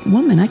 sweet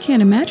woman. I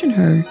can't imagine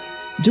her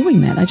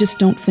doing that. I just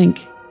don't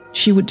think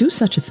she would do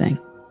such a thing."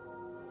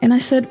 And I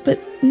said, "But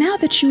now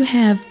that you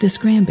have this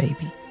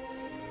grandbaby,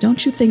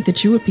 don't you think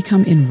that you would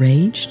become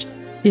enraged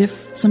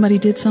if somebody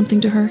did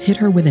something to her, hit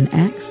her with an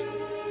axe?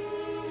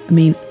 I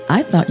mean,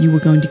 I thought you were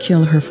going to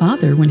kill her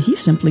father when he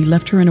simply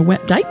left her in a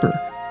wet diaper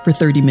for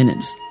 30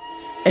 minutes.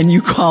 And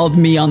you called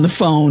me on the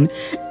phone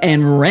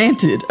and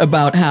ranted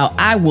about how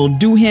I will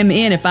do him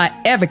in if I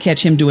ever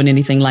catch him doing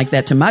anything like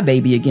that to my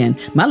baby again.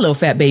 My little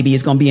fat baby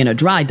is going to be in a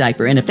dry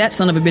diaper. And if that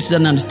son of a bitch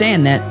doesn't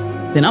understand that,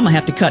 then I'm going to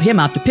have to cut him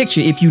out the picture,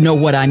 if you know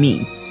what I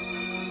mean.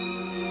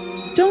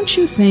 Don't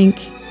you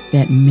think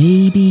that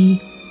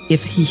maybe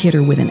if he hit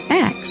her with an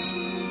axe,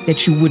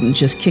 that you wouldn't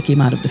just kick him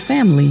out of the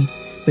family,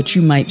 but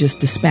you might just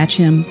dispatch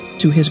him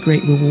to his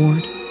great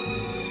reward?"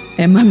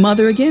 And my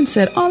mother again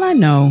said, "All I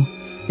know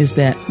is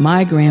that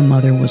my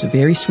grandmother was a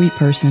very sweet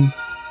person.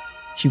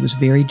 She was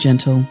very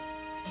gentle,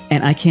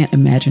 and I can't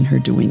imagine her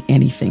doing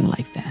anything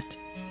like that."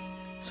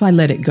 So I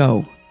let it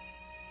go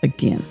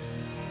again.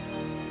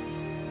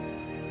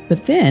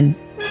 But then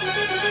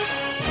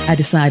I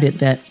decided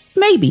that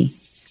maybe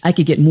I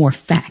could get more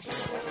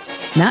facts,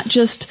 not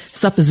just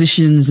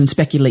suppositions and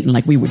speculating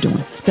like we were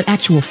doing, but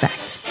actual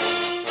facts.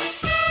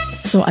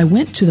 So I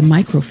went to the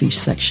microfiche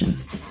section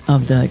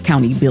of the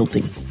county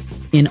building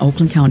in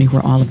Oakland County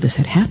where all of this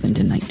had happened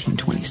in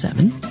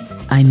 1927.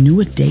 I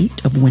knew a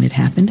date of when it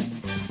happened.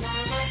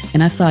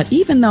 And I thought,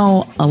 even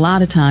though a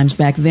lot of times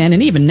back then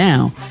and even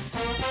now,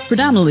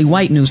 predominantly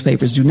white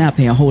newspapers do not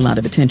pay a whole lot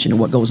of attention to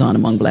what goes on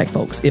among black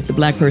folks. If the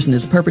black person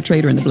is a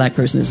perpetrator and the black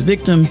person is a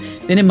victim,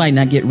 then it might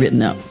not get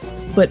written up.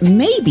 But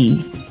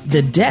maybe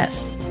the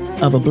death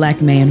of a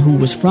black man who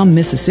was from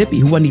Mississippi,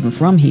 who wasn't even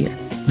from here,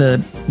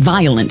 the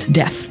violent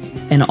death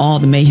and all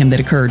the mayhem that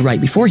occurred right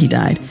before he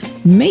died,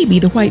 maybe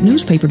the white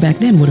newspaper back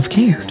then would have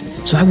cared.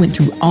 So I went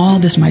through all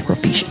this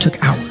microfiche. It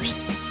took hours.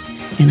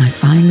 And I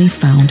finally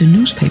found a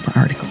newspaper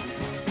article.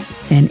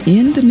 And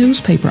in the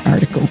newspaper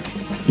article,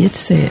 it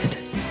said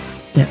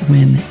that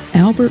when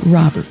Albert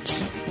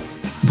Roberts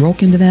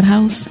broke into that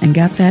house and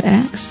got that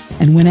axe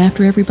and went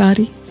after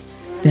everybody,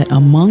 that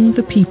among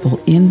the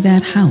people in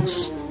that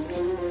house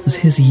was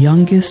his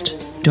youngest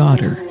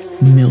daughter,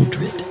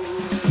 Mildred,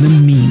 the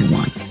mean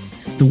one.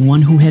 The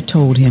one who had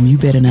told him, "You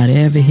better not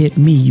ever hit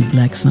me, you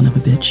black son of a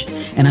bitch."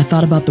 And I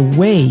thought about the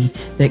way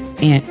that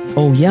Aunt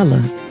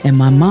Oyella and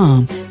my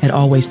mom had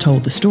always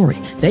told the story.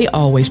 They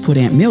always put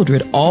Aunt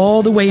Mildred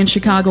all the way in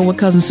Chicago with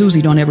Cousin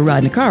Susie. Don't ever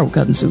ride in a car with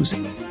Cousin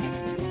Susie.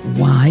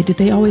 Why did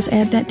they always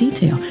add that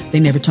detail? They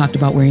never talked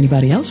about where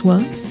anybody else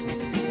was.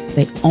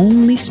 They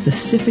only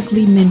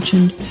specifically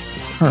mentioned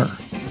her,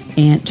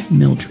 Aunt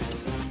Mildred.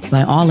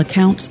 By all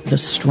accounts, the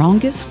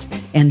strongest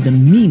and the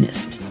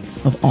meanest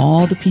of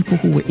all the people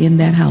who were in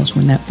that house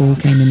when that fool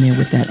came in there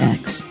with that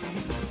axe.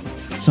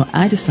 So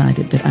I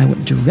decided that I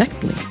would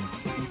directly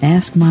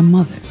ask my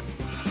mother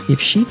if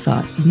she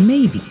thought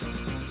maybe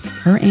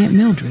her Aunt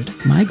Mildred,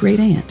 my great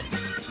aunt,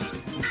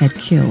 had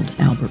killed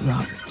Albert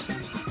Roberts.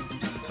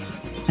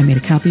 I made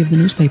a copy of the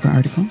newspaper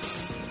article.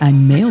 I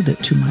mailed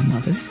it to my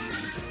mother.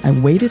 I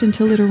waited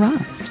until it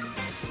arrived.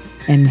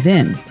 And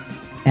then,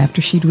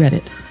 after she'd read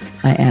it,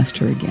 I asked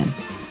her again,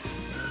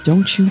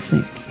 don't you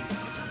think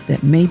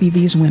that maybe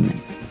these women,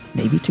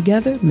 maybe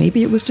together,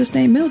 maybe it was just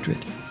Aunt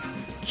Mildred,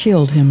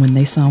 killed him when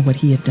they saw what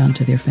he had done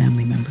to their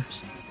family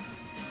members?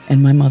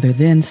 And my mother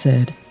then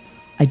said,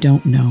 I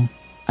don't know.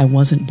 I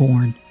wasn't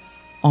born.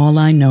 All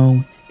I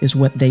know is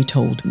what they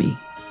told me.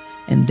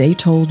 And they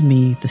told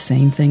me the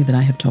same thing that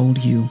I have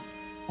told you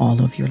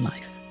all of your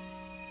life.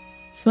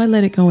 So I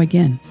let it go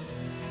again.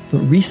 But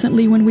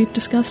recently, when we've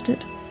discussed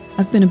it,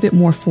 I've been a bit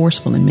more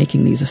forceful in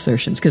making these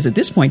assertions, because at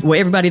this point, well,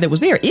 everybody that was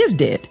there is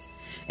dead.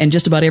 And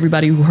just about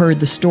everybody who heard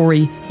the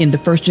story in the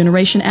first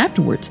generation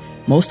afterwards,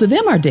 most of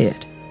them are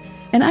dead.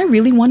 And I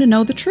really want to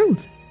know the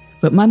truth.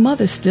 But my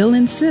mother still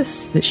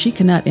insists that she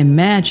cannot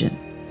imagine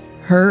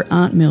her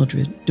Aunt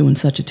Mildred doing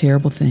such a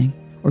terrible thing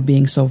or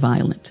being so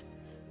violent.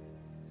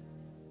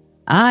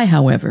 I,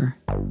 however,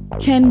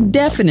 can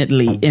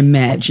definitely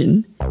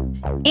imagine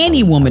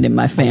any woman in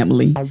my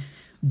family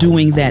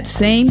doing that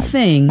same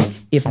thing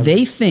if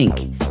they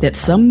think that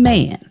some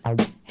man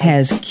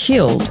has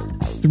killed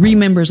 3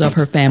 members of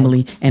her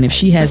family, and if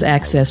she has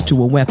access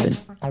to a weapon.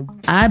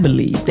 I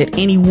believe that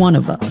any one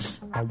of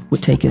us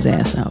would take his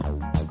ass out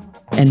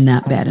and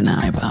not bat an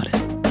eye about it.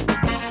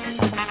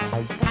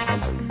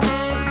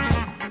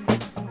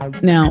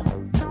 Now,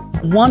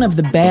 one of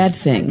the bad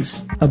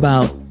things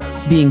about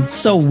being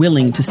so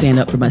willing to stand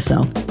up for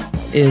myself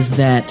is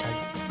that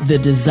the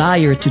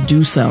desire to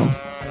do so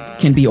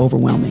can be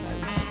overwhelming.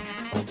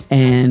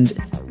 And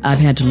I've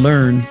had to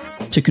learn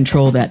to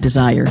control that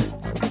desire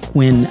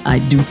when I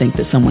do think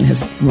that someone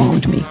has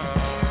wronged me.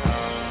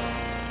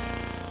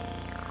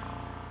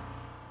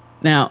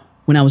 Now,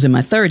 when I was in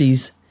my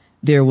 30s,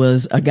 there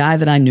was a guy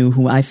that I knew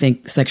who I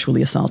think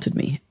sexually assaulted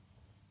me.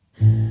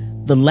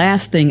 The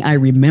last thing I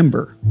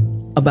remember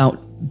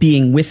about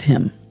being with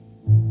him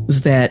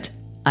was that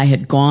I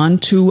had gone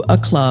to a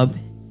club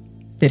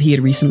that he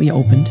had recently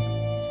opened.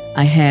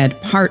 I had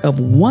part of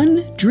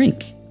one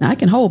drink. Now, I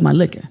can hold my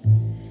liquor.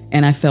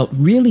 And I felt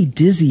really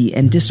dizzy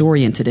and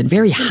disoriented and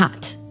very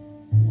hot.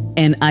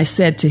 And I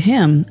said to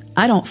him,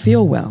 I don't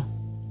feel well.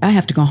 I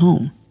have to go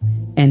home.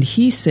 And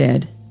he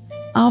said,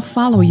 I'll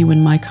follow you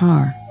in my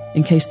car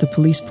in case the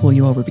police pull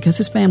you over, because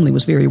his family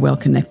was very well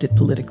connected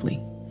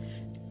politically.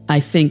 I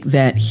think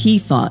that he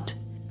thought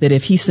that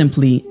if he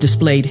simply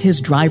displayed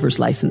his driver's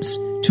license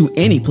to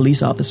any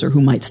police officer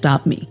who might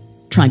stop me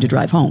trying to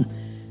drive home,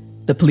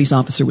 the police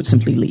officer would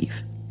simply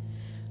leave.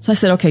 So I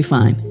said, okay,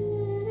 fine.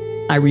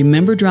 I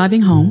remember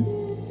driving home.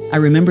 I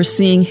remember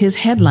seeing his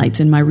headlights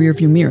in my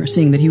rearview mirror,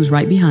 seeing that he was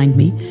right behind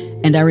me.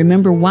 And I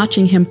remember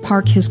watching him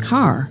park his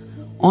car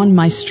on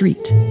my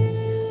street.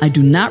 I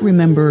do not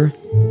remember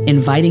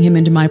inviting him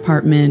into my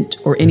apartment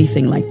or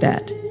anything like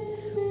that.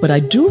 But I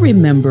do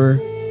remember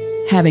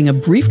having a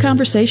brief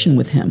conversation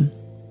with him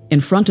in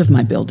front of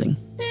my building.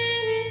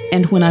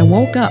 And when I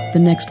woke up the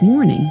next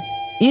morning,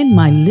 in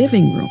my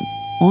living room,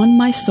 on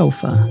my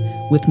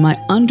sofa, with my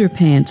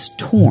underpants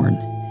torn,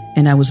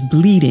 and I was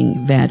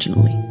bleeding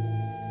vaginally.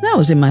 And I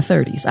was in my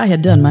 30s. I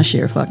had done my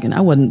share of fucking.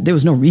 There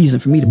was no reason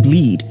for me to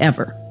bleed,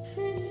 ever.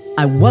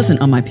 I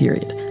wasn't on my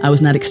period. I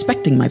was not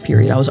expecting my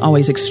period. I was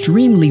always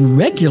extremely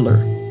regular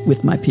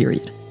with my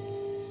period.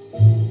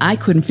 I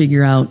couldn't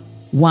figure out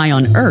why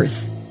on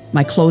earth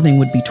my clothing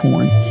would be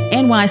torn,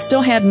 and why I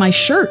still had my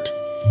shirt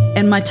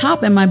and my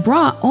top and my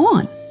bra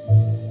on.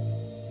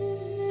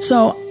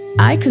 So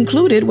I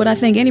concluded what I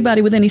think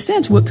anybody with any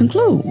sense would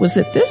conclude, was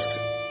that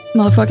this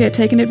motherfucker had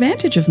taken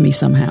advantage of me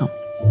somehow.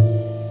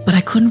 But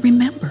I couldn't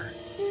remember.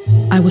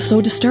 I was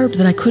so disturbed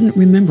that I couldn't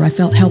remember. I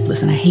felt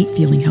helpless, and I hate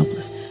feeling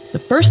helpless. The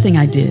first thing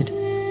I did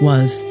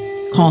was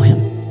call him.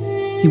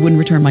 He wouldn't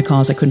return my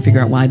calls. I couldn't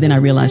figure out why. Then I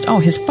realized,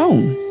 his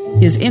phone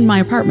is in my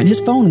apartment.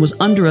 His phone was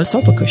under a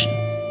sofa cushion.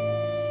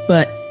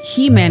 But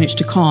he managed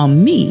to call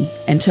me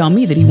and tell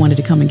me that he wanted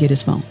to come and get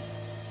his phone.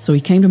 So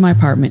he came to my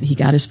apartment, he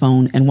got his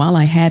phone, and while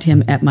I had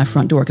him at my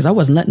front door, because I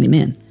wasn't letting him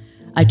in,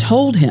 I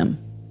told him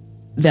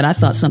that I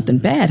thought something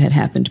bad had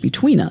happened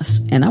between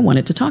us, and I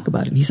wanted to talk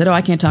about it. He said,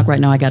 I can't talk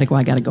right now. I gotta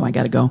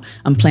go.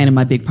 I'm planning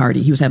my big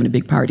party. He was having a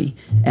big party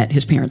at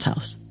his parents'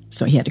 house,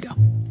 so he had to go.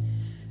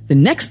 The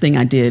next thing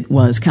I did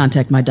was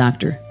contact my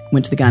doctor,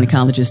 went to the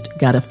gynecologist,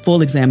 got a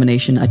full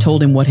examination. I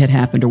told him what had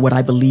happened, or what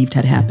I believed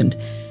had happened.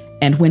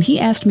 And when he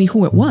asked me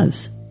who it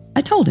was,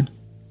 I told him.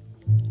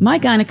 My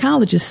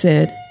gynecologist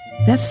said,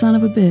 that son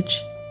of a bitch,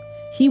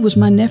 he was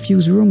my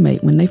nephew's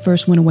roommate when they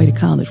first went away to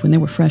college, when they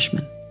were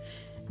freshmen.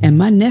 And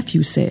my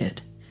nephew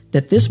said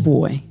that this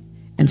boy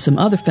and some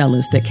other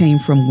fellas that came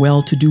from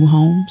well-to-do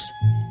homes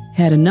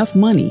had enough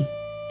money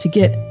to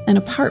get an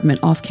apartment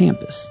off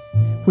campus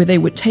where they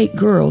would take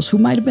girls who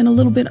might have been a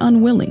little bit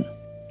unwilling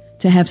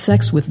to have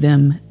sex with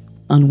them,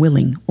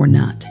 unwilling or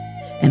not.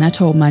 And I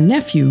told my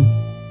nephew,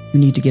 you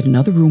need to get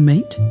another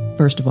roommate,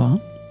 first of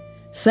all.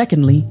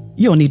 Secondly,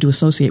 you don't need to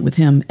associate with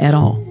him at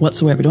all,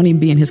 whatsoever. Don't even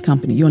be in his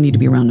company. You don't need to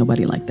be around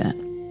nobody like that.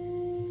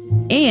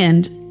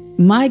 And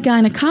my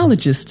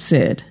gynecologist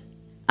said,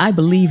 I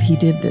believe he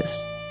did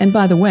this. And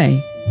by the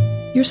way,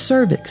 your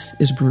cervix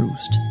is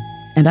bruised,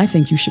 and I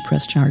think you should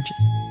press charges.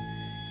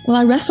 Well,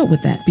 I wrestled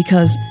with that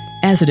because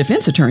as a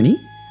defense attorney,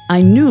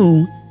 I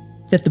knew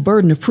that the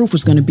burden of proof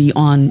was going to be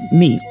on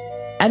me.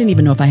 I didn't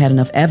even know if I had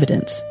enough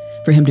evidence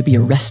for him to be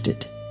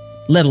arrested,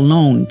 let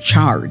alone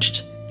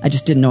charged. I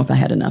just didn't know if I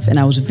had enough. And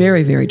I was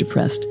very, very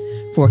depressed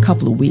for a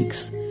couple of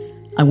weeks.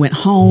 I went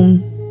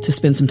home to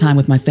spend some time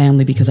with my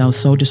family because I was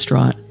so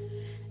distraught.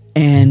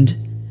 And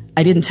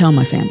I didn't tell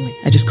my family.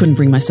 I just couldn't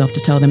bring myself to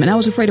tell them. And I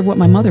was afraid of what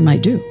my mother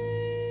might do.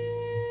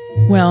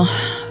 Well,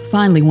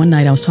 finally, one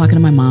night I was talking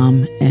to my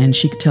mom, and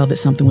she could tell that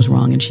something was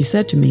wrong. And she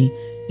said to me,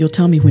 you'll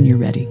tell me when you're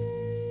ready.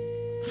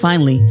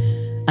 Finally,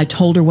 I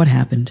told her what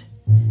happened.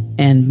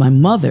 And my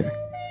mother,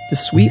 the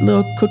sweet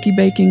little cookie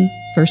baking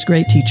first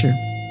grade teacher,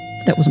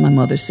 that was my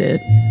mother, said,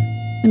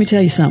 let me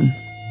tell you something.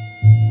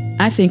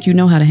 I think you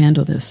know how to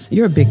handle this.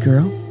 You're a big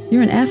girl.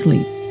 You're an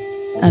athlete.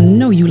 I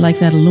know you like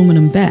that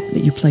aluminum bat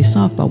that you play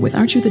softball with.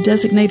 Aren't you the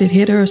designated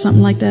hitter or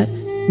something like that?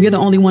 You're the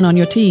only one on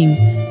your team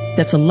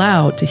that's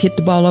allowed to hit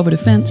the ball over the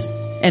fence.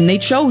 And they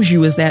chose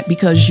you as that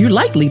because you're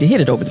likely to hit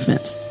it over the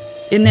fence.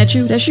 Isn't that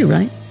you? That's you,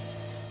 right?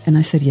 And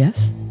I said,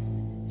 yes.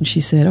 And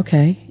she said,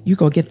 okay, you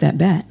go get that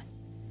bat.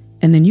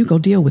 And then you go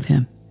deal with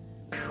him.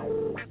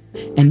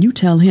 And you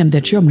tell him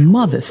that your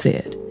mother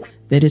said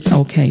that it's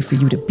okay for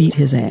you to beat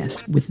his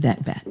ass with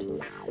that bat.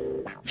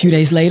 A few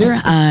days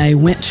later, I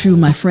went to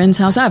my friend's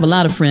house. I have a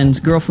lot of friends,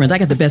 girlfriends. I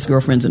got the best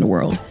girlfriends in the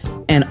world.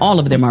 And all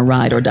of them are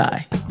ride or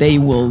die. They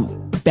will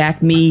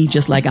back me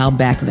just like I'll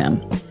back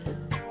them.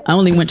 I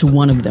only went to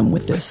one of them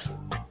with this.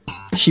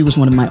 She was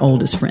one of my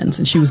oldest friends,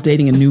 and she was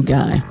dating a new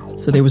guy.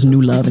 So there was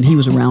new love, and he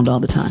was around all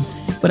the time.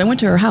 But I went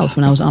to her house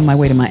when I was on my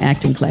way to my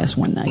acting class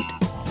one night.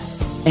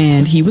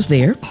 And he was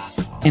there,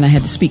 and I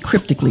had to speak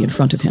cryptically in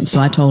front of him. So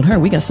I told her,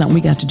 we got something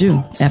we got to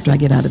do after I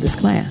get out of this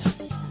class.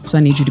 So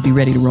I need you to be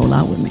ready to roll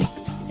out with me.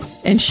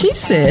 And she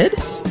said,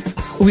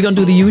 are we going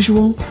to do the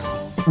usual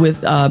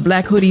with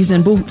black hoodies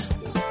and boots?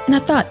 And I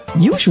thought,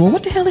 usual?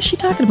 What the hell is she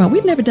talking about?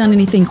 We've never done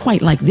anything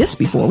quite like this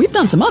before. We've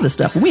done some other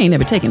stuff, but we ain't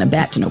never taken a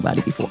bat to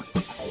nobody before.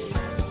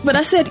 But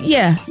I said,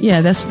 yeah,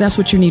 that's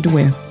what you need to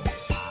wear.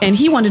 And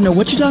he wanted to know,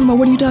 what you talking about?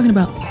 What are you talking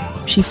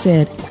about? She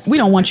said, we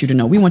don't want you to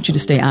know. We want you to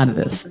stay out of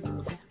this.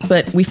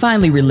 But we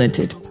finally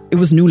relented. It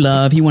was new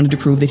love. He wanted to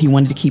prove that he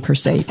wanted to keep her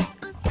safe.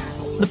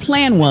 The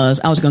plan was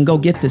I was going to go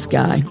get this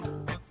guy.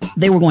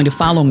 They were going to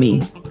follow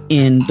me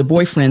in the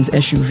boyfriend's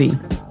SUV.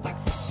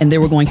 And they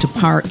were going to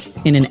park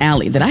in an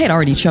alley that I had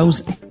already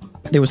chosen.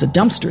 There was a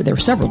dumpster. There were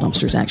several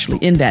dumpsters, actually,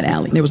 in that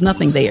alley. There was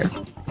nothing there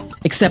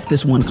except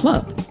this one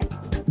club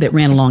that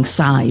ran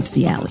alongside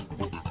the alley.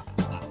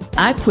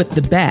 I put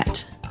the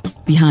bat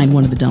behind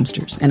one of the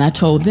dumpsters, and I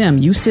told them,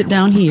 you sit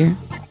down here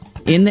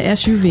in the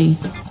SUV.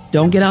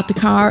 Don't get out the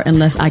car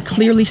unless I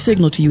clearly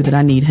signal to you that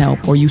I need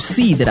help, or you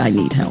see that I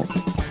need help.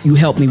 You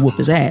help me whoop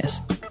his ass.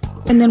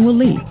 And then we'll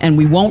leave. And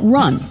we won't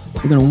run.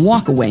 We're going to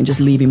walk away and just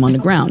leave him on the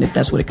ground if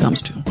that's what it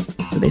comes to.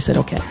 So they said,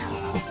 okay.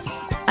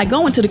 I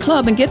go into the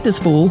club and get this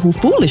fool who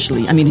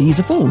foolishly, he's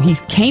a fool. He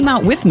came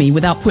out with me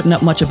without putting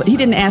up much of it. He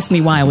didn't ask me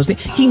why I was there.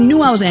 He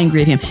knew I was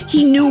angry at him.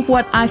 He knew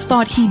what I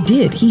thought he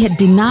did. He had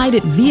denied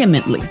it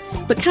vehemently,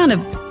 but kind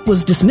of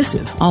was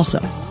dismissive also.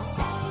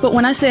 But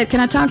when I said,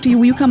 can I talk to you?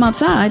 Will you come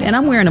outside? And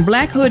I'm wearing a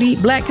black hoodie,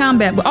 black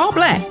combat, but all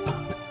black.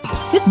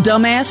 This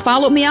dumbass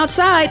followed me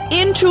outside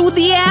into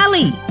the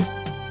alley.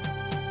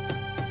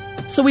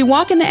 So we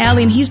walk in the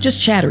alley and he's just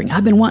chattering.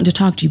 I've been wanting to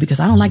talk to you because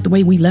I don't like the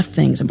way we left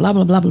things and blah,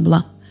 blah, blah, blah,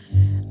 blah.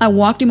 I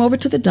walked him over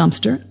to the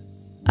dumpster.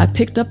 I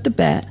picked up the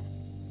bat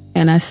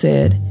and I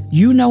said,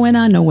 you know and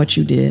I know what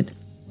you did.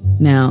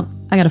 Now,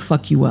 I got to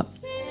fuck you up.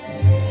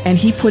 And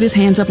he put his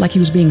hands up like he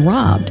was being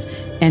robbed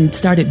and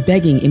started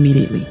begging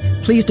immediately.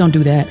 Please don't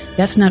do that.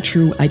 That's not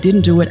true. I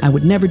didn't do it. I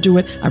would never do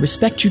it. I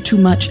respect you too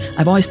much.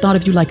 I've always thought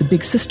of you like a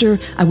big sister.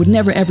 I would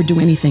never, ever do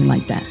anything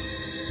like that.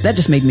 That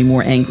just made me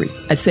more angry.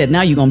 I said,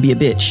 now you're going to be a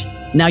bitch.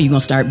 Now you're going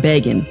to start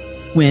begging.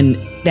 When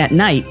that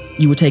night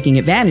you were taking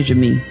advantage of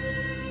me,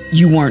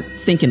 you weren't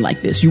thinking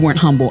like this. You weren't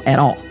humble at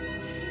all.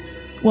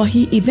 Well,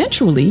 he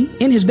eventually,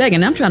 in his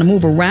begging, I'm trying to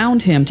move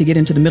around him to get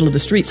into the middle of the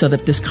street so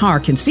that this car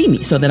can see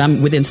me, so that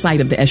I'm within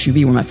sight of the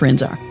SUV where my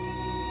friends are.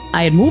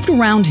 I had moved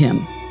around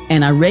him,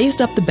 and I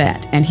raised up the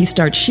bat, and he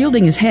started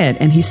shielding his head,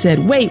 and he said,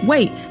 wait,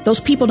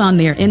 those people down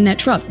there in that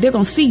truck, they're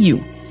going to see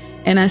you.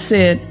 And I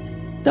said,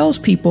 those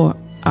people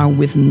are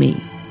with me.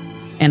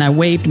 And I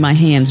waved my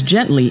hands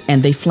gently,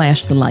 and they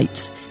flashed the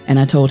lights. And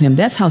I told him,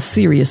 that's how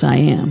serious I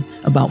am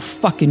about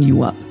fucking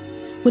you up.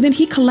 Well, then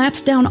he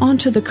collapsed down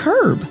onto the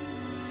curb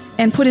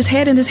and put his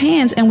head in his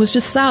hands and was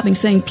just sobbing,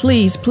 saying,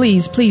 please,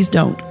 please, please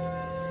don't.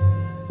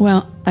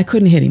 Well, I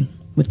couldn't hit him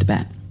with the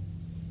bat.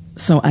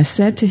 So I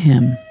said to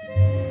him,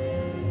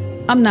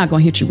 I'm not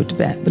going to hit you with the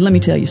bat, but let me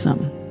tell you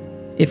something.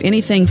 If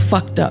anything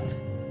fucked up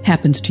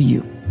happens to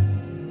you,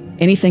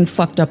 anything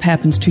fucked up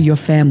happens to your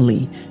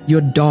family,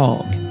 your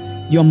dog,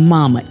 your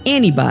mama,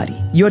 anybody,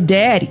 your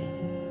daddy,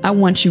 I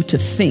want you to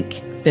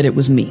think that it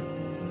was me.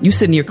 You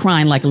sitting here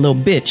crying like a little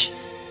bitch.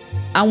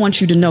 I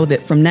want you to know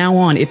that from now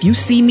on, if you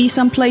see me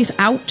someplace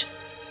out,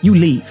 you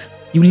leave.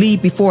 You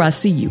leave before I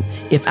see you.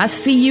 If I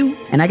see you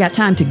and I got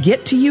time to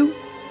get to you,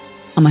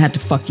 I'm gonna have to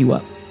fuck you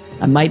up.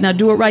 I might not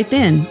do it right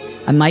then.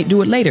 I might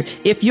do it later.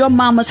 If your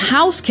mama's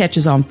house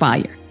catches on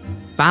fire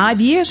 5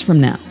 years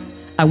from now,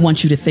 I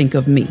want you to think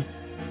of me.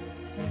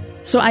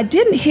 So I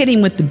didn't hit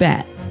him with the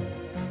bat,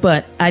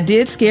 but I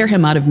did scare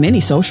him out of many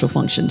social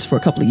functions for a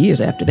couple of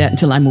years after that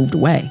until I moved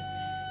away.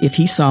 If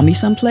he saw me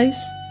someplace,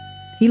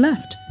 he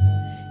left.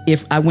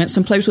 If I went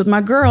someplace with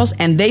my girls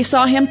and they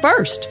saw him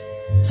first,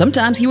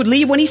 sometimes he would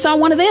leave when he saw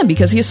one of them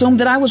because he assumed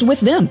that I was with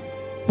them,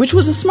 which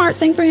was a smart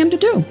thing for him to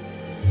do.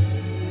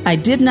 I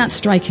did not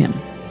strike him,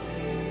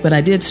 but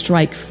I did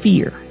strike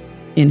fear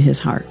in his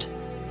heart.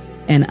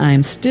 And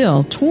I'm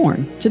still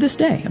torn to this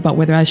day about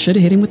whether I should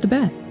have hit him with the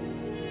bat.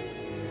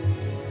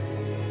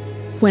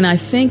 When I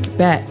think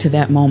back to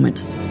that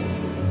moment,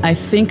 I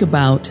think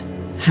about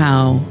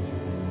how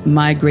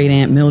my great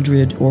aunt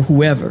Mildred or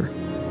whoever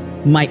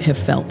might have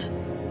felt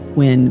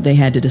when they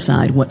had to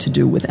decide what to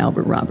do with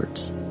Albert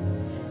Roberts.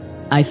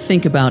 I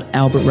think about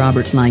Albert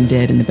Roberts lying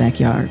dead in the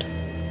backyard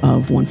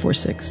of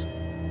 146.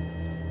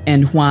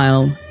 And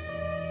while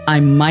I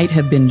might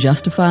have been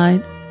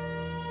justified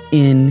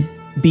in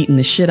beating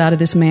the shit out of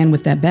this man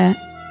with that bat,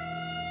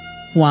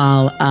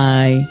 while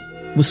I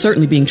was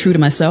certainly being true to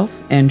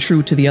myself and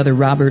true to the other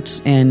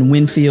Roberts and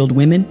Winfield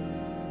women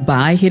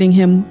by hitting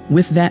him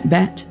with that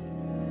bat,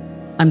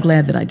 I'm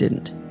glad that I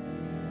didn't.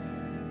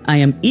 I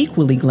am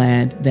equally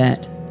glad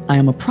that I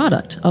am a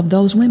product of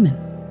those women.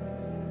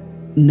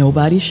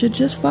 Nobody should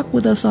just fuck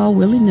with us all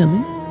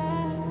willy-nilly.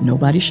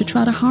 Nobody should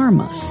try to harm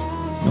us.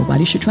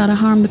 Nobody should try to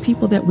harm the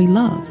people that we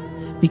love,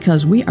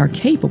 because we are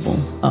capable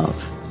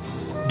of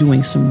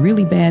doing some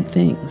really bad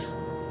things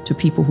to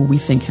people who we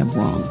think have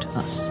wronged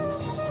us.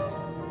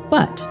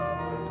 But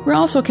we're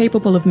also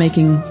capable of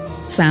making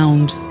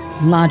sound,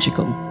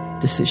 logical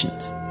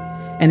decisions.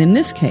 And in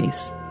this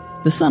case,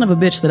 the son of a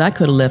bitch that I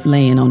could have left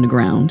laying on the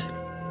ground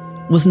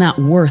was not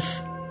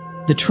worth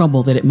the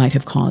trouble that it might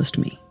have caused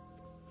me.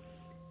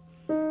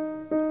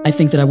 I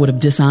think that I would have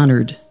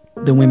dishonored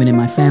the women in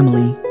my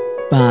family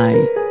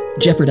by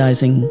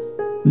jeopardizing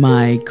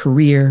my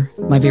career,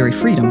 my very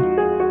freedom,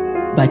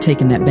 by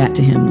taking that bat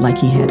to him like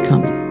he had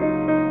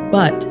coming.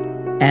 But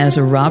as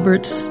a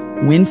Roberts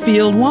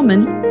Winfield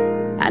woman,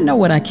 I know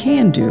what I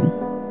can do.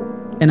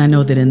 And I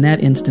know that in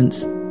that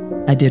instance,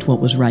 I did what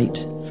was right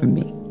for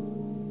me.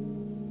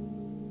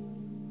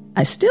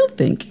 I still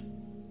think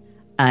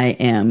I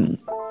am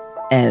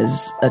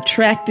as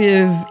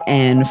attractive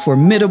and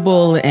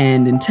formidable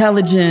and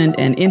intelligent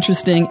and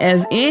interesting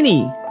as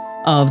any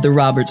of the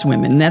Roberts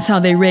women. And that's how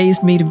they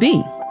raised me to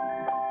be.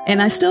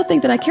 And I still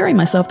think that I carry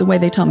myself the way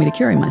they taught me to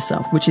carry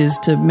myself, which is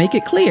to make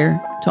it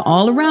clear to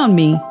all around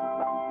me,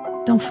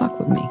 don't fuck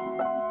with me,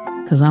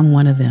 because I'm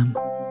one of them.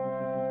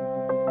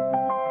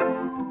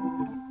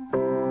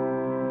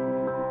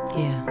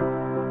 Yeah.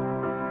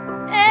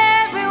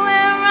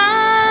 Everywhere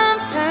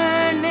I'm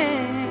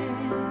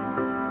turning,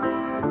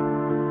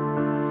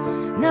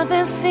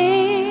 nothing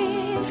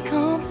seems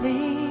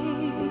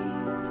complete.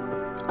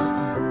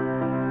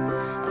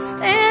 I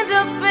stand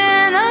up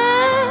and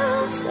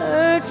I'm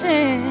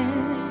searching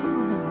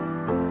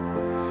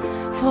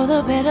for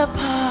the better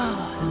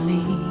part of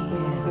me.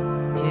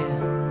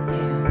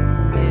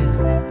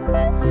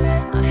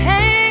 I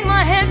hang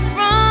my head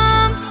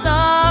from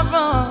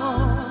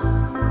sorrow.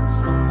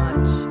 So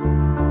much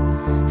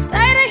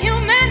state of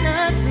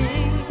humanity.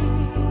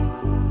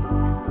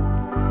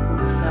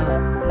 So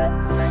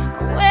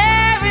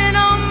wearing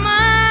on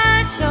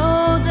my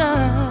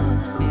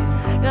shoulders,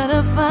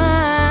 gotta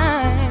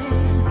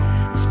find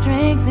the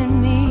strength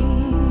in me.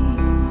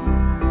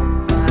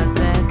 Why's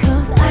that?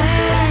 'Cause I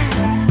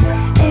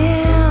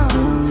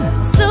am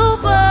a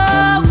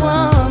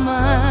superwoman.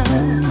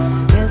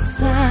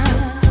 Yes, I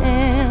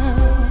am.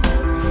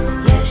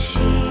 Yes,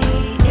 she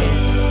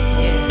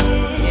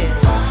is.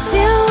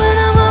 Still when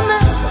I'm a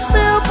mess, I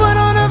still put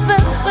on a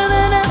vest with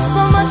an S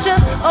so much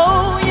as,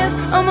 oh yes,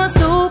 I'm a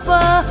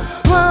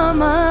superwoman.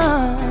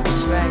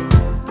 That's right.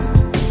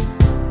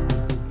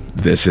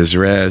 This is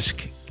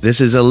Risk. This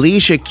is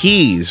Alicia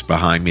Keys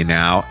behind me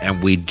now,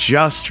 and we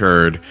just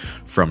heard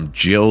from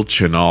Jill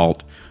Chenault.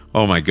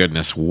 Oh my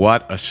goodness,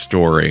 what a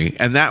story.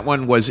 And that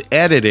one was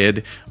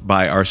edited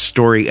by our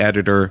story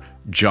editor,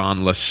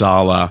 John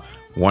LaSala.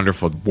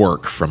 Wonderful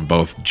work from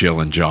both Jill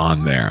and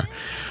John there.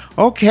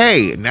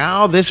 Okay,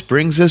 now this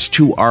brings us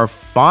to our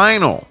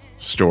final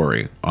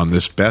story on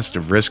this Best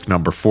of Risk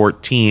number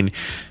 14.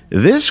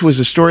 This was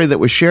a story that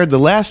was shared the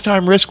last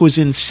time Risk was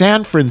in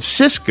San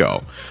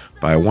Francisco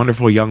by a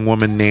wonderful young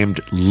woman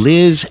named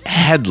Liz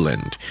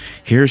Headland.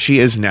 Here she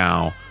is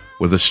now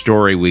with a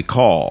story we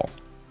call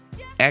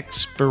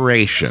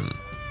Expiration.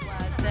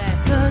 Why's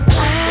that? 'Cause I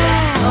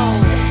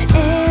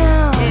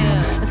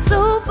am a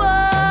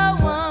superwoman.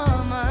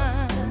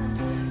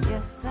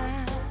 Yes, I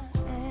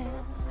am.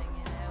 Sing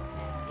it out.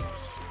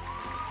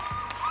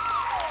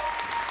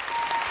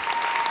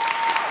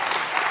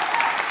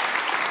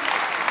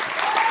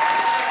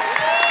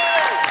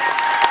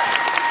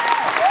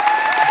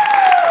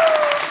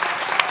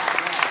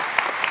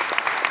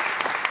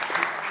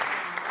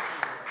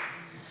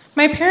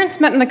 My parents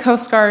met in the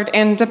Coast Guard,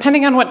 and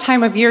depending on what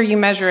time of year you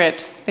measure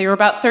it, they were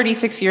about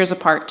 36 years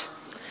apart.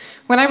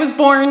 When I was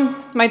born,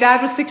 my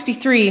dad was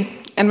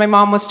 63, and my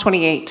mom was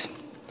 28.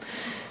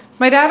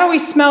 My dad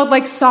always smelled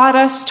like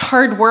sawdust,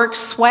 hard work,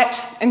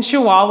 sweat, and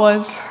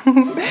chihuahuas.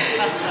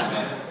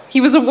 He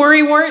was a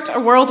worrywart, a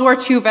World War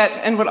II vet,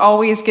 and would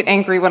always get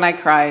angry when I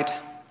cried.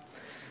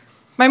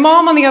 My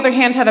mom, on the other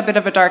hand, had a bit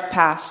of a dark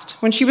past.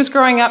 When she was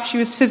growing up, she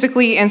was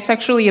physically and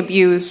sexually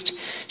abused.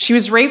 She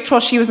was raped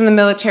while she was in the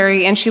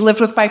military, and she lived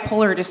with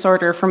bipolar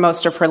disorder for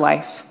most of her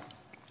life.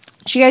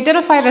 She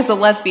identified as a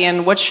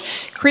lesbian, which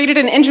created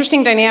an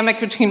interesting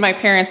dynamic between my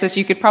parents, as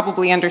you could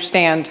probably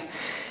understand.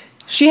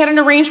 She had an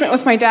arrangement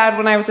with my dad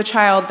when I was a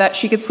child that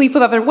she could sleep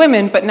with other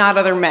women, but not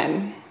other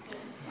men.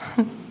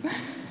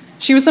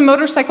 She was a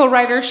motorcycle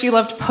rider. She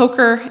loved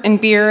poker and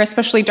beer,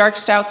 especially dark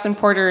stouts and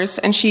porters,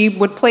 and she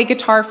would play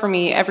guitar for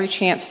me every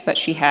chance that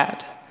she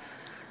had.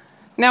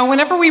 Now,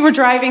 whenever we were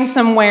driving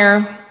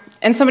somewhere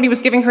and somebody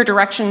was giving her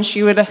directions,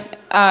 she would,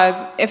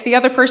 if the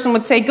other person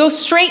would say, "Go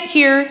straight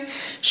here,"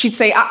 she'd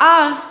say,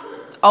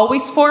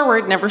 always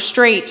forward, never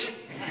straight.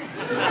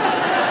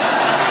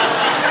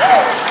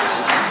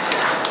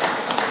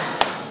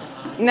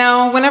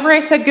 Now, whenever I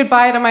said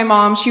goodbye to my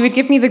mom, she would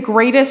give me the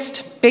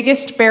greatest,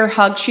 biggest bear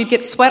hug. She'd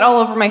get sweat all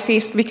over my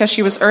face because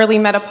she was early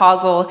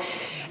menopausal.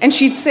 And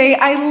she'd say,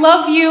 "I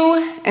love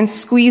you," and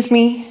squeeze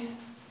me.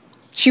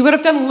 She would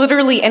have done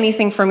literally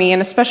anything for me, and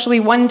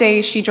especially one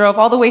day she drove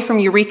all the way from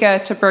Eureka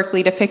to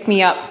Berkeley to pick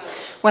me up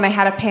when I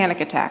had a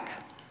panic attack.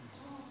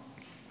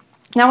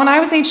 Now, when I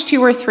was age 2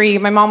 or 3,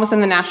 my mom was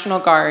in the National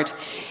Guard,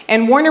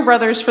 and Warner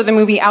Brothers, for the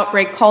movie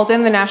Outbreak, called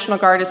in the National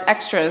Guard as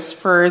extras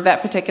for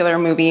that particular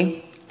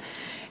movie.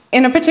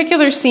 In a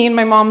particular scene,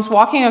 my mom's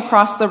walking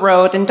across the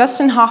road, and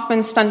Dustin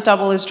Hoffman's stunt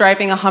double is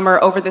driving a Hummer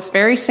over this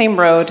very same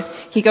road.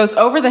 He goes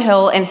over the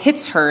hill and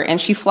hits her, and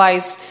she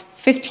flies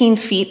 15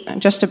 feet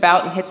just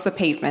about and hits the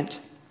pavement.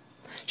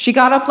 She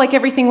got up like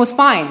everything was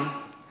fine.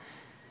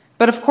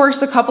 But of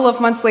course, a couple of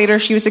months later,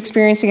 she was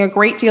experiencing a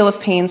great deal of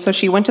pain, so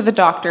she went to the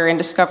doctor and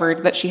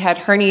discovered that she had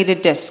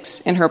herniated discs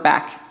in her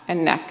back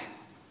and neck.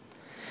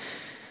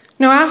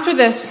 Now, after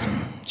this,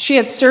 she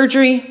had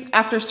surgery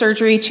after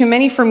surgery, too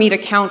many for me to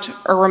count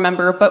or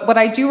remember, but what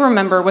I do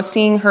remember was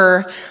seeing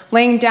her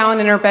laying down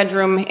in her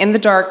bedroom in the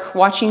dark,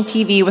 watching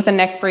TV with a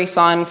neck brace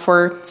on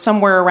for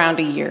somewhere around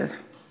a year.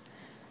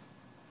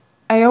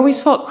 I always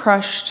felt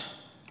crushed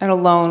and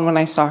alone when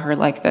I saw her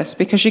like this,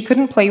 because she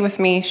couldn't play with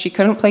me, she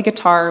couldn't play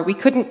guitar, we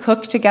couldn't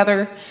cook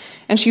together,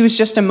 and she was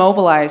just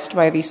immobilized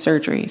by these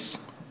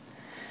surgeries.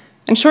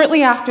 And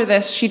shortly after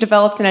this, she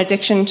developed an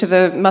addiction to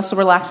the muscle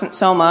relaxant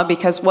Soma,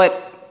 because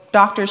what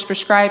doctors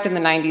prescribed in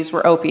the 90s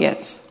were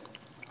opiates.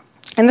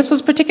 And this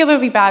was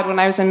particularly bad when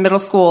I was in middle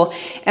school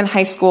and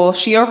high school.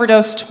 She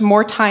overdosed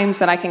more times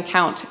than I can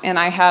count, and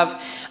I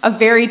have a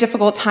very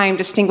difficult time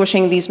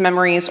distinguishing these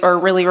memories or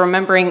really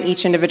remembering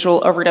each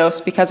individual overdose,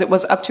 because it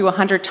was up to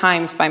 100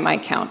 times by my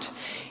count.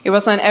 It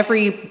was on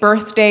every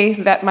birthday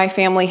that my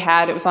family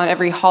had, it was on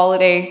every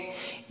holiday,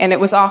 and it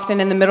was often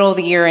in the middle of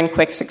the year in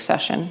quick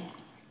succession.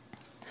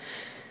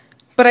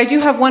 But I do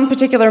have one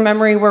particular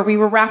memory where we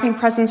were wrapping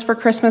presents for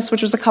Christmas,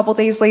 which was a couple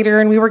days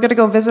later, and we were going to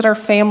go visit our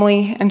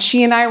family, and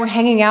she and I were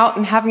hanging out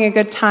and having a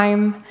good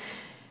time.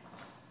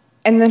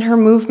 And then her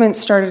movement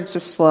started to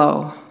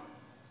slow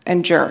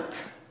and jerk.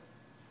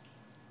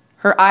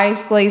 Her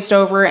eyes glazed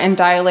over and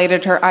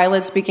dilated, her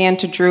eyelids began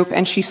to droop,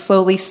 and she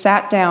slowly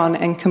sat down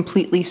and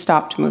completely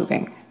stopped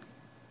moving.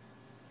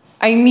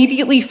 I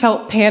immediately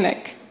felt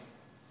panic.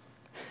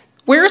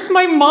 Where's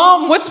my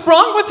mom? What's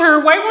wrong with her?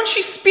 Why won't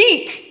she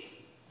speak?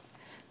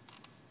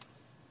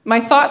 My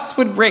thoughts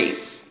would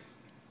race.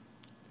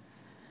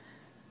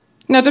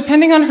 Now,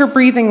 depending on her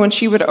breathing when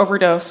she would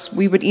overdose,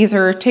 we would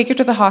either take her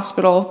to the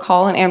hospital,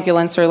 call an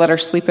ambulance, or let her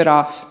sleep it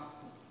off.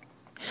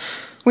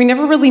 We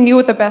never really knew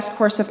what the best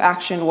course of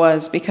action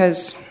was,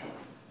 because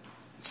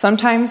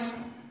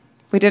sometimes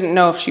we didn't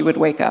know if she would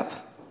wake up.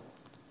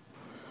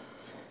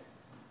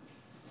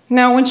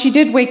 Now, when she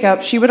did wake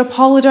up, she would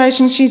apologize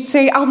and she'd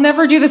say, "I'll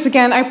never do this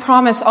again, I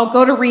promise, I'll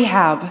go to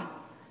rehab."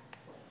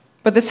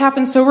 But this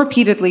happened so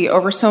repeatedly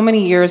over so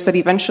many years that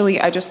eventually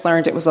I just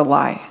learned it was a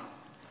lie.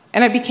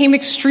 And I became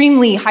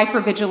extremely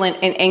hypervigilant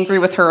and angry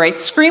with her. I'd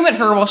scream at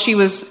her while she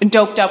was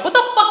doped up. "What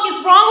the fuck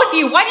is wrong with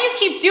you? Why do you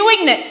keep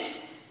doing this?"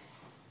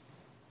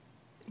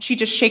 She'd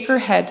just shake her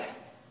head,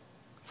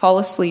 fall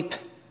asleep,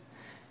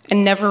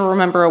 and never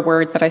remember a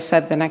word that I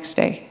said the next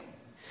day.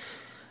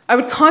 I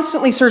would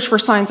constantly search for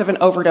signs of an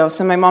overdose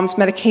in my mom's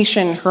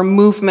medication, her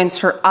movements,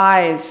 her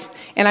eyes,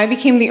 and I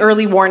became the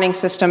early warning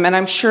system, and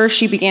I'm sure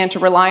she began to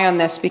rely on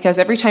this because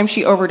every time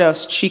she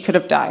overdosed, she could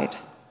have died.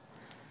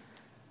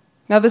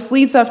 Now, this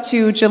leads up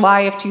to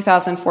July of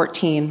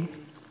 2014.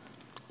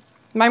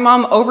 My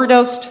mom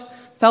overdosed,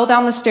 fell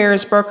down the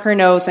stairs, broke her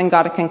nose, and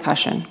got a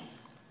concussion.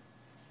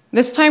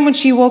 This time when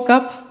she woke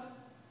up,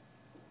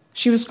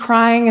 she was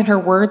crying and her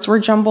words were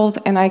jumbled,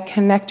 and I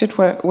connected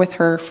with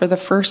her for the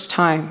first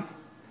time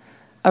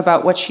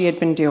about what she had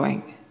been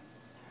doing.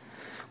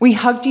 We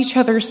hugged each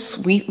other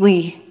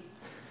sweetly.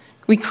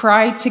 We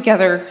cried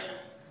together.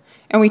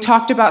 and we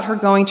talked about her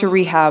going to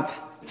rehab.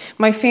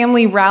 My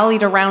family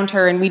rallied around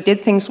her, and we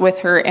did things with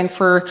her, and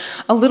for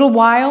a little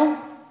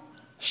while,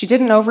 she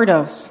didn't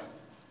overdose.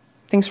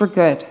 Things were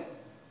good.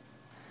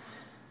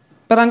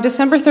 But on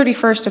December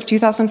 31st of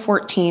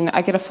 2014,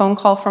 I get a phone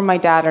call from my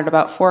dad at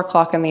about 4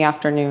 o'clock in the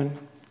afternoon.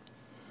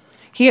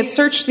 He had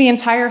searched the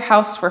entire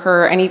house for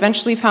her and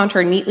eventually found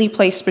her neatly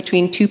placed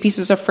between 2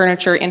 pieces of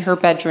furniture in her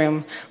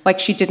bedroom, like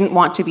she didn't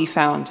want to be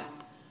found.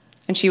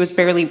 And she was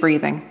barely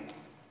breathing.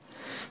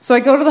 So I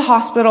go to the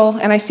hospital,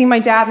 and I see my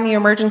dad in the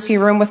emergency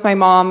room with my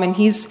mom, and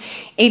he's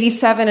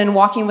 87 and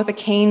walking with a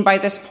cane by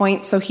this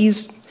point, so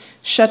he's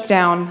shut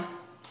down.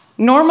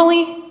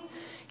 Normally,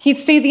 he'd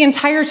stay the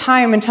entire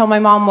time until my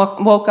mom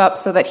woke up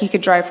so that he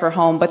could drive her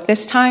home, but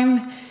this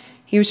time,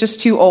 he was just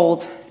too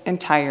old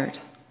and tired.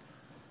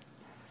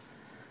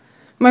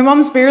 My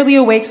mom's barely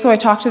awake, so I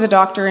talk to the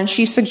doctor, and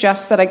she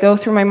suggests that I go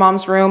through my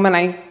mom's room and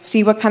I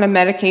see what kind of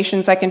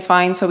medications I can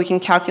find so we can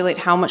calculate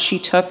how much she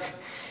took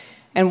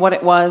and what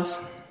it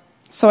was.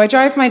 So I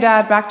drive my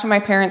dad back to my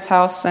parents'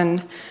 house,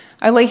 and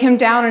I lay him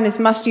down in his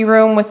musty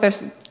room with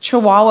this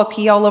Chihuahua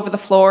pee all over the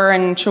floor,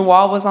 and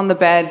Chihuahua was on the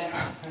bed.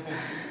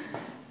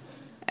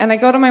 And I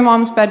go to my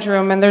mom's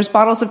bedroom, and there's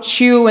bottles of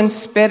chew and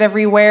spit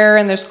everywhere,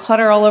 and there's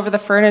clutter all over the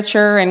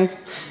furniture, and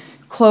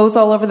clothes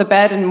all over the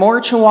bed, and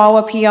more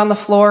Chihuahua pee on the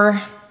floor.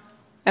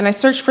 And I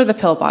search for the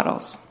pill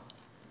bottles.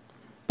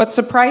 But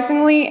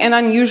surprisingly and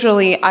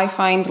unusually, I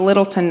find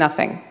little to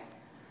nothing.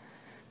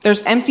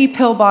 There's empty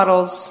pill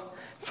bottles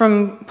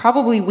from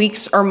probably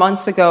weeks or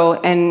months ago,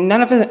 and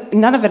none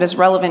of it is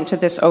relevant to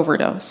this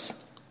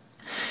overdose.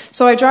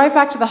 So I drive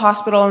back to the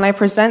hospital, and I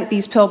present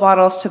these pill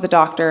bottles to the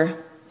doctor.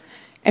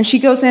 And she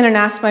goes in and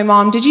asks my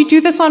mom, "Did you do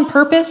this on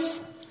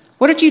purpose?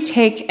 What did you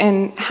take,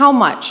 and how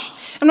much?"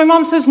 And my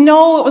mom says,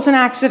 "No, it was an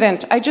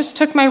accident. I just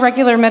took my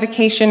regular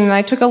medication, and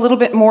I took a little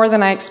bit more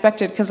than I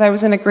expected because I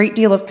was in a great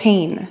deal of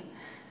pain."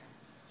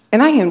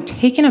 And I am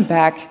taken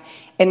aback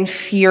and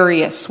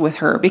furious with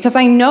her because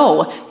I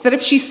know that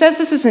if she says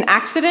this is an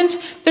accident,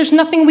 there's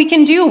nothing we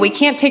can do. We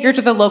can't take her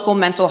to the local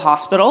mental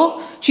hospital.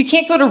 She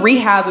can't go to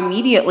rehab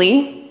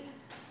immediately.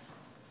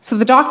 So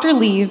the doctor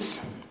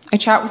leaves. I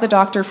chat with the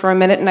doctor for a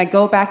minute, and I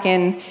go back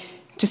in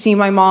to see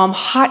my mom.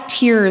 Hot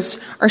tears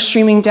are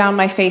streaming down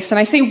my face, and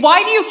I say,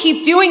 "Why do you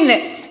keep doing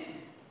this?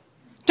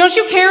 Don't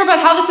you care about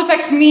how this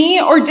affects me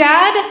or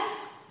Dad?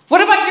 What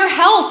about your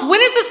health?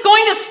 When is this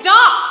going to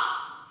stop?"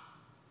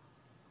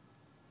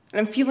 And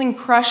I'm feeling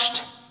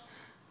crushed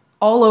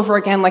all over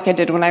again like I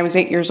did when I was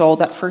 8 years old,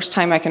 that first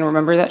time I can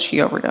remember that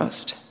she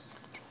overdosed.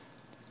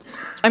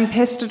 I'm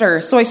pissed at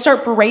her, so I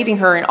start berating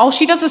her, and all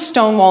she does is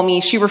stonewall me.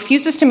 She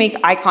refuses to make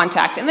eye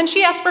contact, and then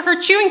she asks for her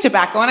chewing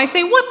tobacco, and I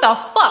say, "What the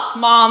fuck,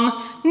 Mom?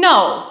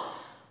 No.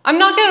 I'm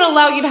not going to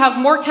allow you to have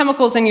more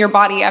chemicals in your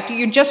body after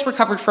you just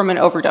recovered from an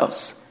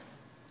overdose."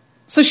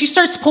 So she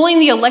starts pulling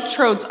the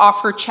electrodes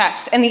off her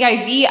chest and the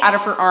IV out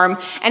of her arm,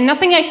 and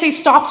nothing I say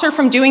stops her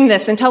from doing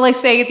this until I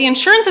say, "The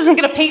insurance isn't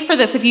going to pay for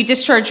this if you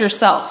discharge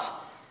yourself."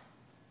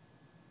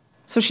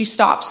 So she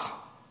stops,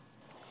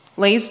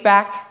 lays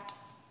back,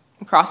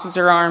 crosses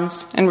her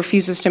arms, and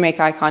refuses to make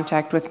eye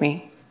contact with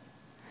me.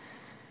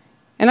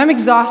 And I'm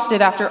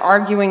exhausted after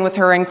arguing with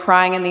her and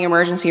crying in the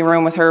emergency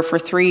room with her for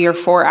 3 or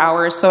 4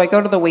 hours, so I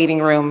go to the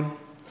waiting room.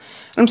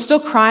 I'm still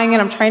crying,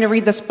 and I'm trying to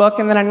read this book,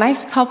 and then a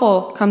nice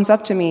couple comes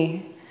up to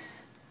me,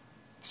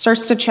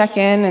 starts to check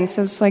in, and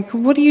says,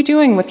 "What are you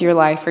doing with your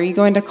life? Are you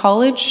going to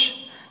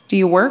college? Do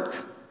you work?"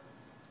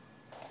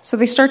 So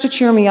they start to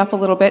cheer me up a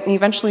little bit, and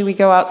eventually we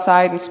go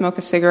outside and smoke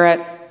a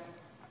cigarette.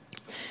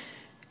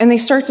 And they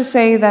start to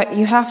say that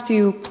you have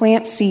to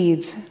plant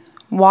seeds,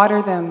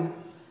 water them,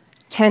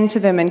 tend to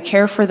them, and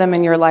care for them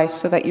in your life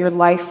so that your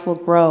life will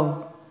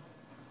grow.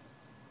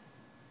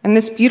 And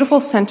this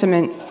beautiful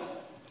sentiment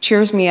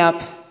cheers me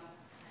up,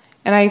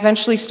 and I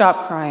eventually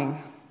stop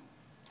crying.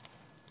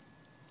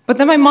 But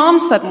then my mom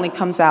suddenly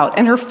comes out,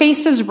 and her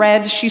face is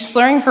red, she's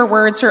slurring her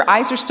words, her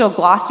eyes are still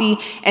glossy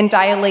and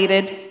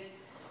dilated,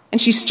 and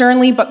she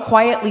sternly but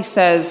quietly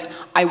says,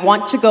 "I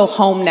want to go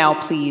home now,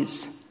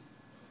 please."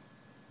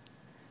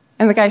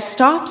 And the guy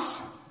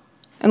stops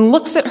and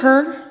looks at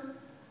her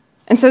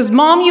and says,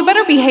 "Mom, you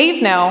better behave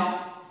now."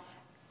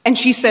 And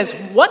she says,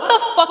 "What the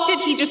fuck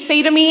did he just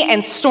say to me?"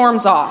 and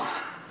storms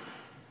off.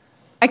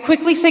 I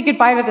quickly say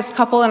goodbye to this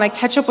couple, and I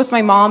catch up with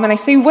my mom, and I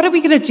say, "What are we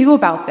going to do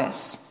about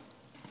this?"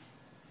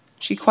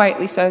 She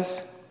quietly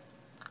says,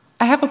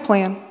 "I have a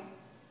plan."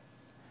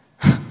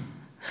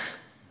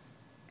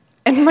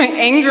 And my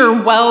anger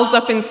wells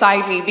up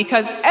inside me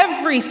because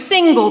every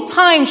single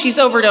time she's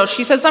overdosed,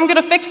 she says, "I'm going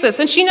to fix this,"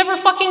 and she never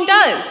fucking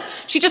does.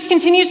 She just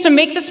continues to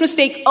make this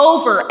mistake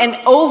over and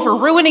over,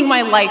 ruining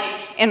my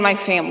life and my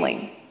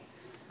family.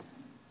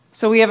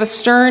 So we have a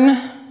stern,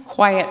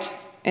 quiet,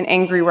 and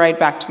angry ride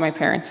back to my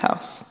parents'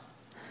 house.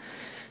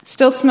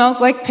 Still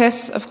smells like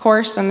piss, of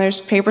course, and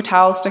there's paper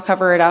towels to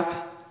cover it up.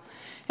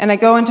 And I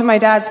go into my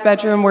dad's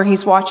bedroom where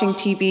he's watching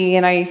TV,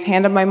 and I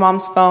hand him my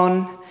mom's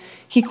phone.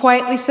 He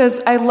quietly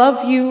says, "I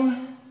love you,"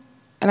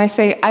 and I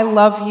say, "I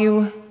love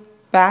you,"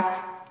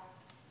 back.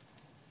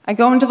 I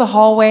go into the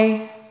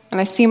hallway, and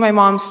I see my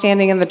mom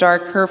standing in the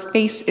dark. Her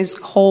face is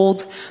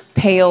cold,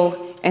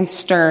 pale, and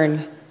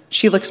stern.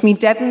 She looks me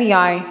dead in the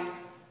eye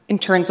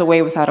and turns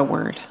away without a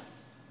word.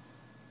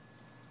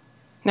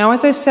 Now,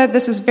 as I said,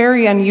 this is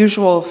very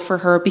unusual for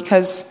her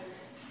because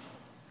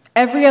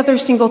every other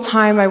single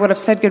time I would have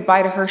said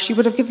goodbye to her, she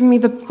would have given me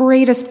the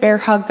greatest bear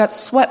hug, got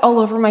sweat all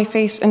over my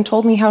face, and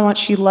told me how much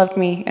she loved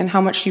me and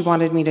how much she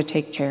wanted me to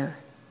take care.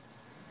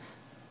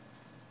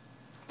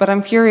 But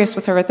I'm furious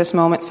with her at this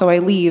moment, so I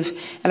leave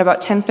at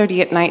about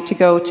 10:30 at night to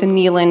go to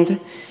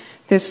Neeland,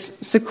 this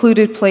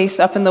secluded place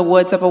up in the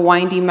woods up a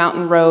windy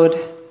mountain road.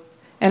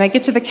 And I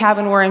get to the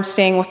cabin where I'm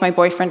staying with my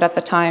boyfriend at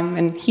the time,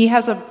 and he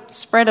has a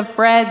spread of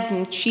bread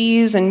and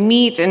cheese and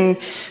meat and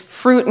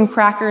fruit and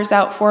crackers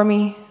out for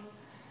me.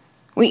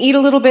 We eat a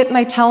little bit, and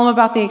I tell him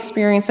about the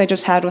experience I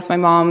just had with my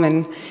mom,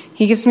 and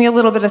he gives me a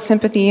little bit of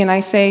sympathy, and I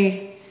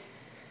say,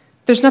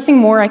 there's nothing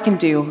more I can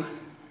do.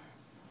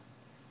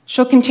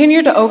 She'll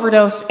continue to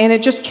overdose, and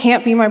it just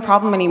can't be my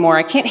problem anymore.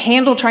 I can't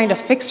handle trying to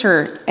fix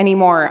her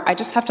anymore. I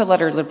just have to let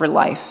her live her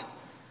life.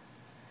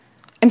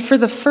 And for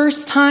the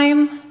first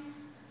time,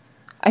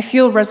 I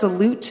feel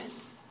resolute,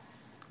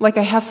 like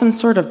I have some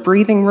sort of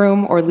breathing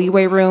room or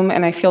leeway room,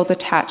 and I feel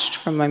detached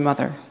from my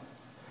mother.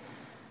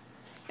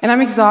 And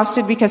I'm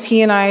exhausted because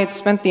he and I had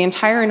spent the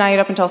entire night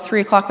up until 3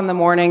 o'clock in the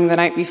morning the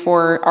night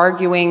before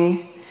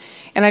arguing,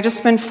 and I just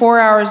spent 4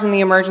 hours in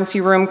the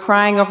emergency room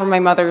crying over my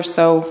mother,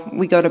 so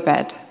we go to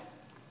bed.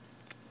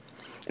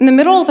 In the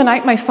middle of the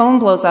night, my phone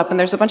blows up, and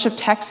there's a bunch of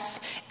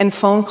texts and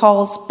phone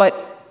calls, but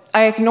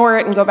I ignore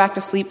it and go back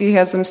to sleep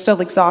because I'm still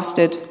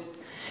exhausted.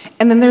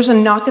 And then there's a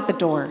knock at the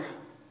door.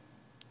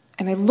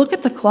 And I look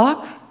at the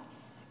clock,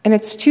 and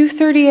it's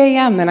 2:30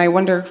 a.m., and I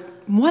wonder,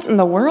 what in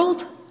the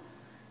world?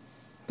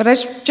 But I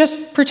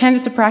just pretend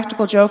it's a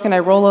practical joke, and I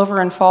roll over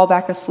and fall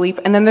back asleep,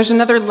 and then there's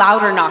another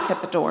louder knock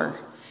at the door.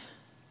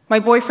 My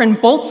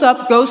boyfriend bolts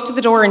up, goes to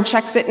the door, and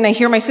checks it, and I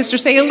hear my sister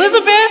say,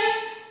 "Elizabeth!"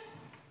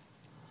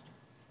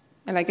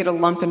 And I get a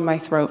lump in my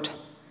throat.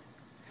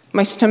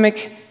 My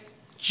stomach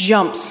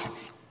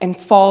jumps and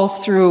falls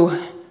through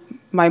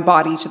my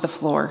body to the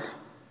floor.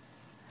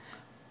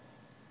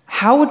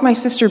 How would my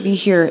sister be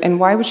here, and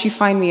why would she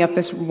find me up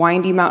this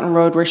windy mountain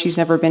road where she's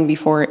never been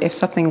before if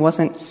something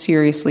wasn't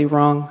seriously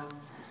wrong?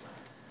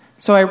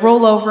 So I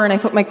roll over and I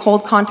put my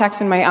cold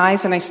contacts in my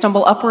eyes and I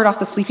stumble upward off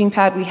the sleeping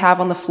pad we have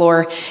on the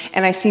floor,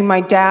 and I see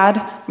my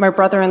dad, my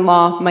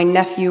brother-in-law, my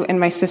nephew, and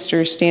my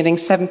sister standing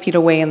 7 feet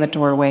away in the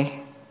doorway.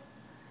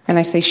 And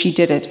I say, "She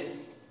did it,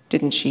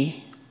 didn't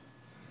she?"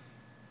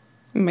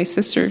 And my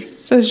sister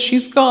says,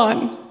 "She's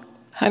gone,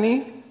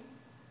 honey."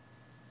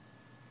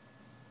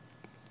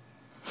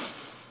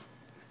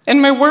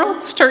 And my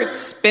world starts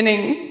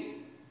spinning.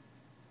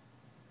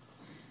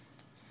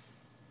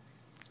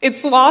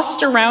 It's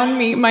lost around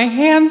me. My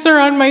hands are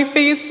on my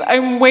face.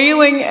 I'm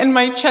wailing and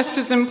my chest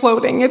is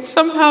imploding. It's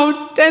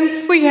somehow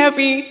densely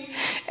heavy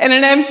and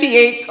an empty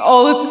ache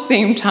all at the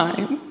same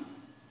time.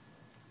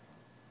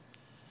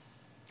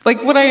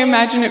 Like what I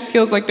imagine it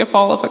feels like to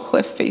fall off a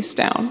cliff face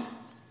down.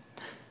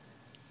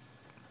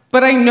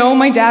 But I know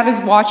my dad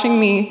is watching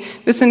me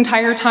this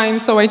entire time,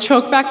 so I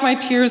choke back my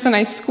tears and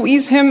I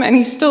squeeze him, and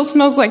he still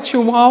smells like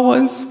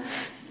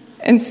chihuahuas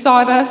and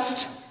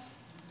sawdust.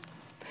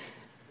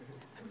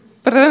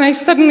 But then I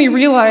suddenly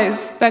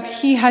realize that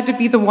he had to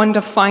be the one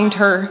to find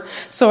her,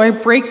 so I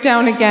break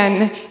down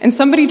again, and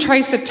somebody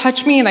tries to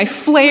touch me, and I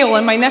flail,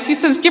 and my nephew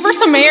says, "Give her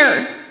some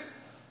air."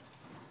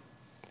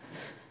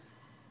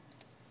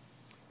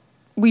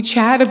 We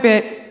chat a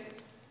bit,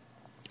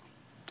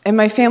 and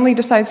my family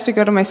decides to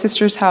go to my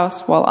sister's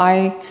house while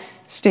I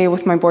stay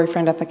with my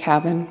boyfriend at the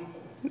cabin,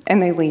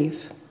 and they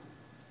leave.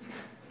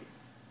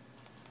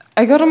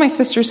 I go to my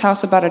sister's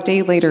house about a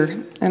day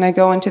later, and I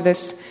go into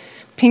this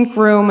pink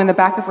room in the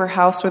back of her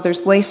house where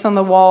there's lace on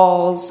the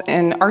walls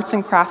and arts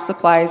and crafts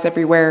supplies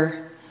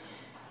everywhere.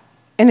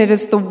 And it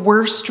is the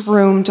worst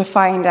room to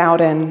find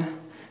out in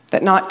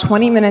that not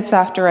 20 minutes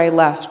after I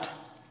left,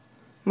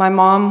 my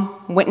mom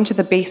went into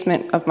the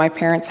basement of my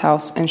parents'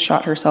 house and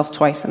shot herself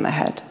twice in the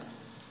head.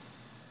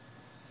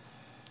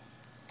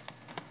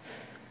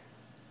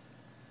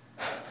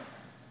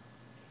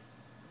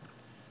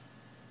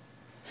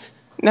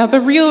 Now,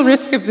 the real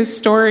risk of this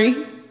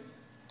story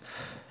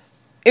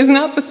is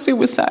not the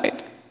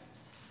suicide.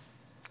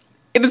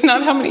 It is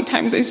not how many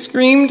times I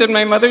screamed in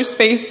my mother's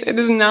face. It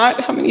is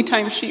not how many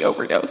times she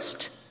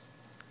overdosed.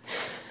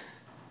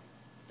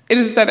 It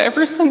is that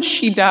ever since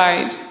she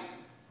died,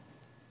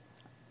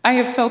 I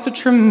have felt a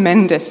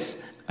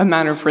tremendous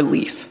amount of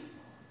relief.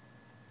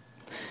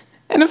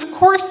 And of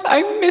course,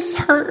 I miss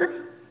her.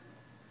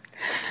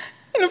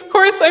 And of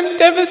course, I'm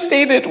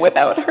devastated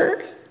without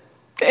her.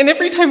 And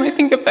every time I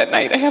think of that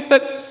night, I have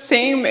that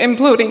same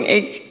imploding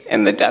ache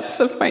in the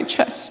depths of my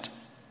chest.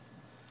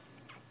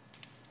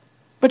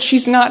 But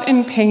she's not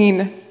in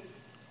pain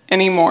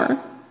anymore.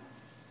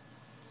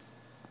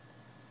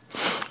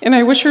 And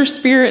I wish her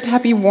spirit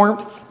happy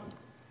warmth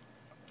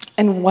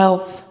and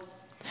wealth.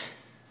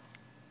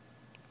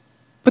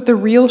 But the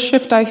real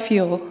shift I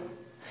feel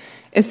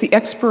is the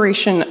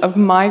expiration of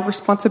my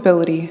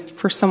responsibility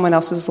for someone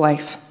else's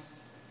life.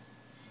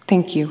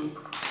 Thank you.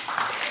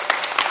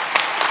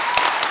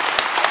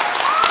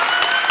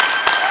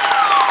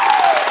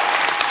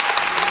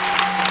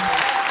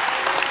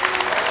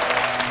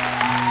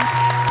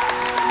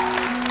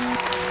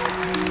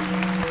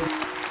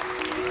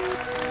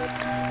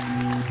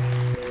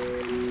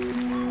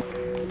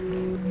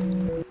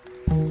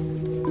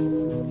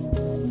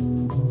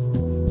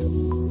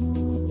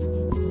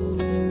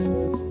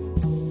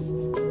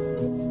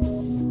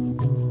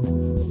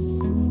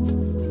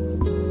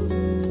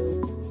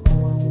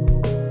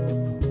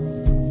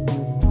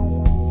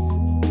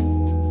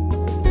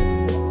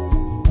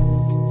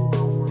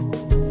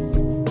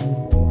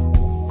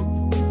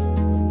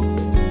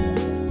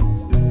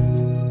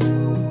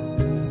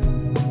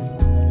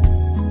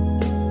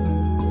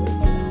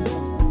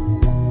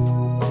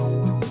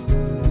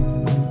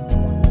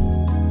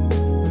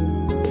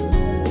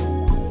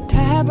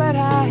 But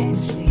I ain't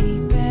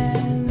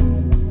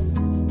sleeping,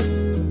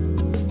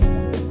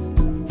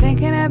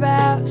 thinking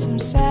about some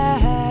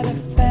sad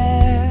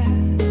affair.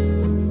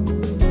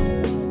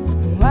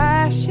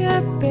 Why I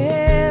should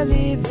be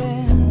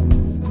leaving.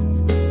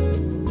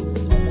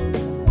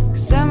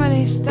 Some of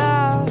these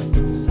thoughts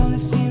only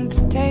seem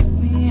to take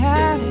me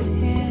out of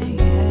here.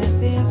 Yeah,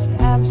 these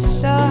habits are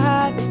so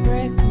hard to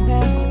break, and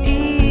that's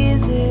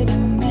easy to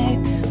make.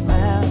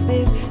 Well,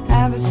 these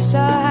habits are so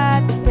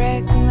hard to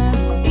break, and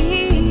that's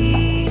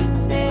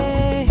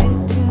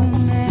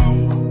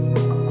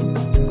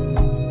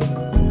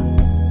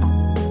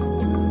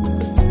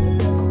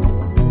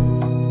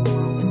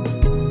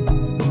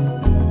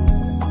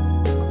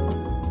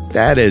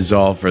That is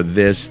all for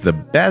this, the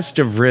best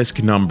of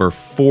Risk number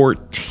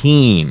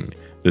 14.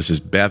 This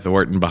is Beth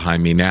Orton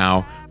behind me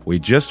now. We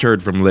just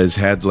heard from Liz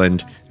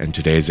Headland, and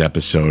today's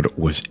episode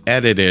was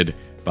edited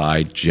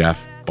by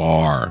Jeff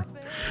Barr.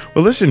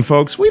 Well, listen,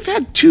 folks, we've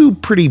had two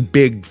pretty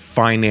big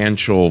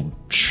financial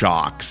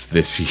shocks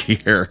this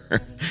year.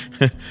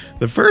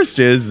 The first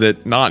is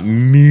that not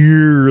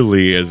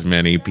nearly as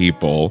many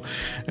people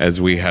as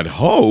we had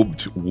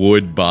hoped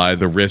would buy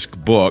the Risk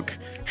book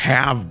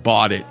have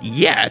bought it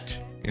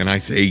yet. And I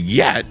say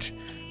yet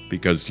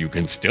because you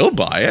can still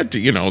buy it.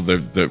 You know,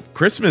 the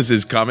Christmas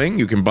is coming.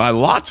 You can buy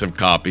lots of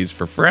copies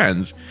for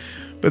friends.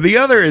 But the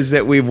other is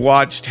that we've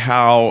watched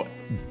how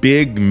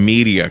big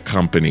media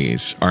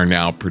companies are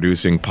now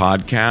producing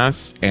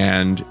podcasts,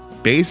 and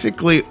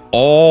basically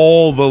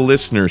all the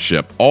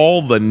listenership,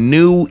 all the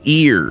new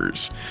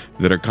ears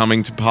that are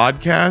coming to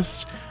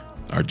podcasts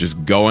are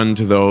just going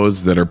to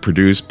those that are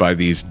produced by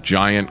these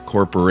giant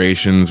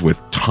corporations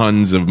with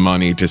tons of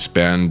money to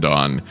spend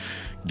on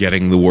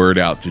getting the word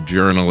out to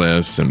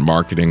journalists and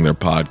marketing their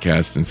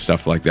podcasts and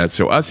stuff like that.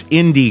 So us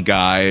indie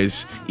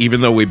guys,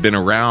 even though we've been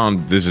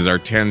around, this is our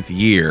 10th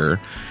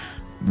year,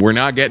 we're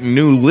not getting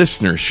new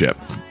listenership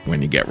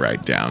when you get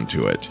right down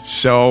to it.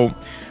 So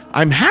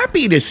I'm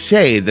happy to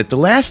say that the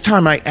last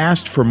time I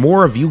asked for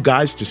more of you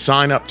guys to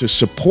sign up to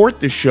support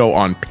the show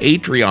on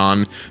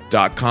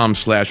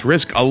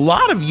patreon.com/risk, a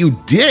lot of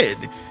you did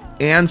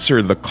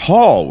answer the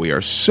call. We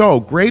are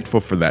so grateful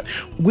for that.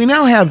 We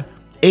now have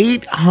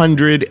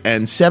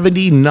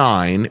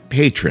 879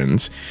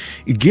 patrons,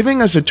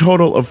 giving us a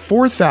total of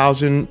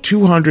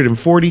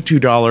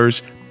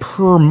 $4,242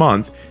 per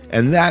month,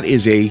 and that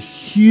is a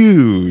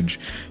huge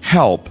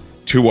help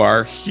to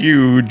our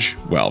huge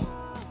for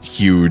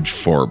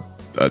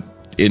an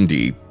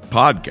indie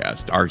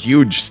podcast, our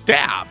huge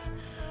staff.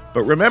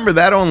 But remember,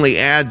 that only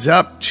adds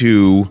up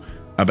to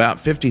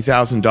about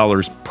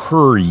 $50,000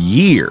 per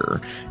year.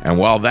 And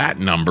while that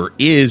number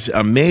is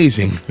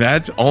amazing,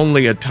 that's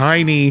only a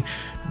tiny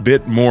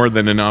bit more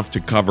than enough to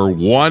cover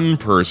one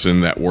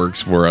person that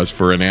works for us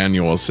for an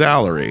annual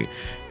salary.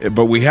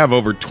 But we have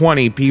over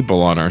 20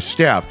 people on our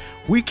staff.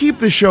 We keep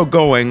the show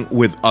going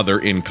with other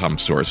income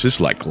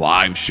sources like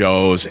live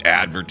shows,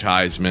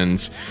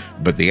 advertisements,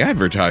 but the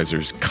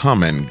advertisers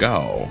come and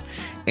go.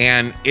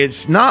 And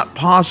it's not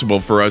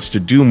possible for us to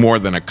do more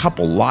than a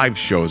couple live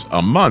shows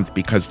a month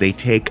because they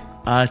take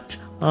a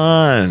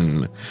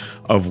ton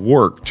of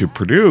work to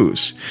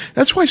produce.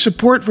 That's why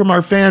support from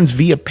our fans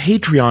via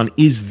Patreon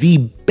is the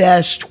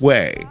best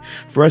way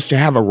for us to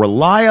have a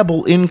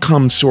reliable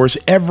income source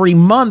every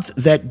month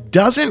that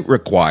doesn't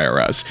require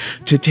us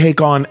to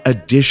take on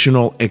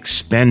additional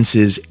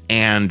expenses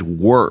and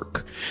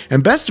work.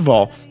 And best of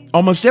all,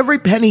 almost every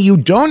penny you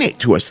donate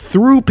to us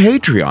through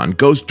Patreon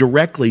goes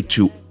directly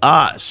to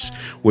us,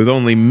 with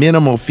only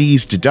minimal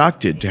fees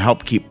deducted to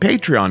help keep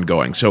Patreon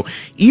going. So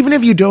even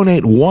if you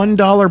donate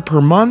 $1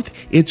 per month,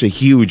 it's a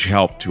huge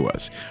help to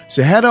us.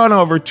 So head on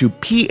over to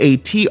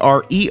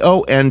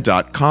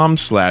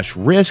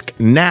patreon.com/risk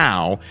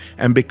now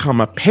and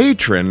become a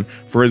patron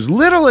for as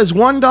little as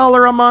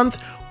 $1 a month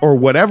or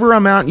whatever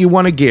amount you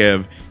want to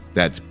give.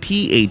 That's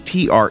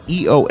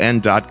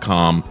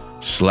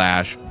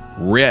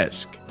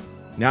patreon.com/risk.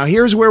 Now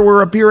here's where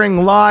we're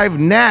appearing live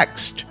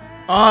next.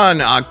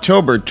 On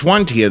October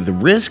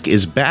 20th, Risk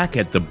is back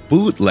at the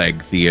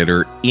Bootleg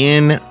Theater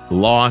in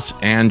Los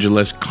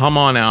Angeles. Come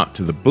on out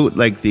to the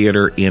Bootleg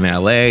Theater in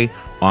LA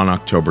on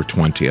October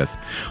 20th.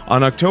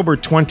 On October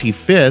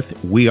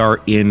 25th, we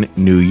are in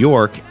New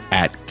York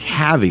at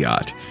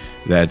Caveat.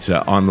 That's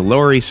on the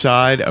Lower East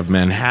Side of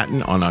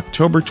Manhattan. On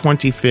October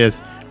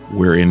 25th,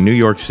 we're in New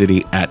York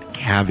City at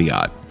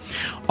Caveat.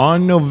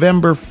 On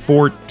November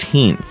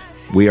 14th,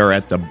 we are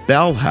at the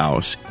Bell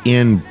House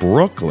in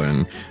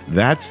Brooklyn.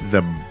 That's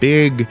the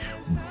big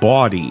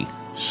body/risk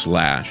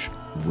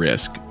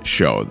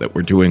show that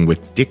we're doing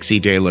with Dixie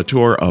De La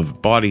Tour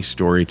of Body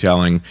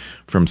Storytelling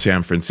from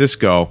San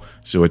Francisco.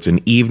 So it's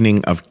an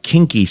evening of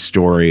kinky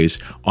stories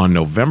on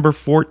November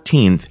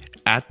 14th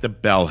at the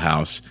Bell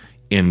House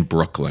in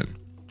Brooklyn.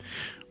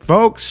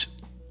 Folks,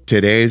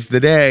 today's the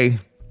day.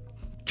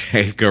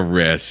 Take a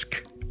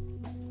risk.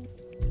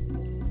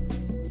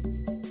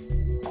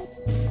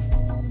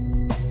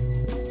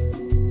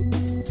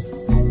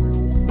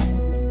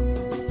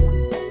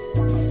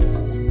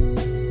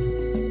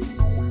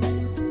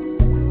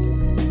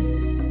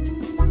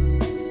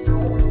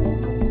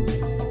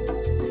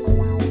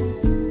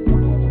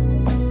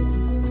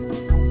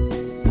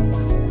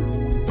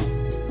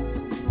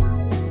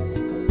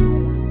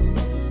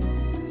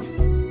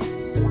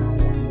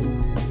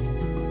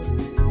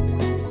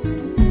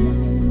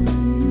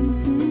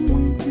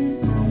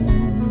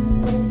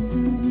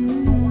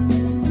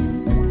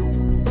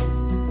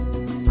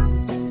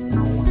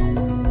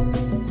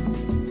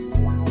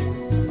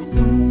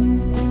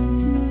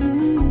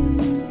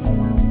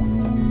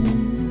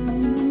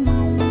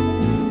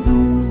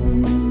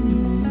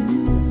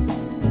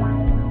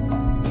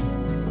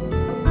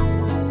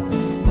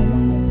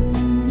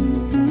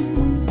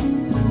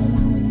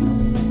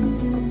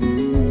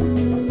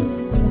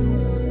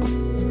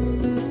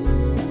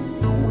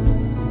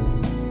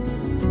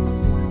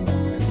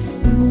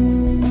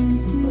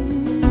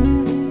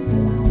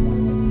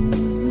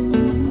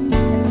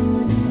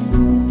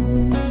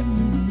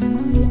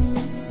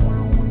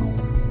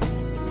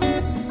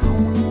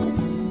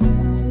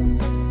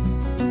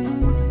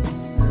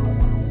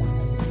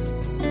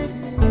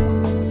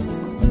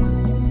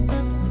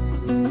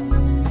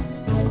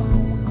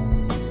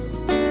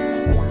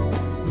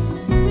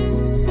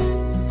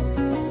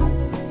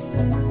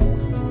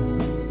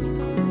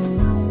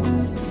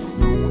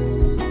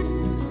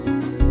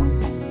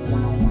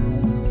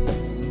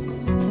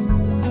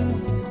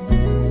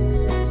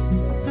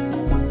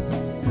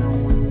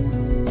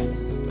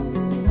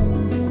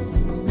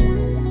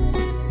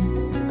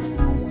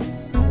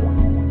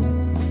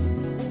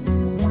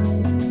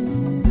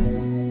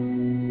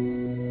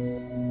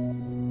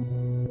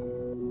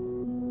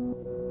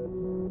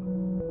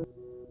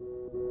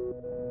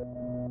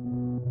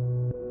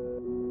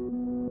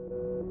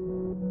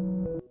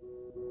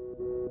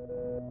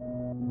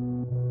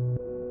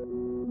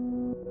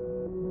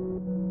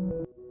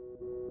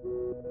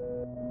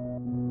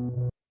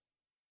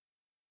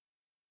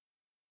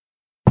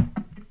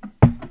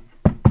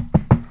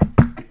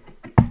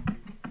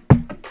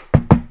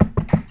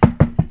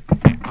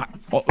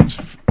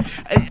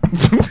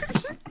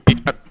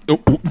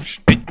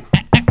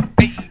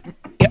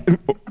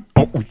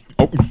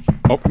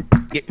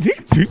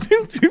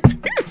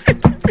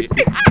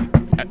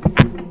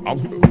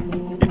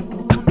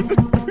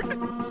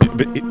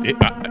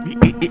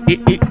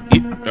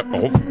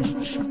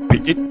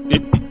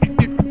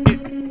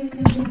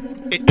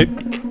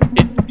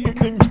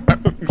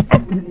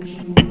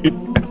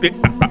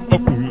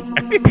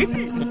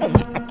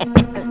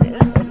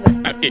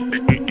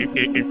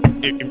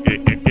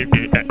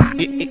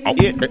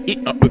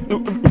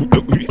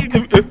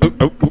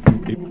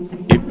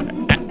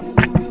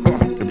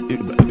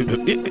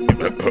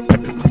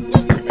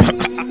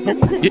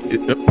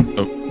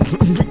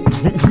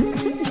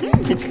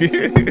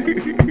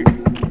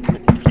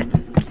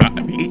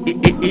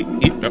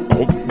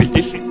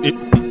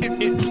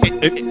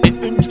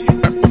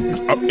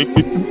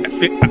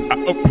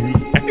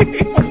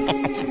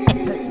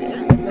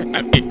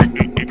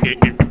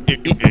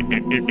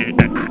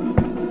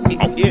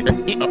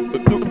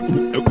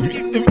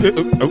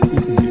 Oh.